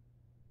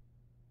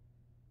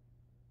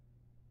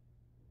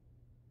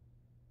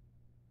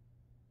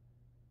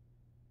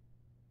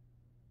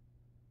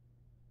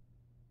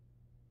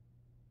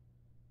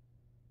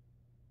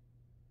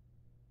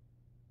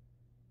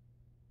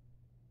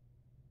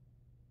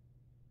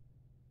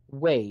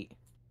 Wait.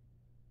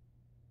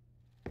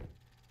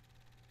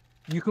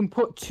 You can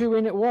put 2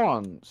 in at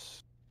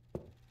once.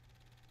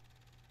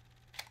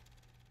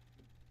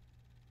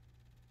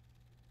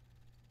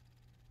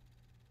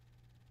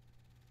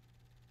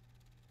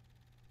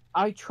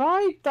 I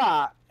tried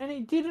that and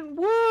it didn't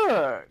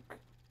work.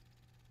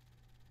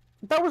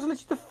 That was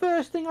literally the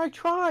first thing I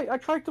tried. I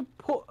tried to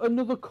put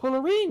another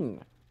colour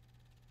in.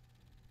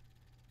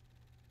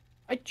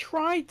 I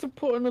tried to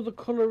put another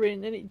colour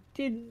in and it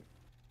didn't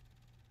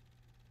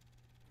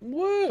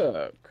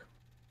work.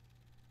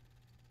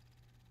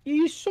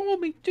 You saw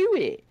me do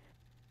it.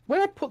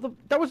 When I put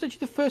that was literally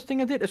the first thing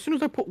I did. As soon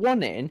as I put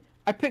 1 in,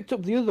 I picked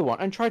up the other one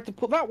and tried to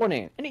put that one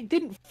in, and it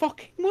didn't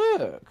fucking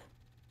work.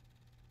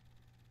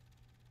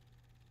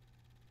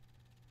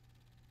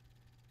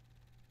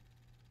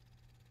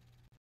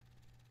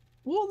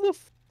 What the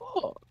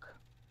fuck?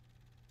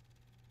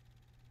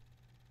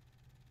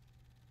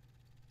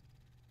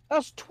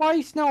 That's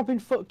twice now I've been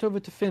fucked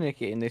over to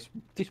finicky in this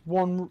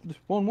one.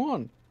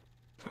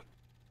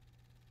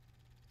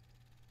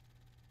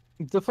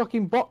 The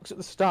fucking box at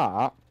the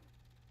start,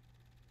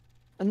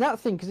 and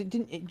that thing, because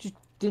it just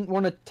didn't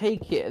want to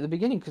take it at the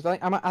beginning, because I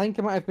think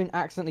I might have been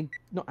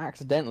not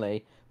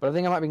accidentally, but I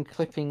think I might have been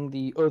clipping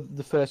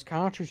the first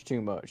cartridge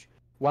too much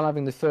while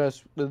having the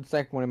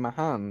second one in my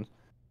hand.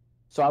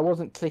 So I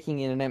wasn't clicking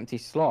in an empty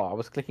slot, I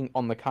was clicking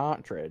on the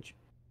cartridge.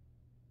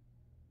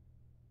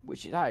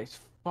 That is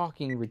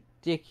fucking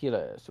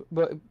ridiculous.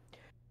 But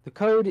the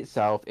code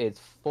itself is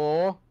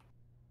 4,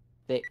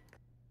 6,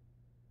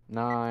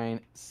 9,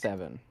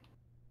 7.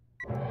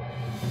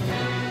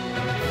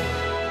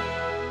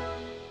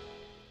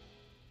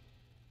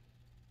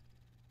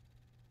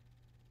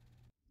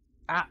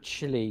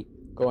 Actually,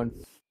 go and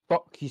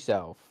fuck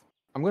yourself.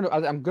 I'm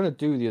gonna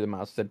do the other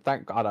mouse. I said,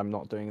 thank God I'm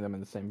not doing them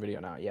in the same video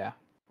now. Yeah,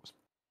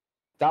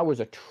 that was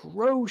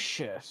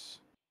atrocious.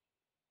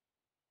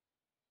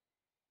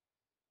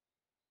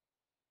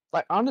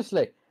 Like,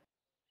 honestly,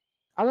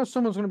 I know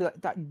someone's gonna be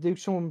like, that.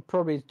 Someone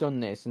probably has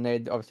done this, and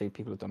obviously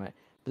people have done it,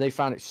 but they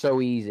found it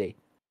so easy.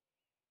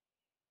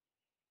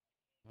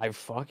 I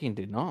fucking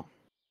did not.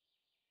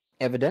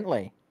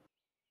 Evidently.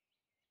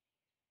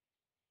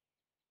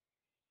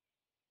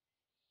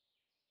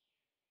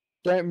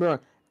 Don't get me wrong.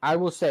 I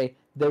will say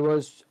there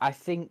was, I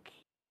think,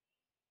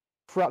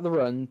 throughout the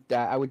run,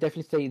 I would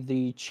definitely say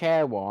the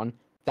chair one.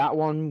 That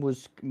one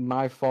was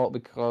my fault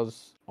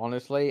because,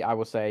 honestly, I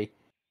will say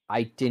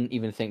I didn't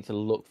even think to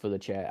look for the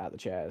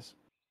chairs.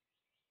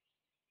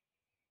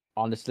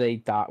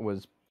 honestly, that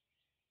was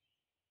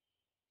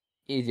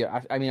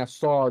easier. I mean, I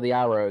saw the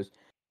arrows.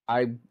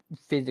 I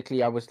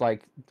was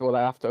like, well,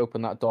 I have to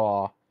open that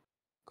door.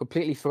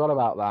 Completely forgot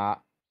about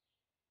that,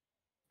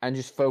 and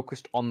just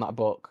focused on that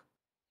book.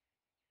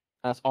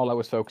 That's all I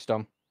was focused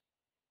on.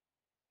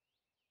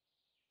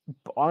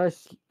 But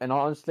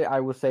honestly, I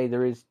will say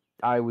there is.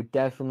 I would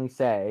definitely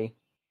say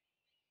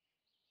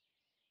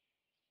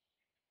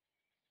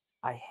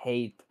I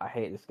hate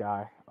this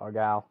guy or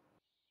gal.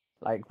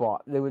 Like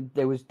what?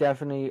 There was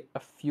definitely a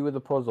few of the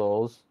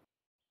puzzles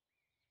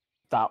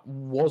that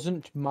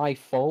wasn't my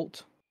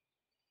fault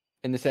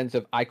in the sense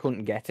of I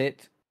couldn't get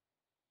it.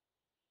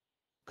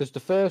 Because the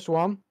first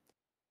one,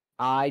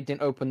 I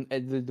didn't open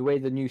the way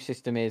the new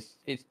system is.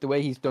 It's the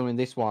way he's done in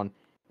this one.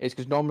 Is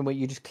because normally when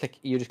you just click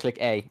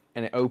A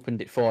and it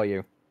opened it for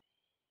you,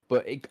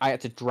 but I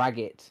had to drag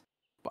it,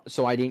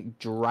 so I didn't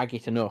drag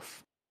it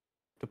enough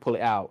to pull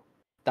it out.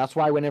 That's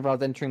why whenever I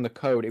was entering the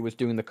code, it was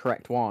doing the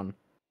correct one,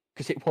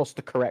 because it was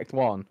the correct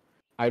one.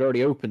 I'd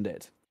already opened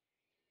it.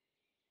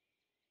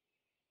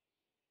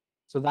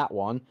 So that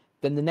one.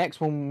 Then the next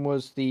one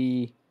was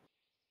the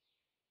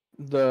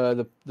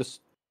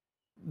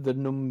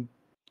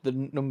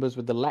numbers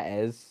with the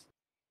letters.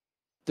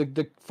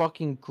 The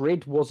fucking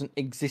grid wasn't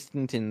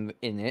existent in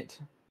it.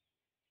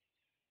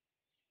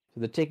 So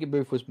the ticket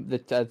booth was the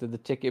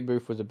ticket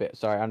booth was a bit.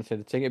 Sorry, I honestly,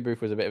 the ticket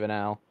booth was a bit of an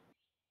L.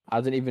 I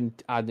didn't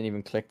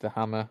even click the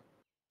hammer,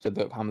 so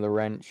the hammer the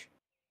wrench.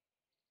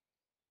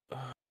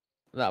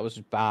 That was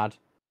bad.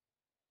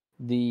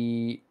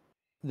 The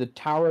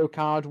tarot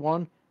card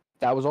one,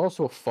 that was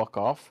also a fuck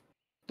off.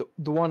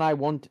 The one I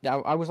wanted,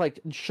 I was like,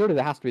 surely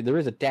there has to be. There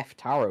is a death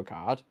tarot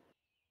card.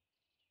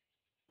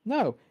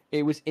 No,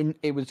 it was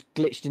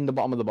glitched in the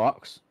bottom of the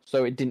box,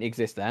 so it didn't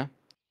exist there.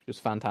 It was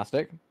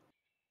fantastic.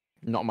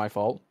 Not my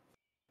fault.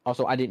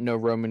 Also, I didn't know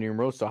Roman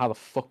numerals, so how the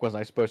fuck was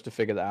I supposed to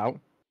figure that out?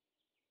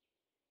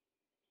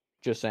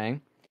 Just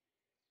saying.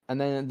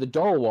 And then the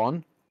doll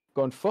one,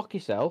 go and fuck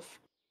yourself.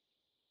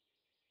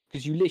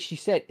 Because you literally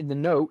said in the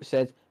note,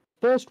 said,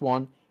 first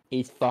one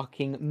is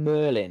fucking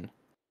Merlin.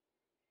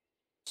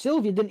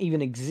 Sylvia didn't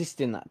even exist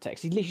in that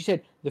text. He literally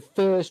said the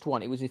first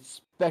one, it was a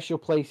special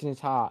place in his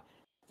heart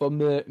for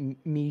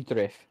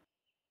Midrif.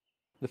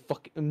 The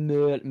fucking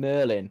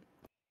Merlin.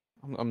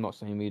 I'm not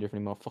saying Midrif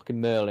anymore. Fucking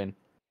Merlin.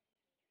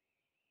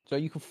 So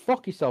you can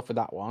fuck yourself for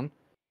that one.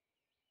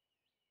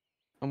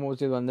 And what was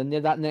the other one? Then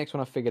that next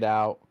one I figured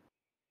out.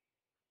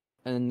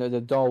 And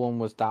the doll one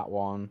was that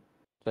one.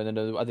 So then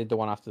I did the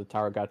one after the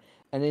tarot card.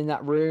 And in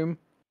that room,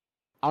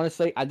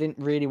 honestly, I didn't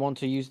really want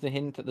to use the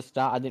hint at the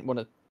start. I didn't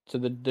want to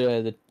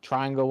the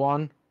triangle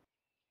one.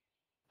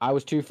 I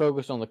was too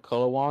focused on the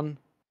color one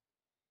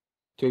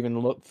to even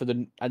look for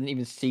the. I didn't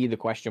even see the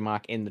question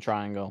mark in the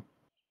triangle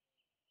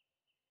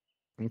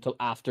until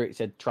after it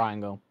said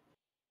triangle.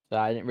 So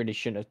I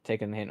shouldn't have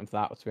taken the hint of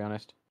that, to be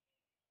honest.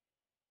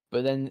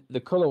 But then the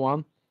color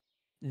one,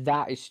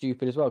 that is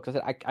stupid as well, because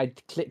I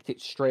clicked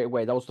it straight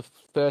away. That was the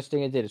first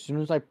thing I did. As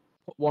soon as I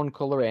put one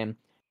color in,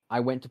 I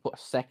went to put a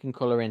second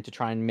color in to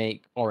try and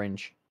make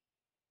orange.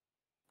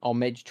 Or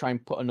maybe try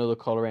and put another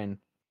color in.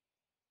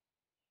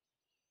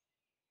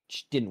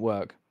 Just didn't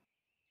work.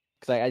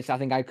 Because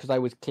I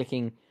was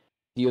clicking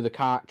the other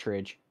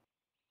cartridge,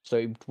 so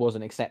it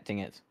wasn't accepting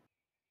it.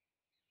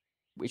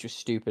 Which was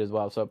stupid as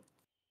well. So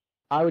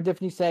I would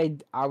definitely say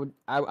I'm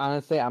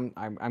gonna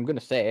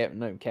say it, I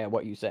don't care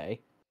what you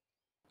say.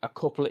 A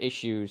couple of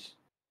issues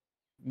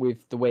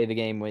with the way the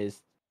game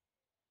was,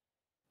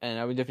 and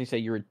I would definitely say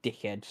you're a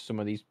dickhead to some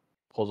of these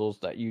puzzles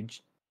that you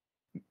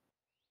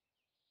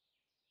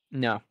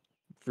no,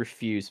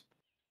 refuse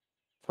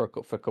for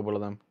a couple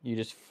of them. You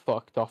just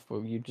fucked off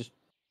with you just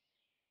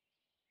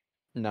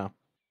no.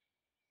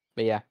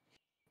 But yeah,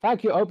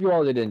 thank you. I hope you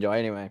all did enjoy.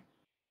 Anyway,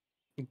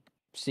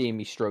 seeing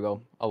me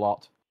struggle a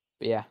lot.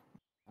 But yeah,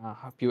 I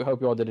hope you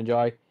all did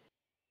enjoy.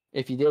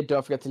 If you did,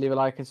 don't forget to leave a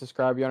like and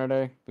subscribe. You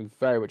know, be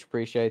very much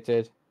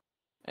appreciated.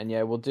 And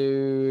yeah, we'll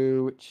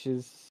do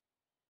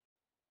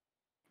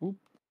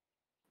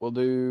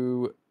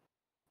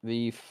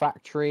the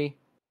factory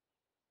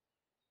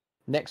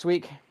next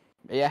week.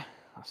 But yeah,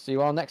 I'll see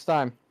you all next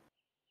time.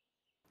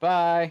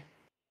 Bye.